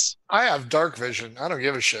about this? I have dark vision. I don't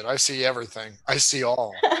give a shit. I see everything. I see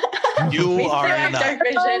all. You We are still in have a dark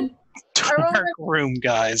vision. dark room,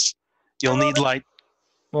 guys. You'll need light.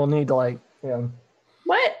 We'll need light. Yeah.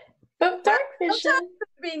 What? But dark proficient.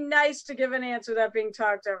 Be nice to give an answer without being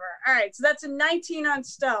talked over. All right, so that's a 19 on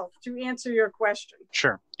stealth to answer your question.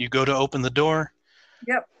 Sure. You go to open the door.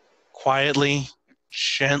 Yep. Quietly,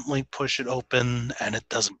 gently push it open, and it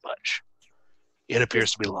doesn't budge. It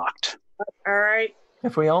appears to be locked. All right.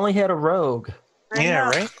 If we only had a rogue. Yeah,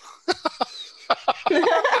 right?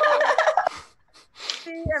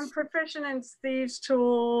 I'm proficient in thieves'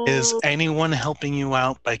 tools. Is anyone helping you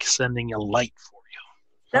out by sending a light for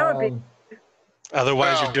you? That would be.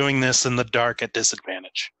 Otherwise, you're doing this in the dark at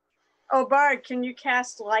disadvantage. Oh, Bard, can you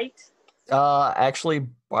cast light? Actually,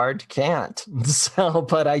 Bard can't. So,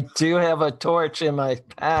 but I do have a torch in my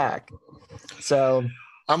pack. So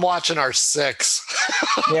I'm watching our 6.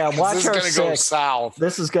 yeah, watch this is our going to go 6. south.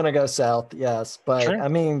 This is going to go south, yes. But Sure. I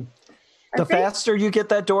mean, the faster you get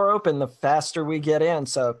that door open, the faster we get in.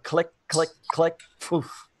 So click, click, click. Poof.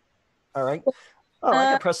 All right. Oh,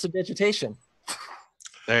 I can press the digitation.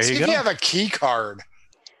 There See you if go. you have a key card.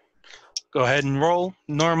 Go ahead and roll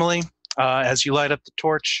normally. As you light up the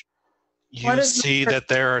torch, you see that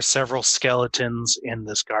there are several skeletons in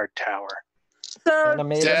this guard tower. So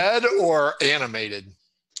Animated. Dead or animated?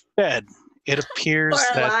 Dead. It appears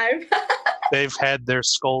Or that alive. they've had their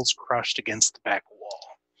skulls crushed against the back wall.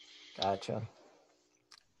 Gotcha.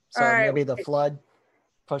 So All right. maybe the flood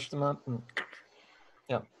pushed them up.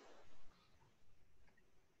 Yeah.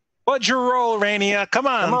 What'd you roll, Rainia? Come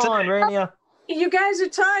on. Come on, Rainia. you guys are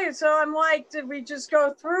tired, so I'm like, did we just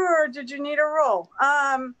go through, or did you need a roll?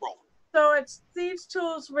 Roll. So it's thieves'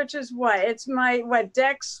 tools, which is what? It's my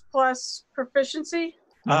Dex plus proficiency.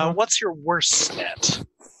 What's your worst stat?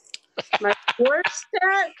 My worst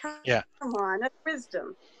stat. Yeah. Come on, that's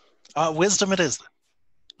wisdom. Wisdom it is.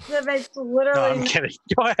 That makes No, literally. I'm kidding.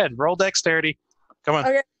 Go ahead. Roll dexterity. Come on.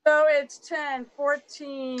 Okay, so it's 10,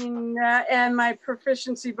 14, and my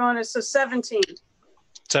proficiency bonus, so 17.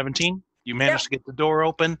 17. You managed to get the door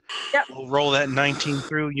open. Yep. We'll roll that 19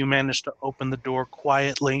 through. You managed to open the door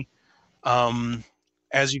quietly.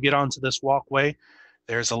 As you get onto this walkway,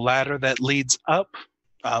 there's a ladder that leads up.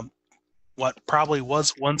 What probably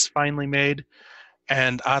was once finely made.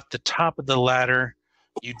 And at the top of the ladder,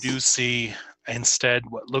 you do see instead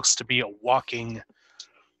what looks to be a walking...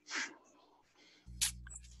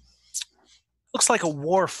 Looks like a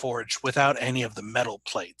war forge without any of the metal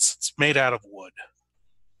plates. It's made out of wood.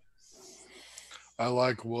 I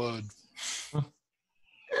like wood.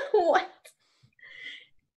 What?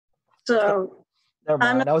 So Never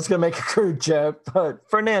mind. I was going to make a crude joke, but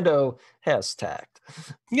Fernando has tact.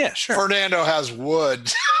 Yeah, sure. Fernando has wood.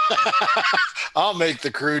 I'll make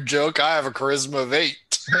the crude joke. I have a charisma of 8.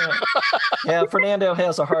 Yeah, Fernando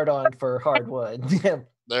has a hard-on for hardwood. Yeah.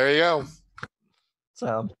 There you go.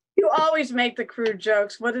 So you always make the crude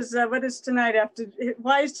jokes. What is tonight after?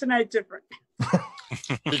 Why is tonight different?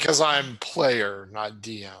 Because I'm player, not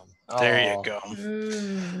DM. There you go.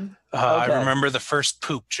 Mm. I Okay. remember the first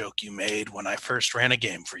poop joke you made when I first ran a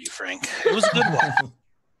game for you, Frank. It was a good one.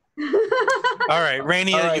 All right,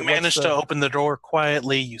 Rainia, All right, you managed what's to the- open the door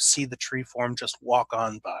quietly. You see the tree form just walk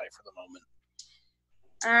on by for the moment.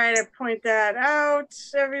 All right, I point that out,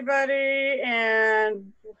 everybody,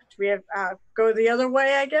 and we have go the other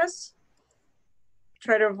way, I guess.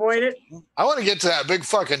 Try to avoid it. I want to get to that big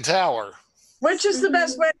fucking tower. Which is the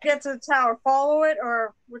best way to get to the tower? Follow it,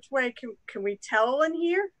 or which way can we tell in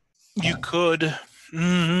here? You could.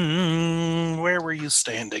 Where were you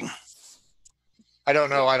standing? I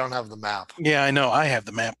don't know. I don't have the map. Yeah, I know. I have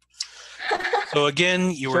the map. So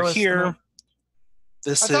again, you Show were us the here. map.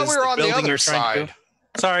 This I is thought we were the on the building other you're trying to side.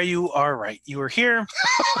 do. Sorry, you are right. You were here.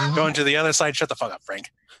 Going to the other side. Shut the fuck up,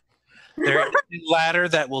 Frank. There is a ladder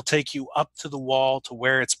that will take you up to the wall to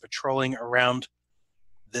where it's patrolling around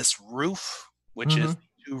this roof, which is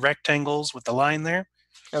 2 rectangles with the line there.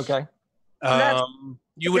 okay.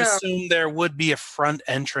 You would Yeah. assume there would be a front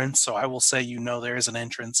entrance, so I will say there is an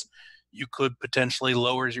entrance. You could potentially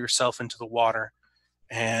lower yourself into the water,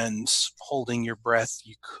 and holding your breath,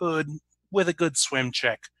 you could, with a good swim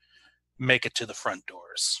check, make it to the front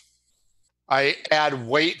doors. I add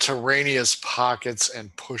weight to Rainia's pockets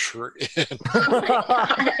and push her in.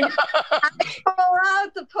 Pull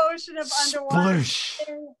out the potion of underwater, Sploosh.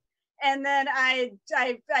 and then I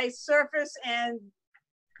surface and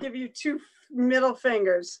give you 2 middle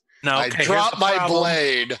fingers. Now, I okay, drop here's the my problem.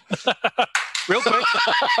 blade. Real quick,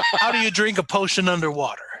 how do you drink a potion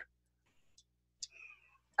underwater?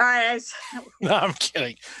 All right, No, I'm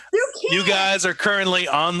kidding. you can't. You guys are currently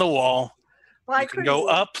on the wall. Well, I You can couldn't go do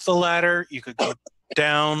it. up the ladder. You could go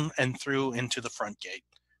down and through into the front gate.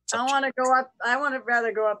 It's I up to want to go up. I want to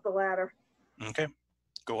rather go up the ladder. you. Okay.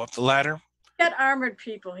 Go up the ladder. Got armored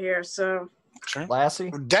people here, so Sure.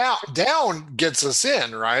 Lassie? Down gets us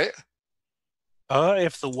in, right?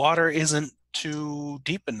 If the water isn't too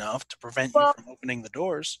deep enough to prevent you from opening the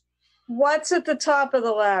doors. What's at the top of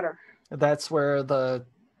the ladder? That's where the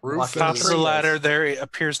Roof walking Top of tree the is. ladder, there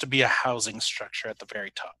appears to be a housing structure at the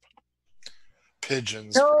very top.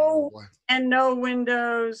 Pigeons. No. Probably. And no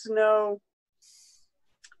windows, no.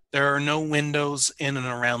 There are no windows in and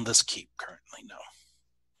around this keep currently, no.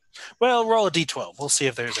 Well, roll a d12. We'll see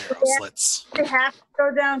if there's arrow slits. They have to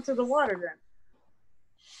go down to the water then.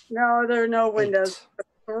 No, there are no windows.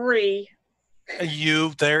 3.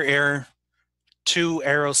 There are 2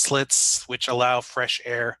 arrow slits which allow fresh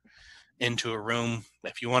air into a room.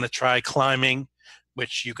 If you want to try climbing,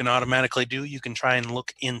 which you can automatically do, you can try and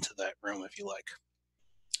look into that room if you like.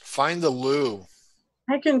 Find the loo.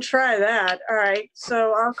 I can try that. All right.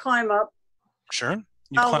 So I'll climb up. Sure.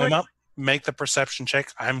 You climb up, make the perception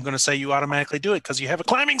check. I'm going to say you automatically do it because you have a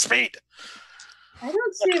climbing speed. I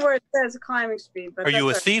don't see where it says climbing speed, but Are you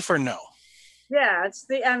a thief or no? Yeah,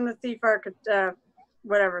 I'm the thief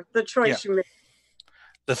whatever. The choice you make.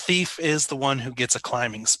 The thief is the one who gets a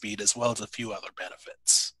climbing speed as well as a few other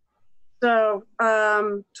benefits. So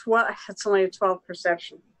 12. It's only a 12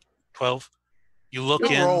 perception. 12. You look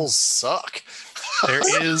Your in. rolls suck.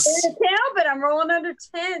 There is. But I'm rolling under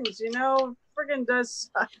 10s. Friggin' does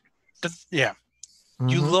suck. Yeah.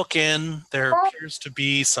 You look in. There appears to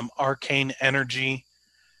be some arcane energy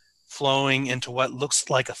flowing into what looks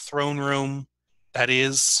like a throne room that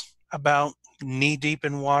is about knee deep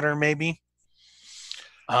in water, maybe.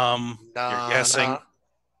 You're guessing.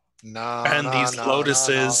 And these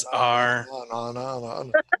lotuses are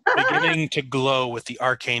beginning to glow with the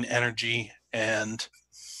arcane energy, and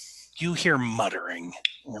you hear muttering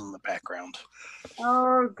in the background.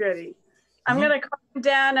 Oh, goody. I'm going to calm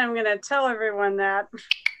down. I'm going to tell everyone that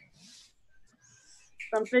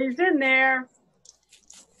something's in there,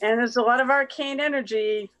 and there's a lot of arcane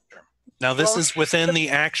energy. Now, this is within the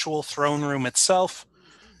actual throne room itself.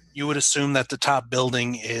 You would assume that the top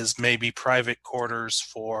building is maybe private quarters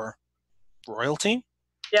for royalty.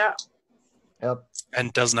 Yeah. Yep.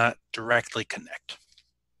 And does not directly connect.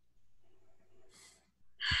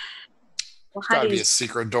 Well, There's got to be a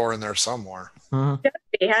secret door in there somewhere.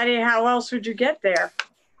 How else would you get there?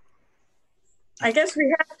 I guess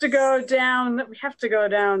we have to go down. We have to go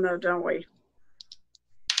down, though, don't we?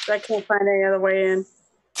 I can't find any other way in.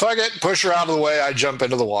 Fuck it. Push her out of the way. I jump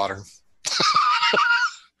into the water.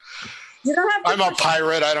 You don't have to. I'm a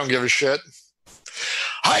pirate. I don't give a shit.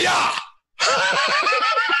 Hiya!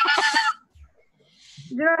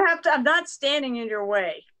 You don't have to. I'm not standing in your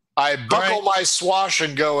way. I buckle my swash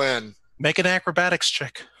and go in. Make an acrobatics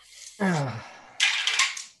check.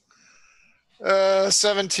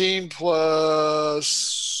 17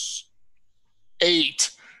 plus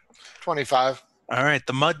 8. 25. All right.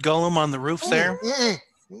 The mud golem on the roof there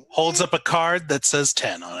holds up a card that says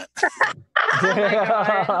 10 on it.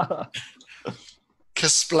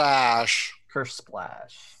 Kasplash.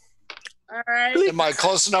 Kersplash. All right. Am I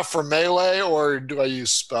close enough for melee, or do I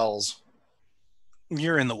use spells?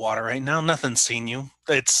 You're in the water right now. Nothing's seen you.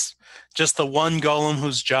 It's just the one golem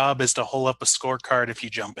whose job is to hold up a scorecard if you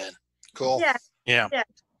jump in. Cool. Yeah.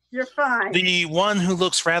 You're fine. The one who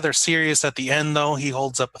looks rather serious at the end, though, he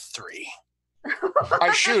holds up a 3.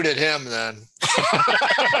 I shoot at him then.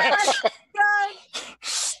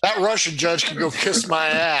 That Russian judge can go kiss my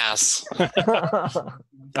ass. All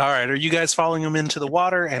right. Are you guys following him into the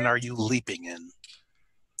water, and are you leaping in?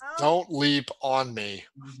 Don't leap on me.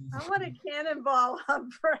 I want a cannonball on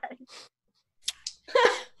Brett.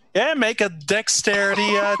 Yeah, make a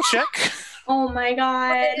dexterity check. Oh my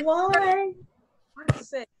god. Why? What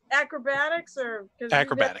is it? Acrobatics or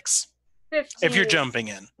Acrobatics. 15. If you're jumping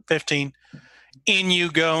in. 15. In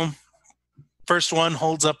you go. First one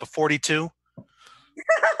holds up a 42.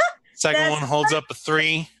 Second one holds up a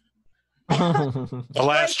 3. The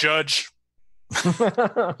last judge.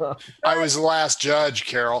 I was the last judge,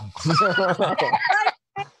 Carol. Tidal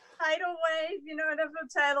wave, enough of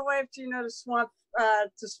tidal wave to swamp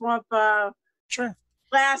Sure.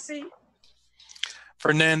 Lassie.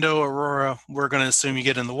 Fernando, Aurora, we're going to assume you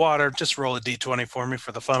get in the water. Just roll a d20 for me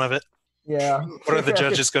for the fun of it. Yeah. What are the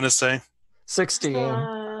judges going to say? 16.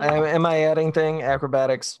 Am I adding thing?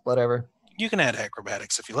 Acrobatics, whatever. You can add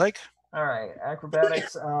acrobatics if you like. All right.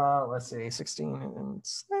 Acrobatics, let's see. 16 and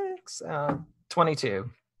 6. 22.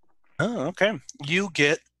 Oh, okay. You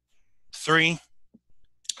get 3.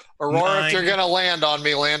 Aurora, 9. if you're going to land on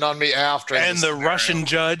me after. And the Russian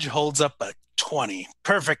judge holds up a 20.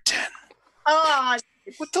 Perfect 10. Oh,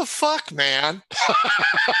 What the fuck, man?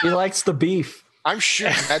 He likes the beef. I'm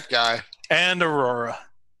shooting that guy. And Aurora.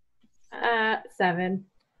 7.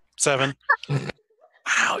 7.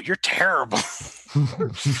 Wow, you're terrible.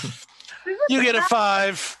 You get a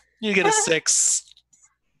 5. You get a 6.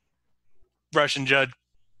 Russian Judd,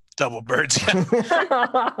 double birds. Yeah.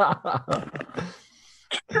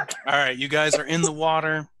 All right, you guys are in the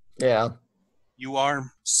water. Yeah. You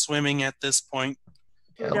are swimming at this point.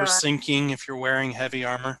 Yeah. You're sinking if you're wearing heavy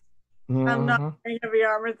armor. I'm not wearing heavy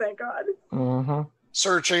armor, thank God. Mm-hmm.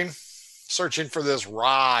 Searching for this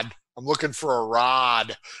rod. I'm looking for a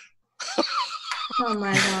rod. Oh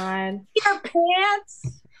my God. Your pants.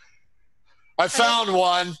 I found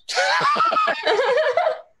one.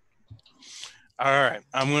 All right,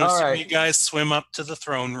 I'm going to assume you guys swim up to the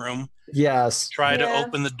throne room. Yes. Try to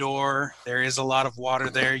open the door. There is a lot of water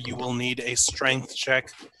there. You will need a strength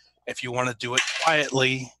check. If you want to do it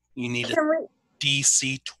quietly, you need a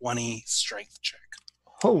DC 20 strength check.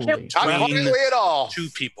 Holy. Not quietly at all. 2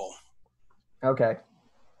 people. Okay.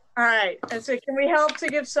 All right. And so can we help to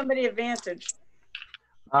give somebody advantage?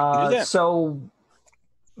 So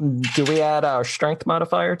do we add our strength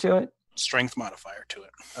modifier to it? Strength modifier to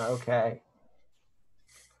it. Okay.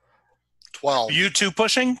 12. You 2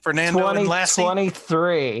 pushing? Fernando and Lassie?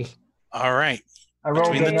 23. All right. I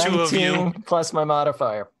rolled Between the 2 of you, plus my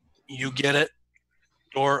modifier. you get it.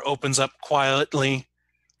 Door opens up quietly.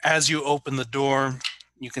 As you open the door,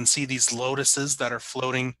 you can see these lotuses that are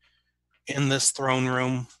floating in this throne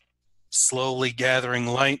room, slowly gathering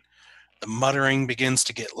light. The muttering begins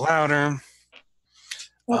to get louder.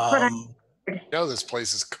 This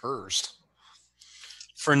place is cursed.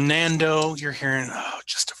 Fernando, you're hearing,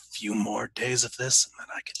 just a few more days of this, and then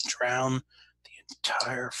I can drown the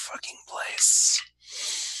entire fucking place.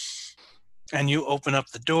 And you open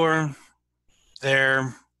up the door.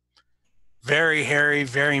 There, very hairy,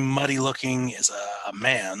 very muddy looking, is a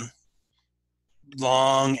man.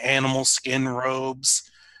 Long animal skin robes,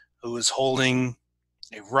 who is holding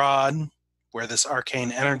a rod where this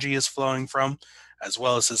arcane energy is flowing from, as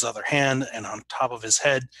well as his other hand, and on top of his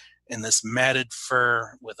head, in this matted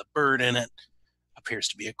fur with a bird in it, appears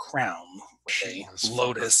to be a crown with a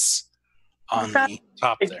lotus on the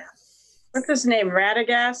top there. What's his name?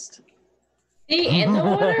 Radagast? He in the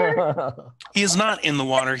water? He is not in the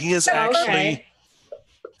water. He is actually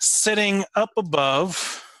sitting up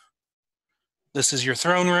above. This is your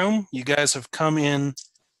throne room. You guys have come in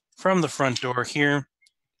from the front door here,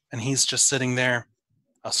 and he's just sitting there.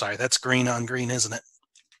 Oh, sorry, that's green on green, isn't it?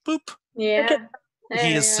 Boop. Yeah.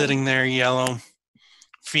 He is sitting there yellow,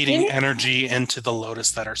 feeding energy into the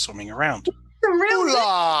lotus that are swimming around.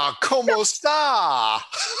 Hola, ¿cómo está?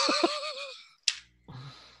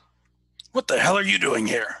 What the hell are you doing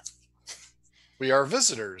here? We are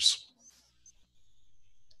visitors.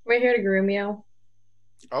 We're here to groom you.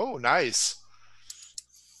 Oh, nice.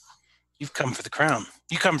 You've come for the crown.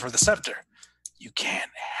 You come for the scepter. You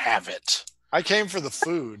can't have it. I came for the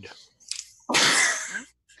food.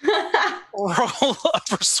 Roll a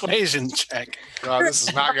persuasion check. God, this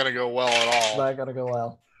is not going to go well at all. Not going to go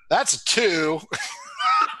well. That's a 2.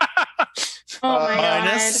 Oh my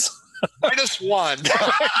Minus. Minus 1.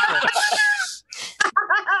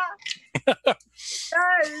 Guys.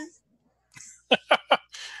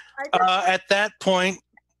 At that point,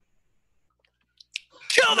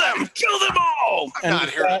 kill them! Kill them all! I'm not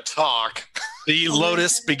here to talk. The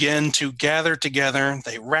lotus begin to gather together.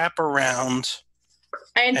 They wrap around.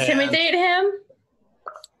 I intimidate him.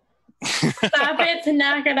 Stop it, to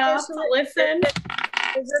knock it off, to listen.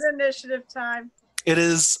 Is it initiative time? It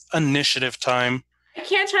is initiative time. I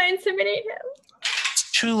can't try and intimidate him.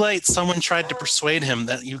 It's too late. Someone tried to persuade him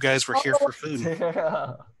that you guys were here for food.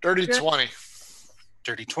 Dirty 20.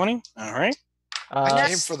 Dirty 20? All right. I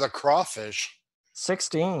came for the crawfish.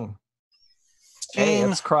 16. Hey,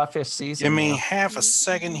 it's crawfish season. Give me half a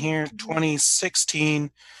second here.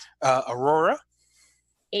 2016. Aurora?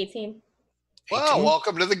 18. Wow,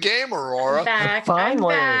 welcome to the game, Aurora. I'm back.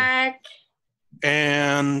 Finally. I'm back.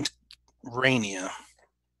 And Rainia.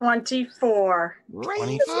 24.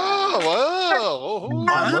 24. Oh,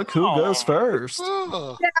 wow. Look who goes first.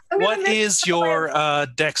 Oh. What is your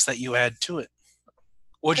dex that you add to it?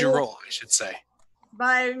 What'd you roll, I should say?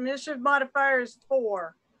 My initiative modifier is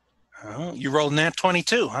 4. Oh, you rolled nat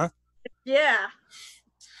 22, huh? Yeah.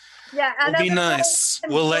 Yeah. It'll be nice.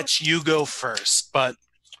 We'll let you go first, but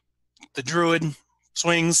the druid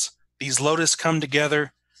swings. These lotus come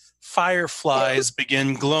together. Fireflies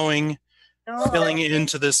begin glowing, filling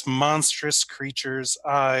into this monstrous creature's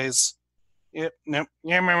eyes. Yep. Nope.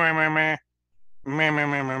 Yeah.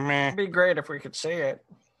 It'd be great if we could see it.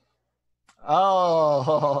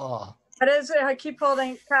 Oh. What is it? I keep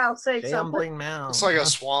holding. Kyle, say something. Gambling mound. It's like a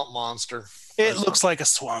swamp monster. It looks like a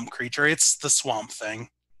swamp creature. It's the swamp thing.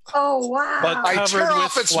 Oh, wow. But I covered tear with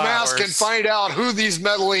off its mask and flowers. find out who these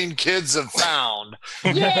meddling kids have found.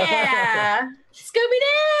 Yeah.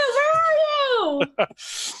 Scooby-Doo, where are you?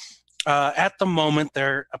 At the moment,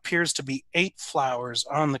 there appears to be 8 flowers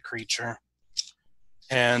on the creature,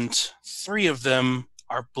 and 3 of them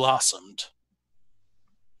are blossomed.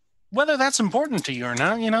 Whether that's important to you or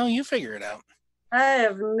not, you figure it out. I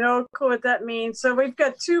have no clue what that means. So we've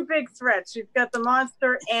got 2 big threats. We've got the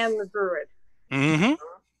monster and the druid. Mm-hmm.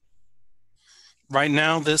 Right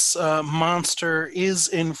now, this monster is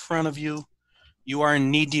in front of you. You are in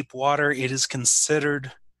knee-deep water. It is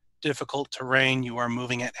considered difficult terrain. You are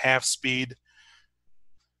moving at half speed.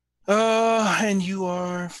 And you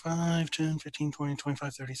are 5, 10, 15, 20,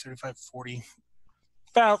 25, 30, 35, 40,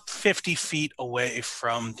 about 50 feet away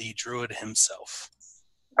from the druid himself.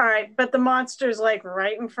 All right, but the monster's like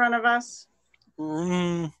right in front of us.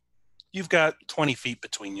 You've got 20 feet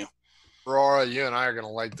between you. Aurora, you and I are going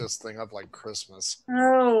to light this thing up like Christmas.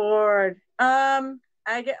 Oh, Lord.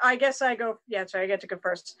 I guess I go. Yeah, sorry, I get to go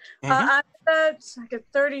first. I get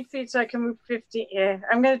 30 feet, so I can move 50. Yeah,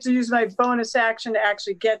 I'm going to use my bonus action to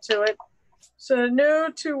actually get to it. So no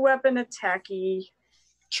 2-weapon attacky.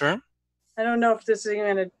 Sure. I don't know if this is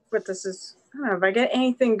even what this is. I don't know if I get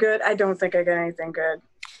anything good. I don't think I get anything good.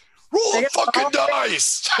 Roll the fucking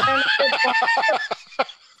dice!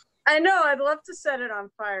 I know. I'd love to set it on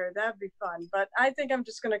fire. That'd be fun. But I think I'm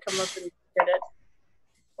just going to come up and hit it,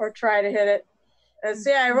 or try to hit it.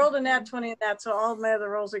 See, I rolled a nat 20 in that, so all of my other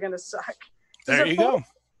rolls are going to suck. There you go.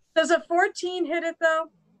 Does a 14 hit it, though?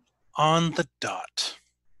 On the dot.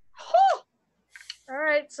 All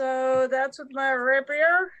right, so that's with my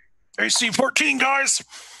rapier. AC 14, guys!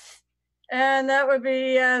 And that would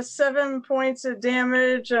be 7 points of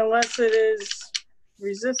damage, unless it is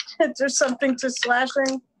resistant or something to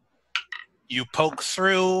slashing. You poke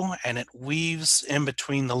through, and it weaves in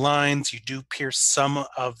between the lines. You do pierce some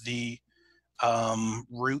of the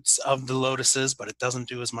roots of the lotuses, but it doesn't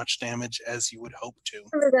do as much damage as you would hope to.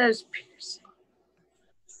 That is piercing.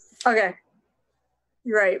 Okay.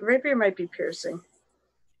 You're right. Rapier might be piercing.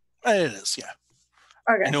 It is, yeah.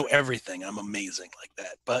 Okay. I know everything. I'm amazing like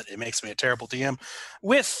that, but it makes me a terrible DM.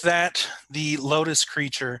 With that, the lotus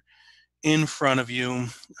creature in front of you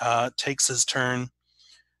takes his turn,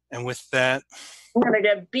 and with that, I'm going to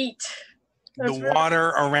get beat. the water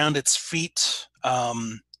around its feet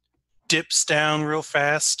dips down real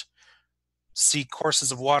fast. See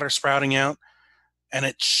courses of water sprouting out, and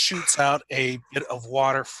it shoots out a bit of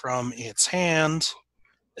water from its hand.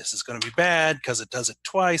 This is going to be bad because it does it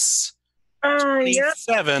twice.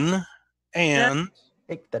 27 and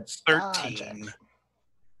Take the 13.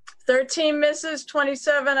 13 misses,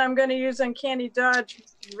 27. I'm going to use Uncanny Dodge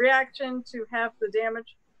reaction to half the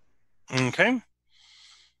damage. Okay.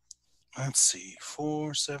 Let's see.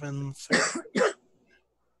 4, 7, 13.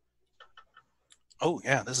 Oh,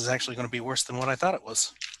 yeah, this is actually going to be worse than what I thought it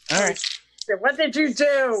was. All right. What did you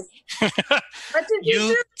do? What did you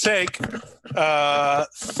do? Take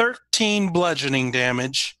 13 bludgeoning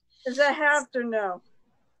damage. Is that halved or no?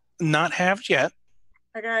 Not halved yet.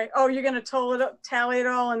 Okay. Oh, you're going to tally it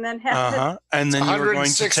all and then halve it? And then you're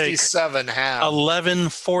going to take 167 half. 11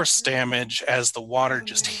 force damage as the water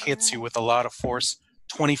just hits you with a lot of force.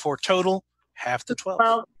 24 total, half to 12.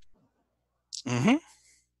 Well, Mm-hmm.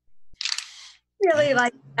 really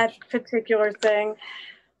like that particular thing.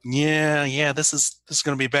 Yeah, this is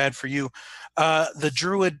going to be bad for you. The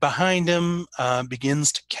druid behind him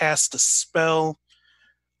begins to cast a spell.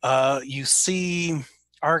 You see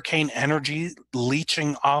arcane energy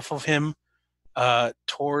leeching off of him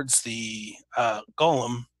towards the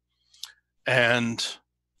golem, and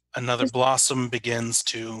another blossom begins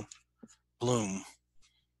to bloom.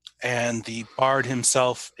 And the bard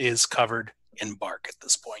himself is covered in bark at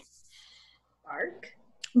this point. Bark?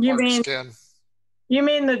 You Bark mean skin. you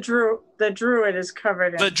mean the druid is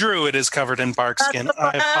covered in The druid is covered in bark skin. I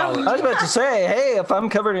apologize. I was about to say, hey, if I'm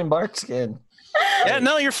covered in bark skin. Yeah,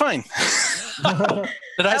 no, you're fine.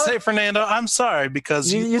 Did I say Fernando? I'm sorry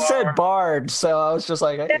because You said bard, so I was just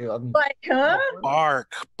like, hey, I'm like, huh?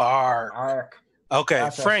 bark. bark. Okay,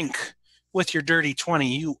 Gotcha. Frank, with your dirty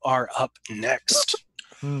 20, you are up next.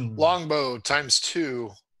 Longbow times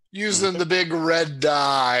 2. Using the big red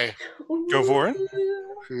die. Go for it.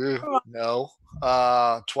 No.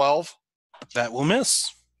 12 That will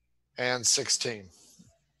miss. and 16.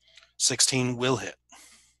 16 will hit.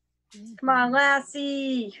 Come on,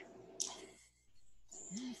 Lassie.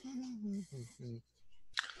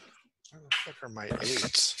 Where the fuck are my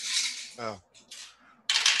 8s? Oh.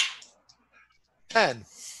 10.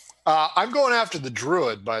 I'm going after the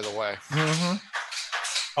druid, by the way. Mm-hmm.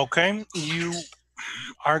 Okay, you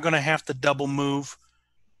are going to have to double move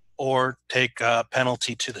or take a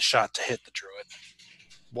penalty to the shot to hit the druid.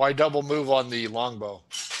 Why double move on the longbow?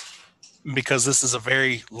 Because this is a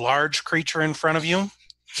very large creature in front of you,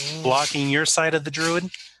 blocking your side of the druid.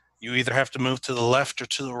 You either have to move to the left or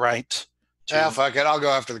to the right. Yeah, fuck it. I'll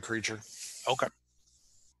go after the creature. Okay.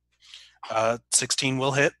 16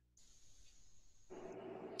 will hit.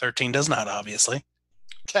 13 does not, obviously.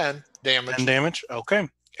 10 damage. 10 damage. Okay.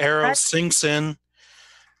 Arrow sinks in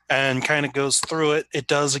and kind of goes through it. It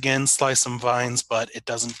does, again, slice some vines, but it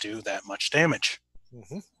doesn't do that much damage.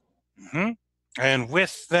 And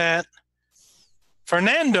with that,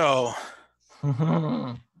 Fernando,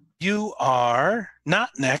 you are not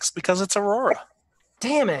next because it's Aurora.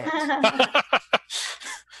 Damn it.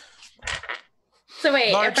 So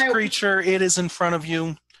wait, Large creature, it is in front of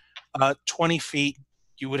you, 20 feet.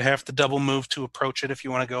 You would have to double move to approach it if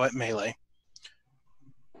you want to go at melee.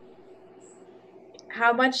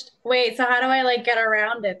 how much? Wait, so how do I like get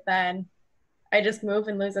around it then? I just move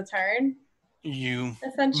and lose a turn, You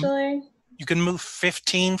essentially. You can move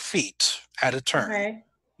 15 feet at a turn. Okay.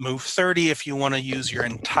 Move 30 if you want to use your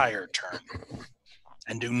entire turn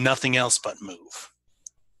and do nothing else but move.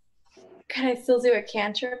 Can I still do a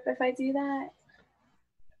cantrip if I do that?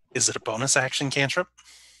 Is it a bonus action cantrip?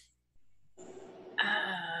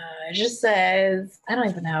 It just says, I don't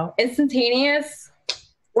even know. Instantaneous?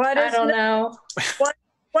 What is I don't know.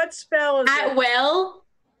 What spell is At it? will?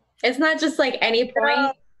 It's not just like any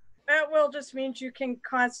point. At will just means you can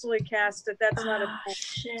constantly cast it. That's not a Oh, point.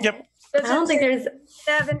 shit. Yep. Does I don't it think there's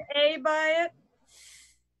have an A by it?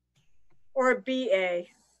 Or a BA?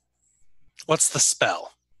 What's the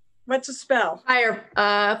spell? What's a spell?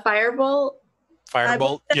 firebolt.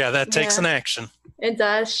 Firebolt? Yeah, that takes an action. It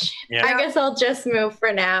does. Shit. Yeah. I guess I'll just move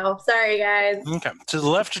for now. Sorry, guys. Okay. To the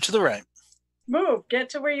left or to the right? Move. Get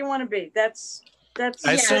to where you want to be. That's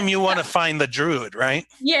I assume you want to find the druid, right?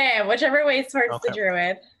 Yeah, whichever way is towards the Okay.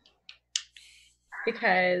 druid.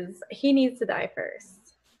 Because he needs to die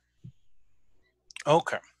first.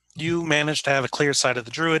 Okay. You managed to have a clear sight of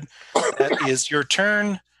the druid. That is your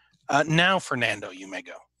turn. Now, Fernando, you may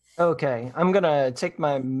go. Okay, I'm gonna take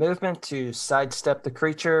my movement to sidestep the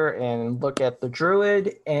creature and look at the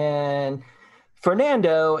druid. And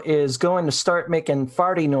Fernando is going to start making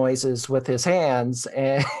farty noises with his hands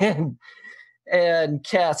and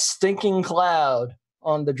cast Stinking Cloud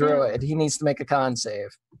on the druid. He needs to make a con save.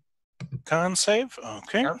 Con save?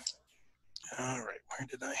 Okay. Yep. All right. Where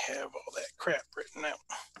did I have all that crap written out?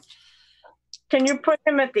 Can you put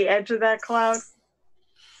him at the edge of that cloud?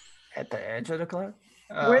 At the edge of the cloud?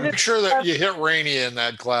 Where did- Make sure that you hit Rainy in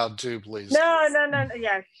that cloud too, please. No.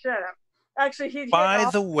 Yeah, shut up. Actually, he. By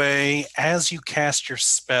the way, as you cast your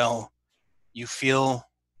spell, you feel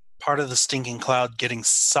part of the stinking cloud getting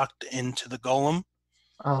sucked into the golem,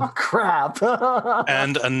 Oh, crap.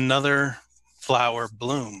 and another flower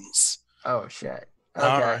blooms. Oh, shit. Okay.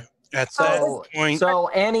 All right. At that point, So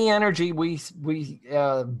any energy we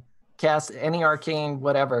cast, any arcane,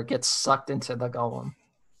 whatever, gets sucked into the golem.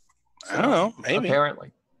 I don't know, maybe.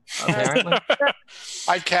 Apparently.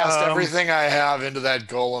 I cast everything I have into that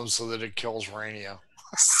golem so that it kills Rainia.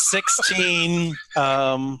 16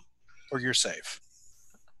 or you're safe.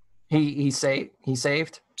 He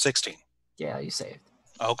saved? 16. Yeah, he saved.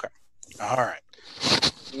 Okay. All right.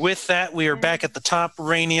 With that, we are back at the top.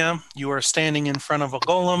 Rainia, you are standing in front of a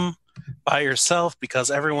golem by yourself because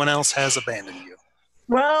everyone else has abandoned you.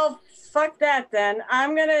 Well, fuck that then.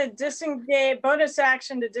 I'm gonna disengage. Bonus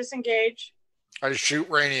action to disengage. I shoot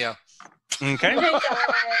Rainia. Okay. How many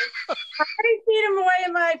feet away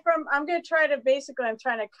am I from? I'm gonna try to I'm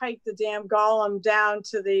trying to kite the damn golem down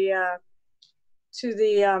to the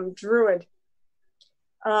druid.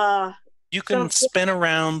 You can spin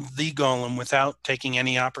around the golem without taking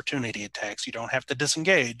any opportunity attacks. You don't have to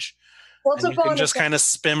disengage. Well, And you can just kind of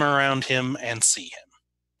spin around him and see him.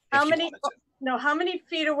 How many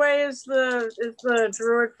feet away is the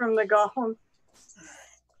druid from the golem?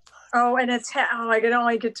 Oh, and it's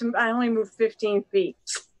I only move 15 feet.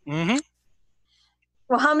 Mm-hmm.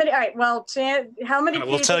 Well, how many? All right. Well, how many? I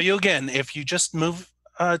will tell you again. If you just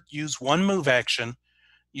use one move action,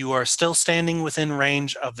 you are still standing within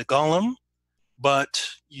range of the golem, but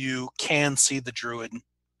you can see the druid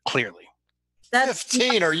clearly. That's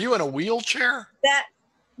 15. Are you in a wheelchair? that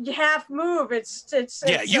half move. It's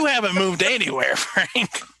Yeah, you haven't moved anywhere, Frank.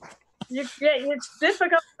 it's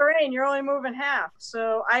difficult terrain. You're only moving half.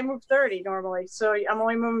 So I move 30 normally. So I'm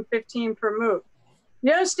only moving 15 per move.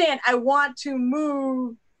 You understand? I want to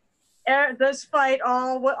move this fight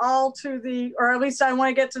all to the, or at least I want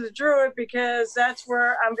to get to the druid because that's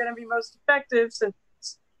where I'm going to be most effective since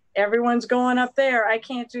everyone's going up there. I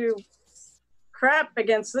can't do crap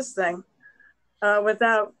against this thing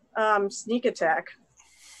without sneak attack.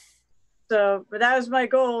 So, but that was my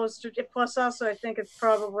goal. Is to get, plus also I think it's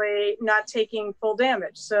probably not taking full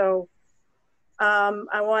damage. So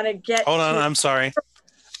I want to get. Hold on, I'm sorry.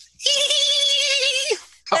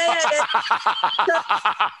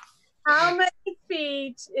 How many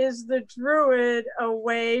feet is the druid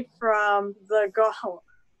away from the golem?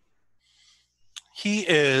 He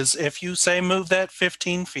is, if you say move that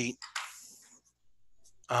 15 feet,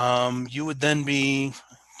 you would then be...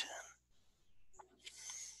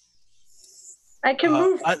 I can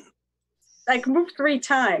move. I can move 3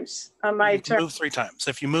 times on my turn. Move 3 times.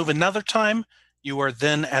 If you move another time, you are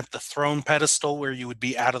then at the throne pedestal where you would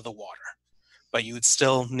be out of the water. But you would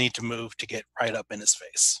still need to move to get right up in his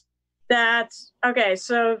face. That's okay.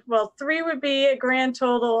 So, well, 3 would be a grand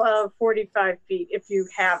total of 45 feet if you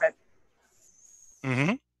have it.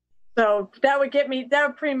 Mm-hmm. So that would get me. That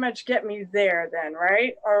would pretty much get me there, then,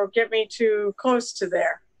 right? Or get me to close to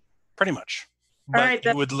there. Pretty much. But all right,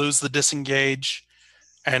 you would lose the disengage,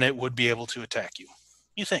 and it would be able to attack you.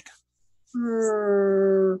 You think?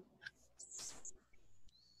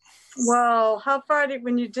 Well, how far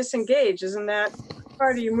when you disengage? Isn't that how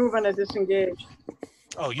far do you move on a disengage?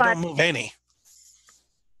 Oh, you don't move any.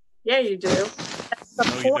 Yeah, you do. No,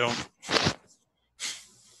 you don't.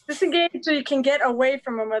 Disengage so you can get away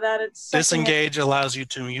from him without it. Disengage allows you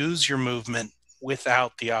to use your movement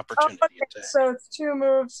without the opportunity attack. So it's 2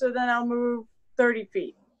 moves, so then I'll move 30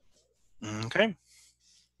 feet. Okay.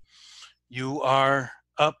 You are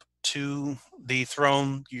up to the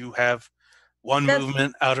throne. You have 1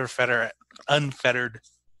 movement unfettered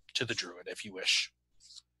to the druid, if you wish.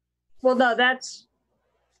 Well, no, that's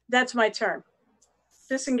my turn.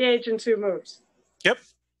 Disengage in 2 moves. Yep.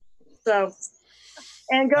 So,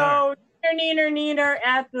 and go neener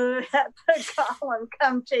at the column.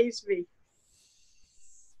 Come chase me.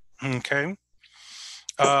 Okay.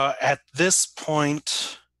 At this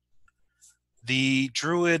point, the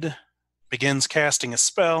druid begins casting a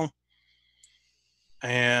spell,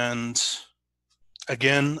 and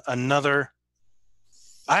again, another.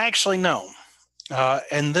 I actually know.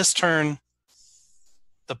 In this turn,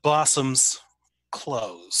 the blossoms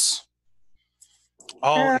close.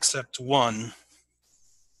 All except 1.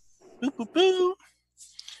 Boop, boop, boop.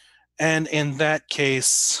 And in that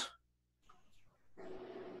case,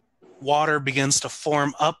 water begins to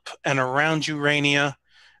form up and around you, Rainia,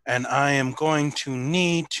 and I am going to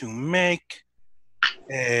need to make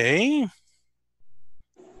a...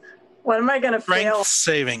 What am I going to fail? Strength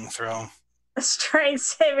saving throw. A strength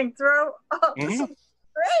saving throw? Oh, this is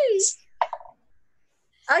great.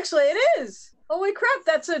 Actually, it is. Holy crap,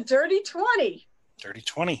 that's a dirty 20. Dirty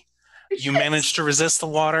 20. You manage to resist the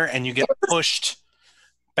water, and you get pushed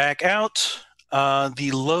back out.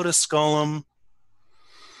 The Lotus Golem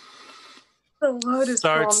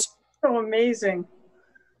starts so amazing.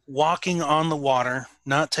 Walking on the water,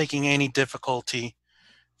 not taking any difficulty.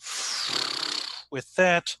 With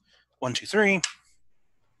that, 1, 2, 3.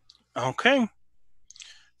 Okay.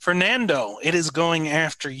 Fernando, it is going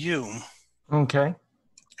after you. Okay.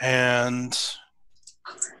 And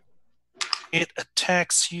it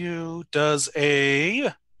attacks you. Does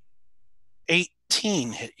a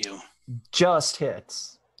 18 hit you? Just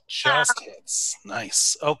hits. Just hits.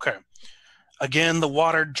 Nice. Okay. Again, the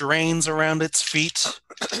water drains around its feet.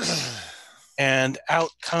 And out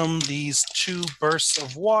come these 2 bursts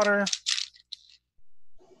of water.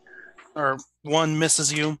 Or 1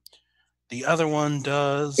 misses you. The other one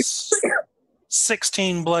does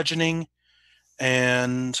 16 bludgeoning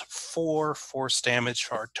and 4 force damage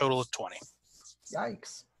for a total of 20.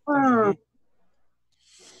 Yikes. Mm-hmm.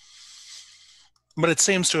 But it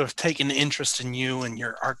seems to have taken interest in you and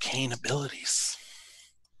your arcane abilities.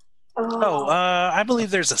 I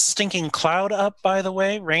believe there's a stinking cloud up, by the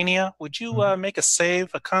way. Rainia, would you make a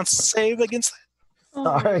save, a constant save against that? Oh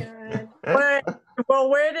my God.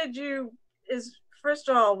 Where did you... First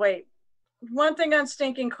of all, wait. One thing on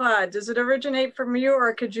Stinking Cloud, does it originate from you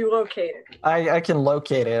or could you locate it? I can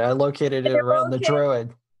locate it. I located it around the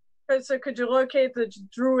druid. So could you locate the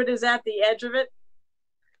druid is at the edge of it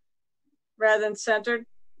rather than centered?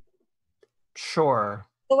 Sure.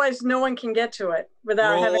 Otherwise, no one can get to it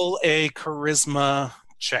without Roll a charisma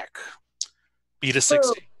check. Beat a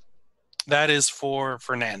 60. That is for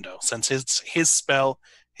Fernando, since his spell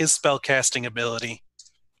casting ability.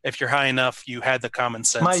 If you're high enough, you had the common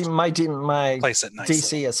sense. My place it nicely.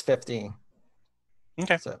 DC is 15.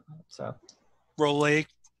 Okay. So roll a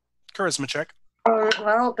Charisma check.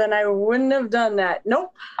 Well, then I wouldn't have done that.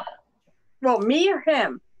 Nope. Well, me or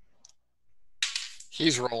him?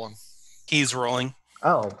 He's rolling. He's rolling.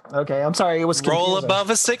 Oh, okay. I'm sorry. It was Roll confusing. above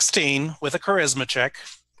a 16 with a charisma check.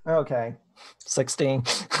 Okay. 16.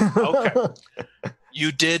 Okay.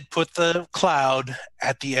 You did put the cloud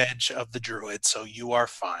at the edge of the druid, so you are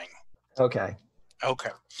fine. Okay. Okay.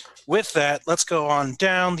 With that, let's go on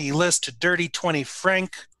down the list to Dirty 20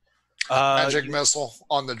 Frank. Magic missile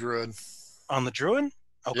on the druid. On the druid?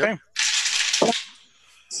 Okay. Yep.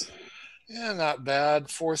 Yeah, not bad.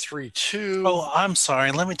 432. Oh, I'm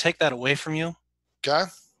sorry. Let me take that away from you. Okay.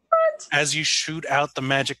 As you shoot out the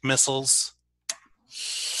magic missiles,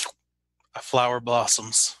 a flower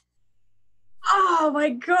blossoms. Oh my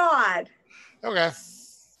god. Okay.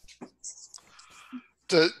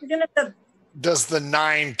 You're gonna have to... Does the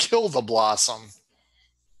 9 kill the blossom?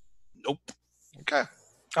 Nope. Okay.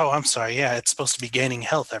 Oh, I'm sorry. Yeah, it's supposed to be gaining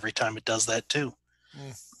health every time it does that, too.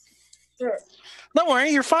 Sure. Don't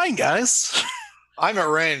worry. You're fine, guys. I'm at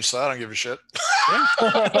range, so I don't give a shit.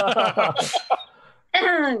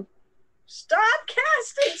 Stop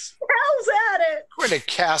casting spells at it. I'm going to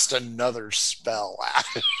cast another spell at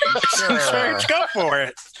it. Sure, go for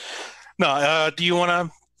it. No, do you want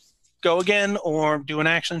to go again or do an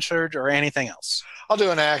action surge or anything else? I'll do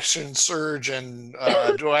an action surge, and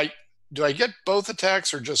do I get both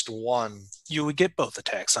attacks or just one? You would get both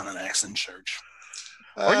attacks on an action surge.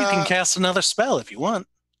 Or you can cast another spell if you want.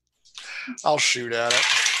 I'll shoot at it.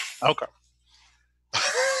 Okay.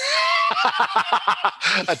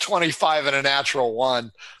 A 25 and a natural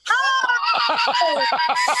 1.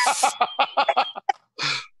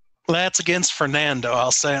 That's against Fernando,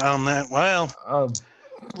 I'll say on that. Well,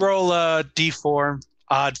 roll a d4.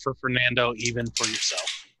 Odd for Fernando, even for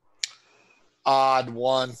yourself. Odd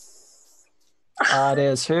 1. Odd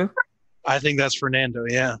is who? I think that's Fernando,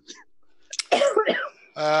 yeah.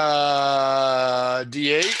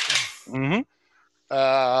 D8. Mm-hmm.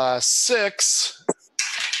 6.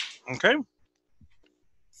 Okay.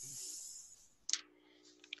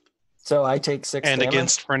 So I take 6 And damage?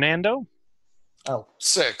 against Fernando? Oh.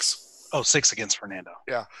 6. Oh, 6 against Fernando.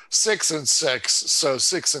 Yeah. 6 and 6. So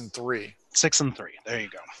 6 and 3. 6 and 3. There you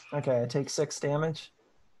go. Okay, I take 6 damage?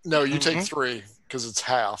 No, you take 3 because it's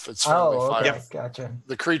half. It's friendly okay. fire. Yep. Gotcha.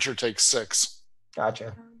 The creature takes 6.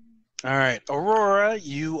 Gotcha. All right. Aurora,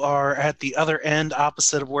 you are at the other end,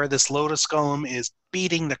 opposite of where this Lotus Golem is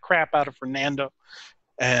beating the crap out of Fernando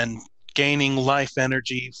and gaining life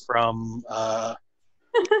energy from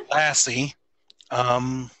Lassie.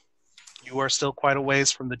 You are still quite a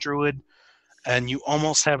ways from the druid, and you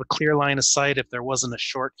almost have a clear line of sight if there wasn't a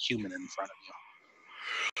short human in front of you.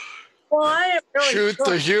 Well, I am really Shoot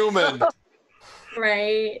the human.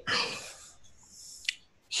 Right.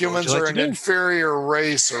 Humans What would you like are to an do? inferior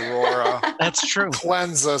race, Aurora. That's true.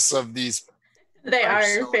 Cleanse us of these. They are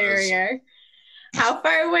Personas. inferior. How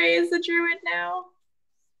far away is the druid now?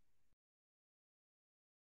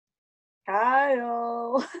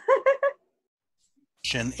 Kyle.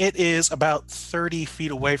 It is about 30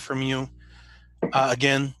 feet away from you.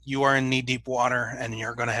 Again, you are in knee-deep water, and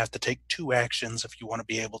you're going to have to take 2 actions if you want to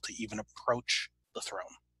be able to even approach the throne.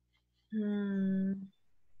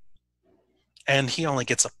 And he only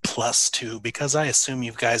gets a +2 because I assume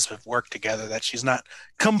you guys have worked together, that she's not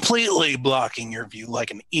completely blocking your view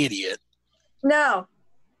like an idiot. No,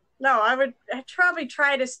 I'd probably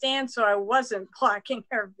try to stand so I wasn't blocking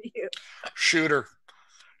her view. Shoot her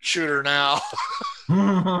now.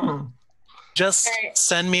 Just Right.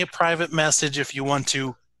 send me a private message if you want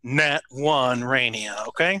to nat 1 Rainia,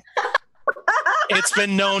 okay? It's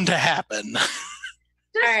been known to happen. All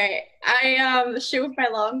right. I shoot with my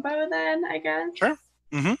longbow then, I guess. Sure.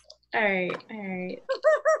 Mhm. All right.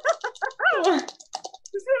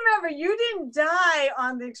 Just remember, you didn't die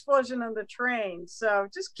on the explosion on the train, so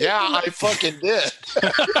just keep Yeah, I fucking did.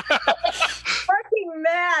 fucking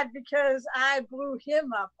mad because I blew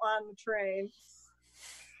him up on the train.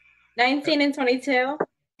 19 and 22.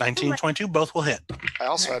 19, 22, both will hit. I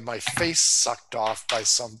also had my face sucked off by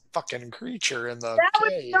some fucking creature in the That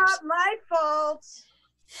was caves. not my fault.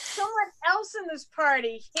 Someone else in this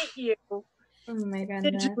party hit you. Oh my Did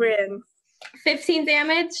goodness. you win? 15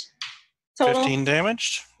 damage total. 15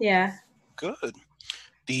 damaged. Yeah. Good.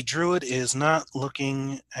 The druid is not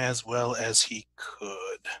looking as well as he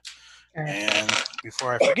could. Okay. And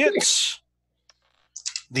before I forget,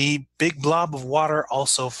 the big blob of water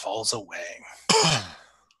also falls away.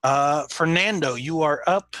 Fernando, you are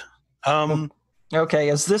up. Okay,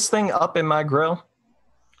 is this thing up in my grill?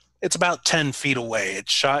 It's about 10 feet away. It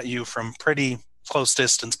shot you from pretty close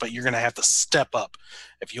distance, but you're going to have to step up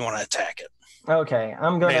if you want to attack it. Okay,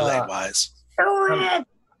 melee-wise.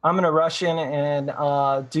 I'm gonna rush in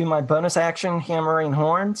and do my bonus action, hammering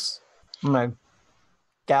horns. I'm gonna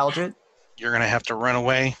gouge it. You're going to have to run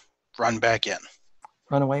away, run back in.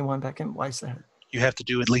 Run away, one back in. Why is that? You have to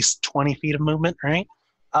do at least 20 feet of movement, right?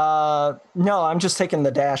 No, I'm just taking the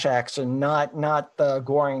dash action, not the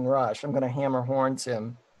goring rush. I'm gonna hammer horns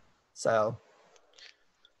him. So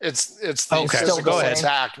It's the Okay, so physical go ahead.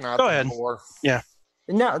 attack, not Go the ahead. gore. Yeah.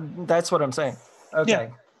 no, that's what I'm saying. Okay.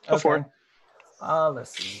 Go for it.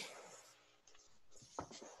 Let's see.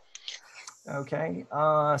 Okay.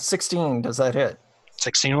 16. Does that hit?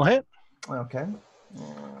 16 will hit. Okay.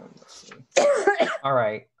 Let's see. All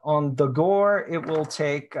right. On the gore, it will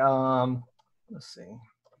take. Let's see.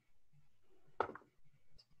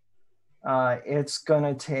 It's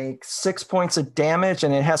gonna take 6 points of damage,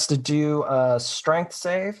 and it has to do a strength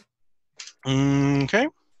save. Okay.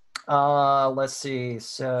 Let's see.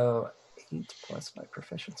 So 8 plus my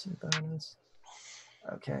proficiency bonus.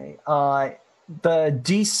 Okay. The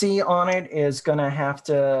DC on it is gonna have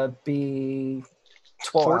to be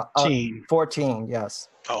 12. 14. 14. Yes.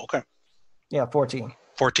 Oh, okay. Yeah. 14.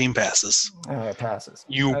 14 passes. All right. Passes.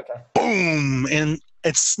 You Okay. boom, and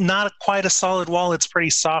it's not quite a solid wall. It's pretty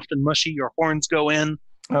soft and mushy. Your horns go in.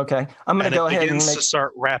 Okay. I'm gonna and go it ahead and begins make. to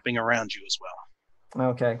start wrapping around you as well.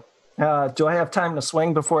 Okay. Do I have time to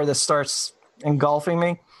swing before this starts engulfing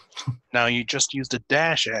me? Now you just used a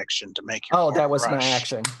dash action to make your Oh, that was rush. my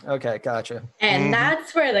action. Okay, gotcha. And Mhm.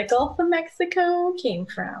 that's where the Gulf of Mexico came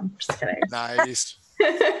from. Just kidding. Nice.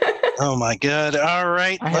 Oh my god. All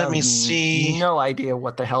right, I let have me see. no idea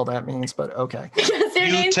what the hell that means, but okay. Because your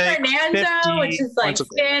You name's take Fernando, 50 which is like points of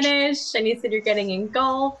damage. Spanish, and you said you're getting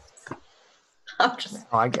engulfed. I'm just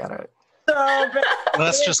Oh, I get it. So,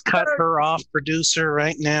 Let's just cut her off, producer,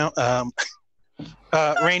 right now.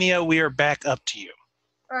 Rainia, we are back up to you.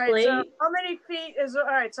 all right. So Wait. how many feet is all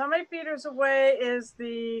right? So how many feet away is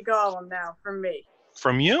the golem now from me?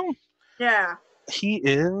 From you, Yeah. he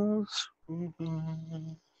is.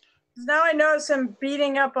 'Cause now I notice him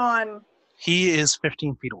beating up on. He is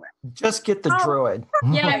 15 feet away. Just get the Oh. druid.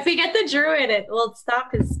 yeah. If we get the druid, it will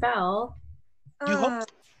stop his spell. You hope.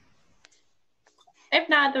 If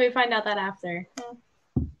not, then we find out that after.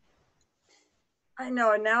 I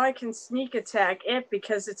know. And now I can sneak attack it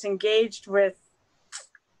because it's engaged with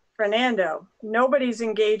Fernando. Nobody's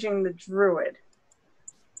engaging the druid.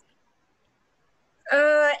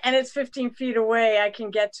 And it's 15 feet away. I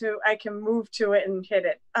can move to it and hit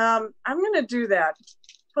it. I'm gonna do that.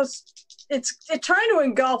 Plus, it's trying to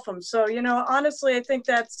engulf him. So honestly, I think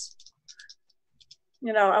that's.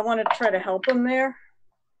 I want to try to help him there.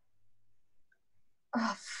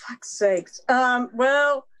 Oh, fuck's sakes.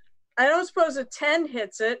 Well, I don't suppose a 10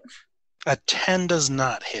 hits it. A 10 does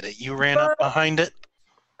not hit it. You ran up behind it.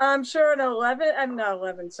 I'm sure an 11. I'm not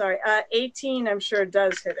 11. Sorry. 18. I'm sure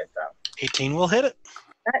does hit it though. 18 will hit it.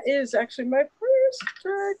 That is actually my first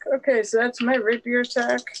attack. Okay, so that's my rapier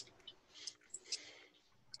attack.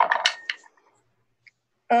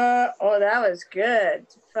 That was good.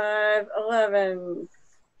 5, 11,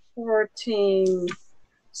 14,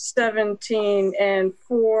 17, and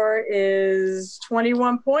 4 is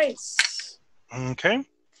 21 points. Okay.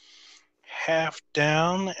 Half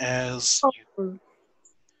down as you.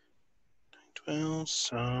 12,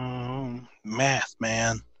 so math,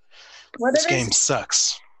 man. What This it game is?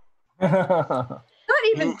 sucks. Not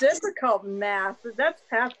even difficult math. That's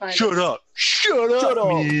Pathfinder. Shut up. Shut up,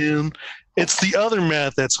 man. It's the other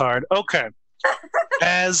math that's hard. Okay.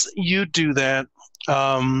 As you do that,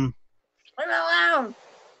 Leave it alone.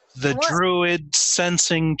 the What? druid,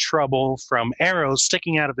 sensing trouble from arrows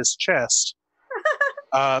sticking out of his chest,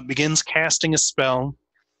 begins casting a spell.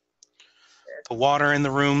 The water in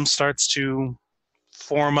the room starts to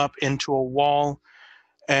form up into a wall,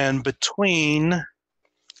 and between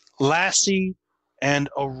Lassie and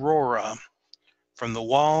Aurora, from the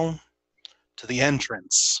wall to the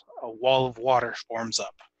entrance, a wall of water forms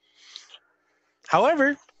up.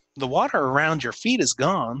 However, the water around your feet is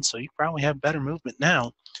gone, so you probably have better movement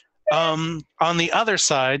now. On the other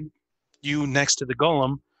side, you next to the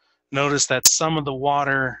golem, notice that some of the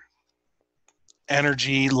water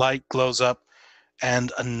energy light glows up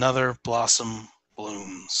and another blossom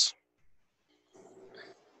blooms.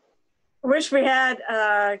 I wish we had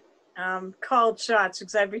called shots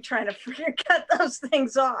because I'd be trying to cut those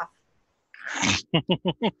things off.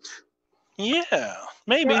 Yeah,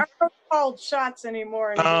 maybe. There aren't called shots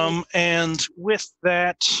anymore. in games. And with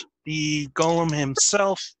that, the golem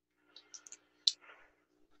himself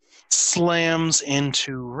slams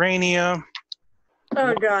into Rainia,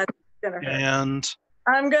 Oh God, it's gonna hurt. and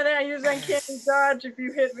I'm gonna use uncanny dodge if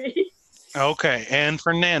you hit me. Okay, and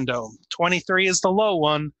Fernando, 23 is the low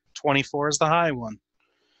one, 24 is the high one.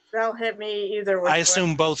 They'll hit me either way. I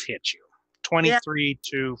assume both hit you. 23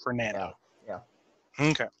 to Fernando. Yeah.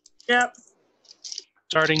 Okay. Yep.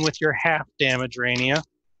 Starting with your half damage, Rania.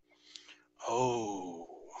 Oh,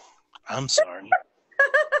 I'm sorry.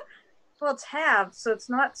 Well, it's half, so it's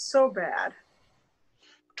not so bad.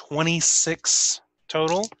 26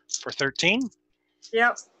 total for 13.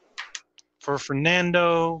 Yep. For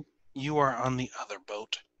Fernando, you are on the other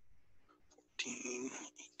boat. 14,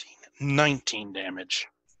 18, 19 damage.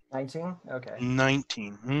 19? Okay.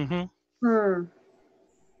 19. Mm-hmm. Hmm.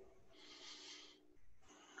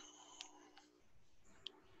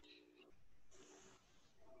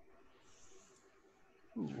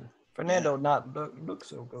 Ooh. Fernando not look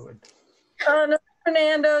so good. Oh no,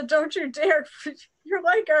 Fernando, don't you dare. You're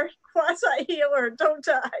like our quasi healer. Don't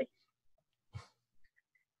die.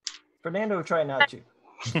 Fernando, try not to.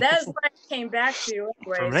 That's why I came back to you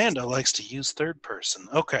anyways. Fernando likes to use third person.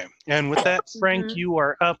 Okay. And with that, Frank, you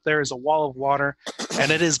are up. There is a wall of water,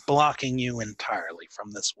 and it is blocking you entirely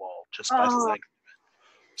from this wall, just by the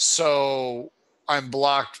So I'm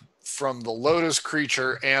blocked from the lotus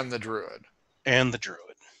creature and the druid. and the druid.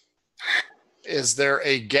 Is there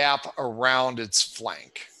a gap around its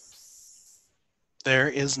flank? There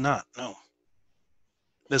is not, no.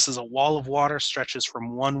 This is a wall of water, stretches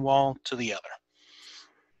from one wall to the other.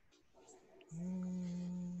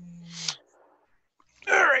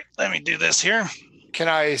 All right, let me do this here. Can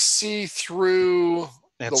I see through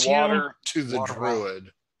That's the water to the Water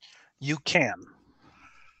druid? You can.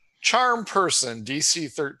 Charm person,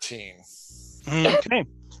 DC 13. Okay.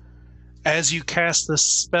 As you cast this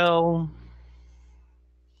spell,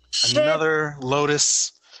 Shit. another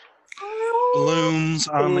lotus blooms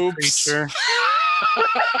on the creature.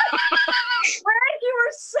 Frank, you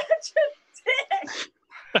were such a dick.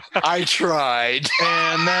 I tried.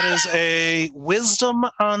 And that is a wisdom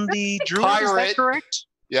on the druid, is that Pirate. correct?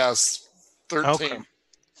 Yes, 13. Okay.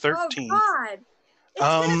 13. Oh God. It's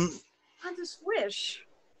on this wish.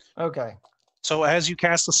 Okay. So as you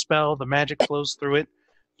cast the spell, the magic flows through it.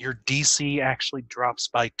 Your DC actually drops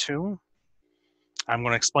by 2. I'm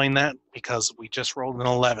going to explain that because we just rolled an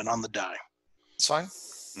 11 on the die. It's fine.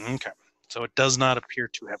 Okay. So it does not appear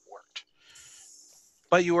to have worked.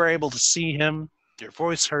 But you were able to see him, your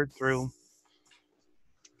voice heard through.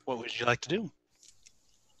 What would you like to do?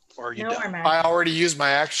 Or are you No done? more I magic. already used my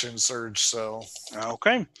action surge, so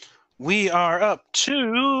Okay. We are up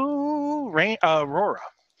to Aurora.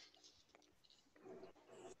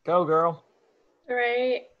 Go, girl.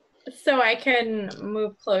 Right. So I can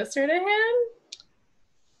move closer to him?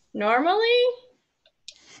 Normally?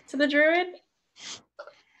 To the druid?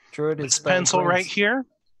 Druid is This pencil right here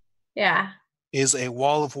Yeah. is a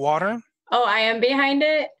wall of water. Oh, I am behind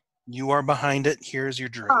it? You are behind it. Here's your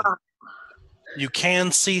druid. You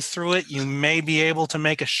can see through it. You may be able to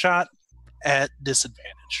make a shot at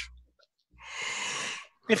disadvantage.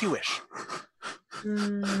 If you wish.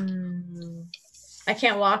 I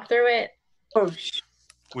can't walk through it. Oh,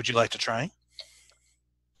 Would you like to try?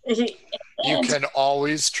 It's you can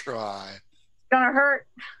always try. gonna hurt.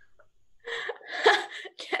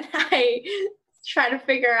 Can I try to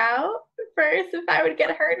figure out first if I would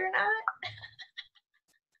get hurt or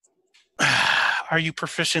not? Are you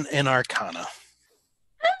proficient in Arcana?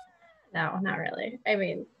 No, not really. I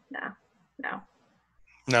mean, no.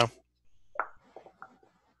 No.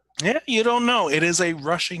 Yeah, you don't know. It is a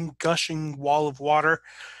rushing, gushing wall of water.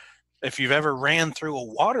 If you've ever ran through a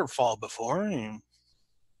waterfall before, you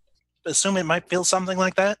assume it might feel something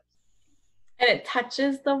like that. And it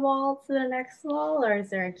touches the wall to the next wall, or is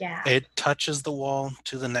there a gap? It touches the wall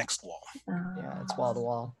to the next wall. Yeah, it's wall to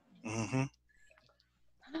wall.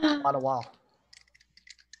 Mm-hmm. Wall to wall.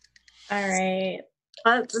 All right.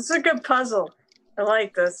 This is a good puzzle. I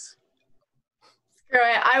like this. Screw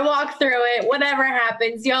it. I walk through it. Whatever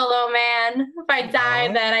happens, YOLO, man. If I die,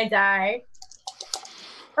 then I die.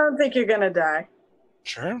 I don't think you're gonna die.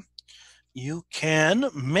 Sure. You can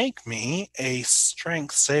make me a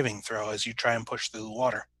strength saving throw as you try and push through the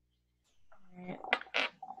water. All right.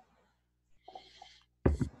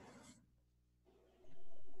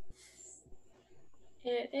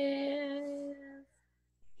 It is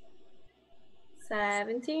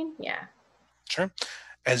 17. Yeah. Sure.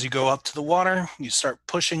 As you go up to the water, you start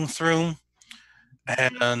pushing through,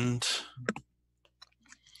 and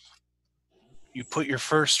you put your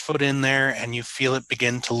first foot in there, and you feel it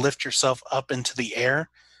begin to lift yourself up into the air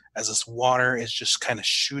as this water is just kind of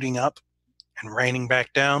shooting up and raining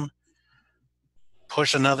back down.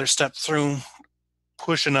 Push another step through,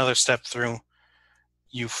 push another step through.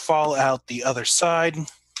 You fall out the other side,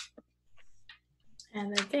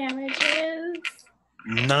 And the damage is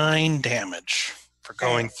 9 damage for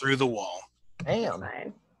going through the wall. Damn.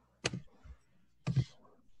 fine.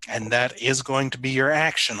 And that is going to be your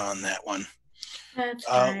action on that one. That's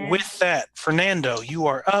fine. With that, Fernando, you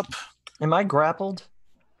are up. Am I grappled?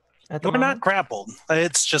 At the You're not moment? grappled.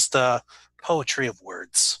 It's just poetry of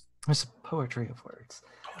words. It's poetry of words.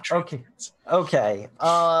 Poetry of Okay. words. Okay.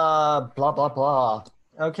 Blah blah blah.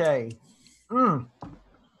 Okay. You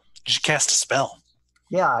should cast a spell.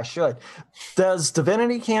 Yeah, I should. Does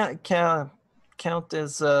divinity count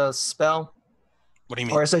as a spell, What do you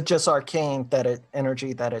mean? or is it just arcane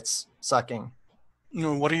energy that it's sucking?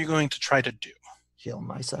 What are you going to try to do? Heal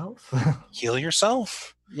myself. Heal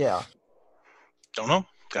yourself? Yeah. Don't know.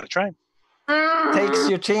 Gotta try. Takes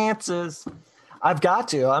your chances. I've got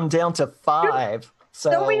to. I'm down to 5.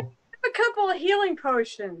 So Don't we have a couple of healing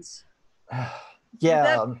potions?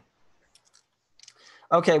 yeah.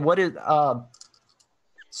 Okay, what is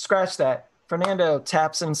scratch that. Fernando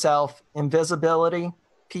taps himself, invisibility.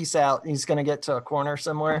 Peace out. He's gonna get to a corner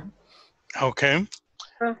somewhere. Okay.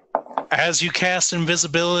 As you cast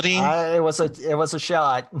invisibility, It was a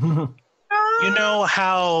shot. you know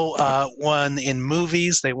how when in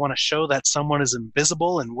movies they want to show that someone is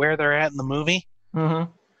invisible and where they're at in the movie?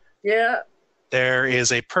 Mm-hmm. Yeah. There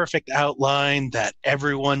is a perfect outline that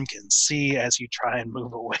everyone can see as you try and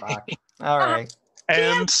move away. Fuck. All right.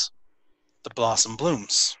 And the blossom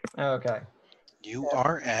blooms. Okay. You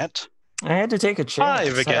are at I had to take a chance.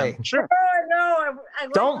 5 again. Hey, Sure. Oh, no. I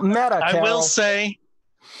don't meta, I Cal. will say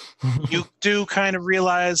you do kind of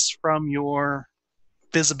realize from your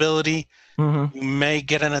visibility Mhm. you may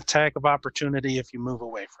get an attack of opportunity if you move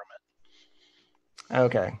away from it.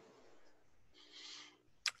 Okay.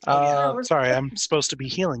 Oh, yeah. Sorry, I'm supposed to be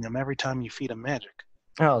healing him every time you feed him magic.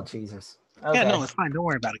 Oh, Jesus. Okay. Yeah, no, it's fine. Don't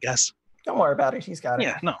worry about it, guys. Don't worry about it. He's got it.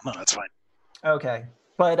 Yeah, no, that's fine. Okay.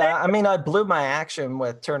 But I mean, I blew my action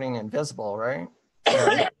with turning invisible, right?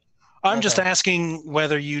 I'm just Okay. asking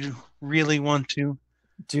whether you really want to.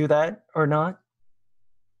 Do that or not?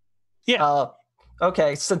 Yeah.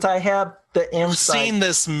 Okay. Since I have the I've insight. seen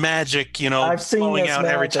this magic, I've seen flowing this out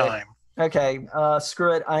every magic. time. Okay.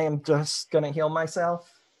 Screw it. I am just gonna heal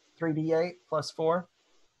myself. 3d8 plus 4.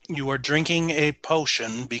 You are drinking a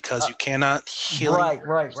potion because you cannot heal. Right.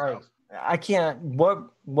 I can't. What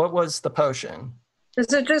was the potion?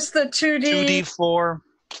 Is it just the 2D? 2d4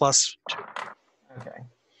 plus 2. Okay.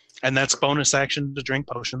 And that's bonus action to drink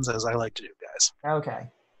potions, as I like to do, guys. Okay.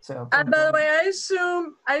 So. By the way,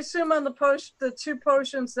 I assume on the potion, the 2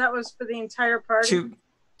 potions, that was for the entire party,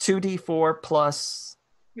 2d4 plus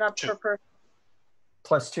not Two. per person.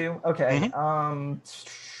 plus 2. Okay.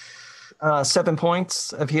 Mm-hmm. 7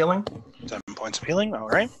 points of healing. 7 points of healing. All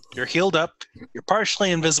right. You're healed up. You're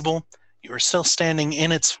partially invisible. You are still standing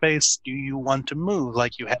in its face. Do you want to move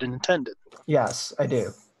like you had intended? Yes, I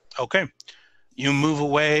do. Okay. You move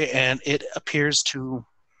away, and it appears to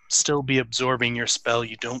still be absorbing your spell.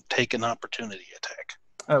 You don't take an opportunity attack.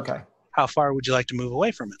 Okay. How far would you like to move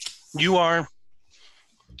away from it? You are...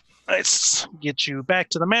 Let's get you back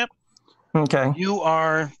to the map. Okay. You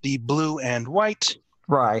are the blue and white.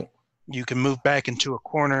 Right. You can move back into a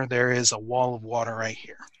corner. There is a wall of water right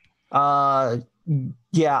here.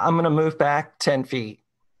 Yeah, I'm gonna move back 10 feet.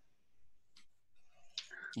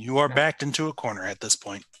 You are backed into a corner at this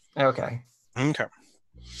point. Okay. Okay.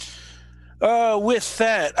 With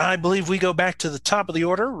that, I believe we go back to the top of the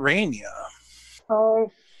order. Rainia.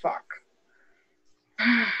 Oh, fuck.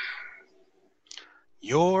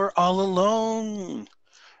 You're all alone.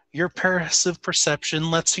 Your passive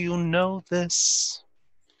perception lets you know this.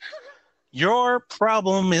 Your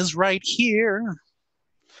problem is right here.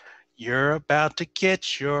 You're about to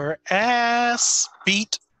get your ass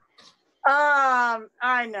beat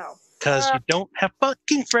I know. because you don't have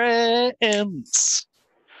fucking friends.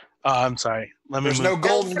 I'm sorry. There's no move.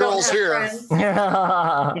 golden girls here.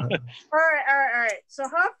 All right. So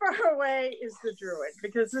how far away is the druid?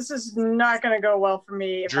 Because this is not going to go well for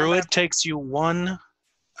me. If Druid takes you 1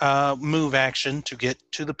 move action to get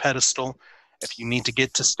to the pedestal. If you need to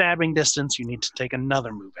get to stabbing distance, you need to take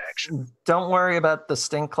another move action. Don't worry about the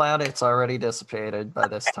stink cloud. It's already dissipated by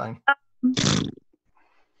this time.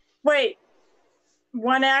 Wait.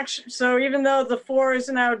 1 action. So even though the floor is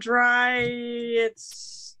now dry,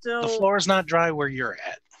 it's still... The floor is not dry where you're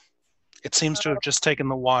at. It seems to have just taken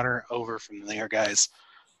the water over from the guys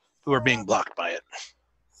who are being blocked by it.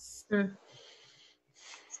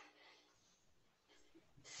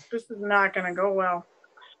 This is not going to go well.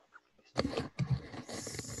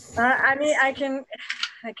 I mean, I can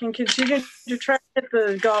continue to try to hit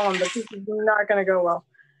the golem, but this is not going to go well.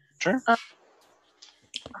 Sure.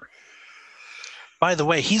 By the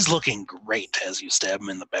way, he's looking great as you stab him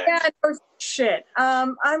in the back. Yeah, no shit.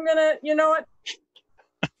 I'm gonna, you know what?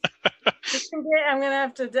 Disengage. I'm gonna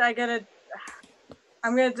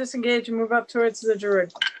disengage and move up towards the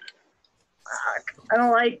druid. Fuck. I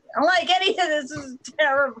don't like any of this. This is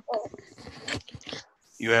terrible.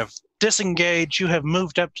 You have disengaged. You have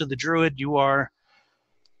moved up to the druid. You are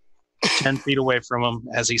 10 feet away from him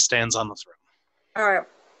as he stands on the throne. All right.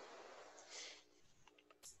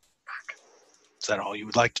 Is that all you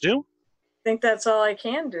would like to do? I think that's all I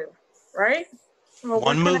can do, right? Well,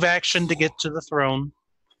 One move action to get to the throne.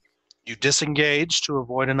 You disengage to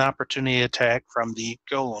avoid an opportunity attack from the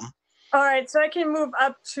golem. All right, so I can move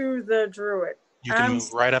up to the druid. You can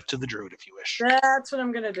move right up to the druid if you wish. That's what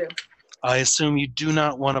I'm gonna do. I assume you do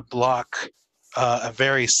not want to block a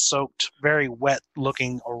very soaked, very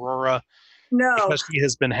wet-looking Aurora No. because she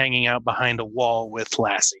has been hanging out behind a wall with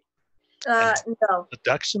Lassie. No.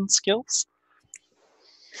 Seduction skills?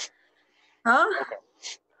 Huh? Okay.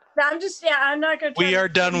 No, I'm not gonna. We are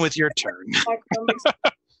done with your turn. Okay.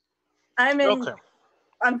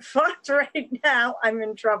 I'm fucked right now. I'm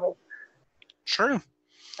in trouble. Sure.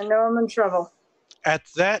 I know I'm in trouble. At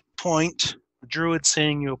that point, the druid,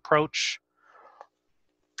 seeing you approach,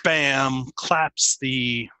 bam, claps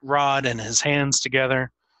the rod and his hands together.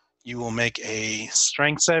 You will make a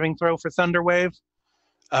strength saving throw for Thunderwave.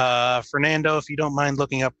 Fernando, if you don't mind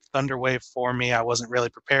looking up Thunderwave for me, I wasn't really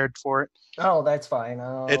prepared for it. Oh, that's fine.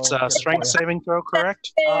 It's a strength saving throw,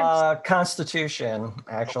 correct? Constitution,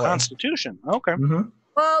 actually. Constitution, okay. Mm-hmm.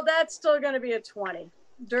 Well, that's still going to be a 20.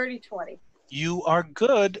 Dirty 20. You are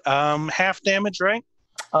good. Half damage, right?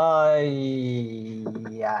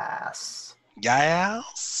 Yes.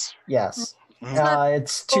 Yes. Yes. Mhm.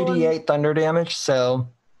 It's 2d8 thunder damage, so...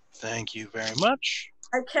 Thank you very much.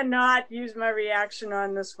 I cannot use my reaction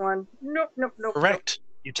on this one. Nope. Correct.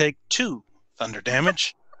 You take 2 thunder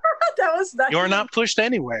damage. That was nice. You're not pushed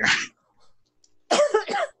anywhere.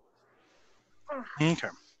 Okay.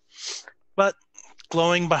 But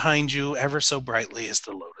glowing behind you ever so brightly is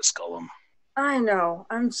the Lotus Golem. I know.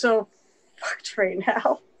 I'm so fucked right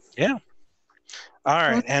now. Yeah. All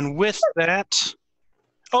right. And with that...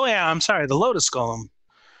 Oh, yeah, I'm sorry. The Lotus Golem.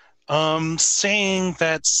 Saying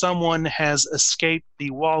that someone has escaped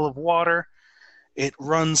the wall of water, it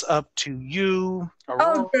runs up to you,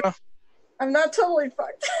 Aurora. Oh, I'm not totally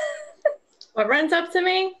fucked. What runs up to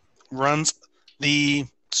me? Runs the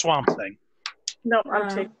swamp thing. No, I'm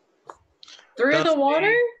taking. Through the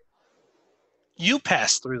water? You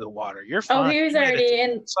pass through the water. You're fine. Oh, he was already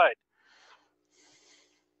inside.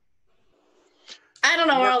 I don't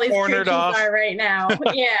know where all these creatures are right now.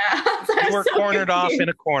 Yeah. You were cornered off in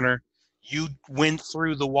a corner. You went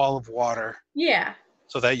through the wall of water. Yeah.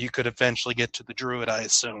 So that you could eventually get to the druid, I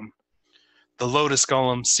assume. The Lotus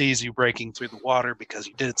Golem sees you breaking through the water because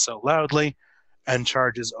you did it so loudly and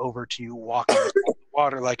charges over to you, walking through the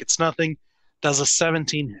water like it's nothing. Does a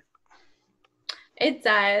 17 hit? It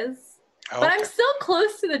does. Okay. But I'm still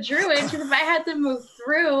close to the druid because if I had to move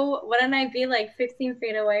through, wouldn't I be like 15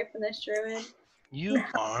 feet away from this druid? You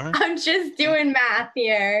are. I'm just doing math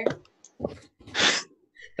here.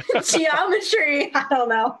 Geometry. I don't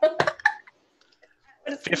know.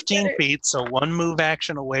 15 feet, so one move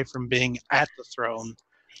action away from being at the throne.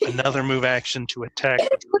 Another move action to attack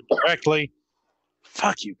the druid directly.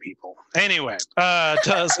 Fuck you people. Anyway,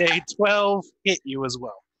 does a 12 hit you as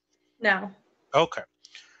well? No. Okay.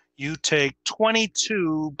 You take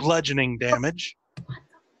 22 bludgeoning damage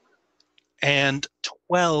and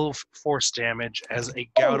 12 force damage as a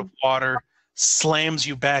gout of water slams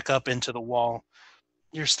you back up into the wall.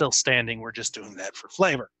 You're still standing. We're just doing that for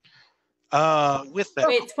flavor. With that,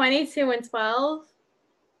 Wait, 22 and 12?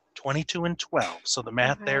 22 and 12. So the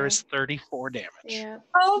math there is 34 damage. Yeah.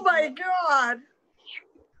 Oh my god.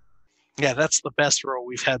 Yeah, that's the best roll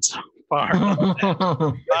we've had so far.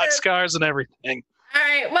 5 scars and everything. All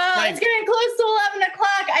right, well, it's getting close to 11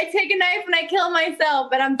 o'clock. I take a knife and I kill myself,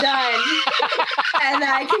 but I'm done. And then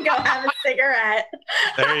I can go have a cigarette.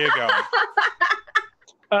 There you go.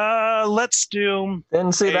 Let's do...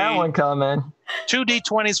 Didn't see that one coming. 2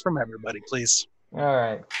 d20s from everybody, please. All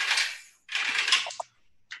right.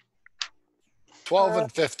 12 and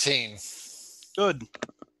 15. Good.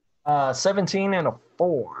 17 and a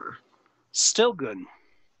 4. Still good.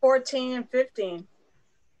 14 and 15.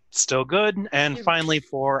 Still good. And finally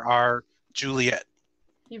for our Juliet.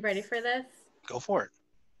 You ready for this? Go for it.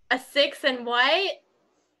 A 6 and what?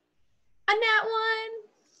 A nat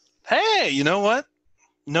 1. Hey, you know what?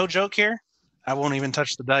 No joke here. I won't even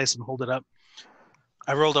touch the dice and hold it up.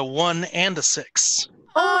 I rolled a 1 and a 6.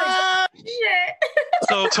 Oh, shit.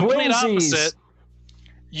 So complete Twinsies. opposite.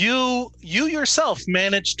 You yourself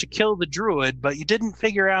managed to kill the druid, but you didn't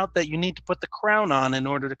figure out that you need to put the crown on in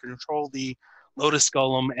order to control the lotus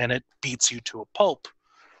golem, and it beats you to a pulp.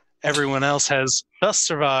 Everyone else has thus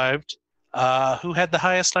survived. Who had the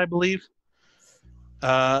highest, I believe?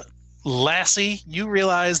 Lassie, you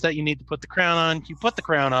realize that you need to put the crown on. You put the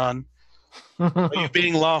crown on. Are you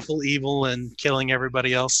being lawful evil and killing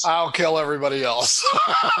everybody else? I'll kill everybody else.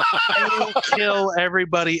 I'll kill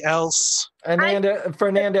everybody else.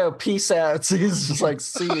 Fernando, peace out. He's just like,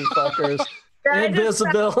 see you fuckers.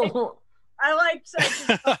 Invisible. I like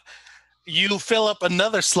such. You fill up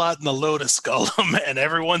another slot in the lotus golem, and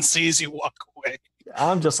everyone sees you walk away.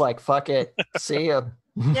 I'm just like, fuck it. See ya.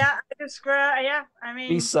 Yeah, I mean,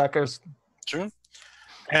 these suckers. True.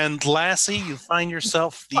 And Lassie, you find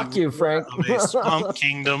yourself the Fuck you, Frank. of a swamp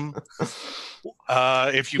kingdom.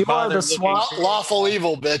 If you You are bother the swamp Lawful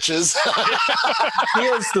evil, bitches. He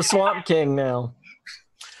is the Swamp King now.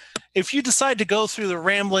 If you decide to go through the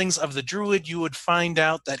ramblings of the druid, you would find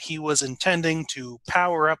out that he was intending to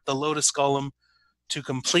power up the lotus golem to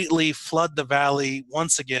completely flood the valley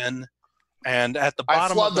once again. And at the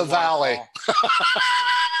bottom flood of the valley.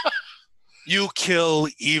 You kill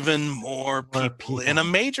even more people in a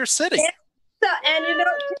major city. and he killed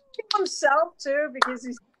himself too because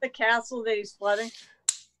he's the castle that he's flooding.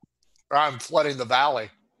 I'm flooding the valley.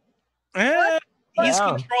 He's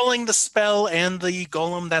Wow. controlling the spell and the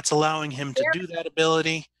golem that's allowing him to do that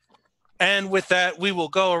ability. And with that, we will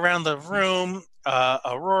go around the room.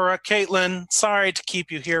 Aurora, Caitlin, sorry to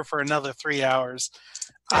keep you here for another 3 hours.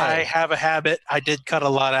 Hey. I have a habit. I did cut a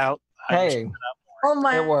lot out. Hey, Oh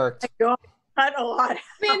my it worked. God, cut a lot. I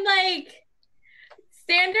mean, like,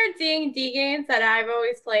 standard D&D games that I've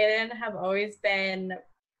always played in have always been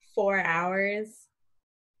 4 hours.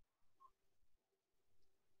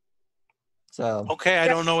 So Okay, I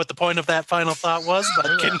don't know what the point of that final thought was,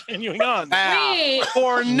 but continuing on. Wait,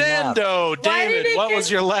 Fernando, David, what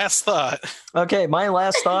was your last thought? okay, my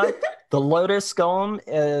last thought: the Lotus Golem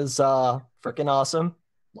is freaking awesome.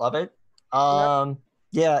 Love it.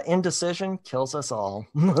 Yeah, indecision kills us all.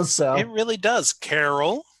 So It really does.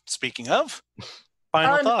 Carol, speaking of,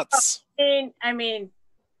 final thoughts. I mean,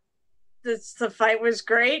 the fight was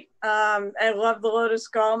great. I love the Lotus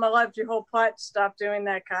Golem. I loved your whole plot. Stop doing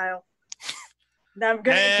that, Kyle. Now I'm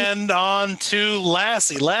gonna. And on to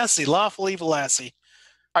Lassie. Lassie, lawful evil Lassie.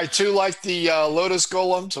 I too like the Lotus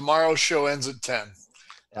Golem. Tomorrow's show ends at 10.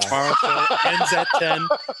 Tomorrow ends at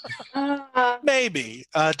 10. Maybe.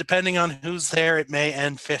 Depending on who's there, it may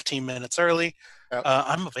end 15 minutes early. Yep.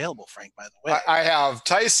 I'm available, Frank, by the way. I have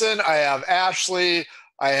Tyson. I have Ashley.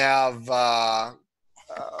 I have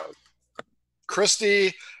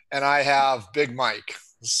Christy. And I have Big Mike.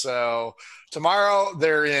 So tomorrow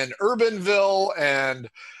they're in Urbanville, and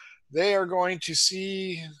they are going to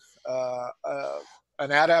see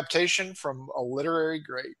an adaptation from a literary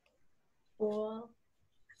great. cool.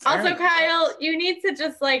 All Also, right. Kyle, you need to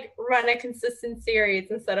just like run a consistent series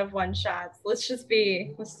instead of one shots. Let's just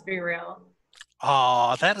be real.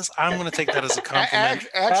 Oh, I'm going to take that as a compliment.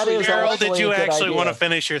 Actually, is Carol, actually did you a good actually want to idea.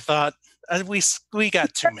 finish your thought? We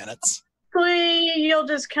got 2 minutes. Please, you'll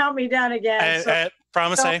just count me down again. So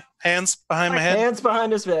Promise, hey, hands behind my head. hands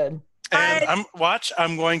behind his bed. And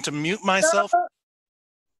I'm going to mute myself.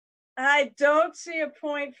 I don't see a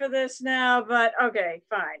point for this now, but okay,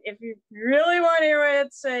 fine. If you really want to hear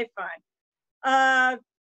it, say fine.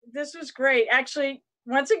 This was great. Actually,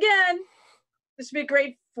 once again, this would be a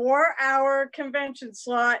great 4-hour convention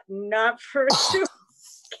slot, not for a 2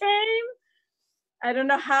 game. I don't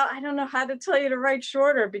know how to tell you to write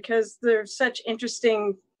shorter because they're such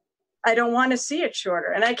interesting. I don't want to see it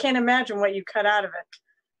shorter, and I can't imagine what you cut out of it.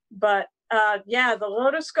 But yeah, the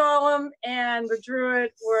Lotus Golem and the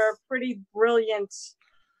Druid were a pretty brilliant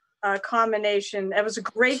combination. It was a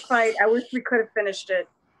great fight. I wish we could have finished it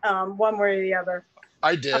one way or the other.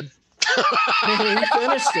 I did. He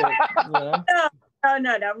finished it. Yeah.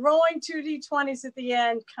 No. Rolling 2 d20s at the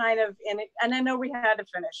end, kind of in it, and I know we had to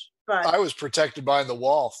finish, but I was protected behind the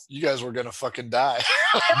wall. You guys were gonna fucking die.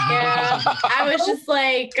 Yeah, I was just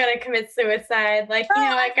like gonna commit suicide. Like, you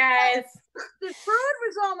know what, guys? the Druid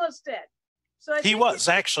was almost dead. So I He think was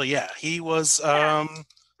actually, yeah. He was.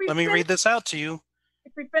 Let me read this out to you.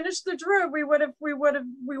 If we finished the Druid, we would have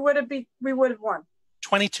won.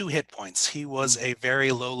 22 hit points. He was a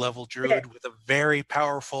very low-level druid with a very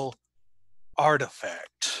powerful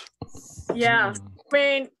artifact. Yeah, I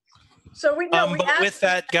mean, so we know. But with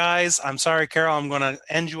that, guys, I'm sorry, Carol. I'm going to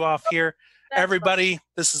end you off here. Everybody,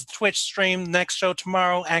 this is the Twitch stream. Next show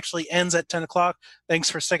tomorrow actually ends at 10 o'clock. Thanks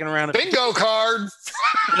for sticking around and Bingo card.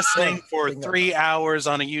 listening for 3 hours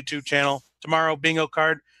on a YouTube channel. tomorrow bingo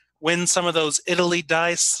card. Win some of those Italy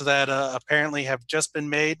dice that apparently have just been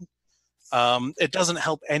made. It doesn't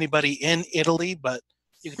help anybody in Italy, but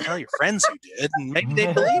you can tell your friends you did, and maybe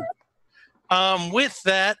they believe it. With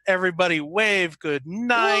that, everybody wave good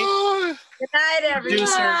night. Good night, everyone.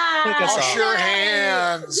 Producer, take us Wash off. your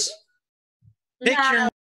hands. Pick your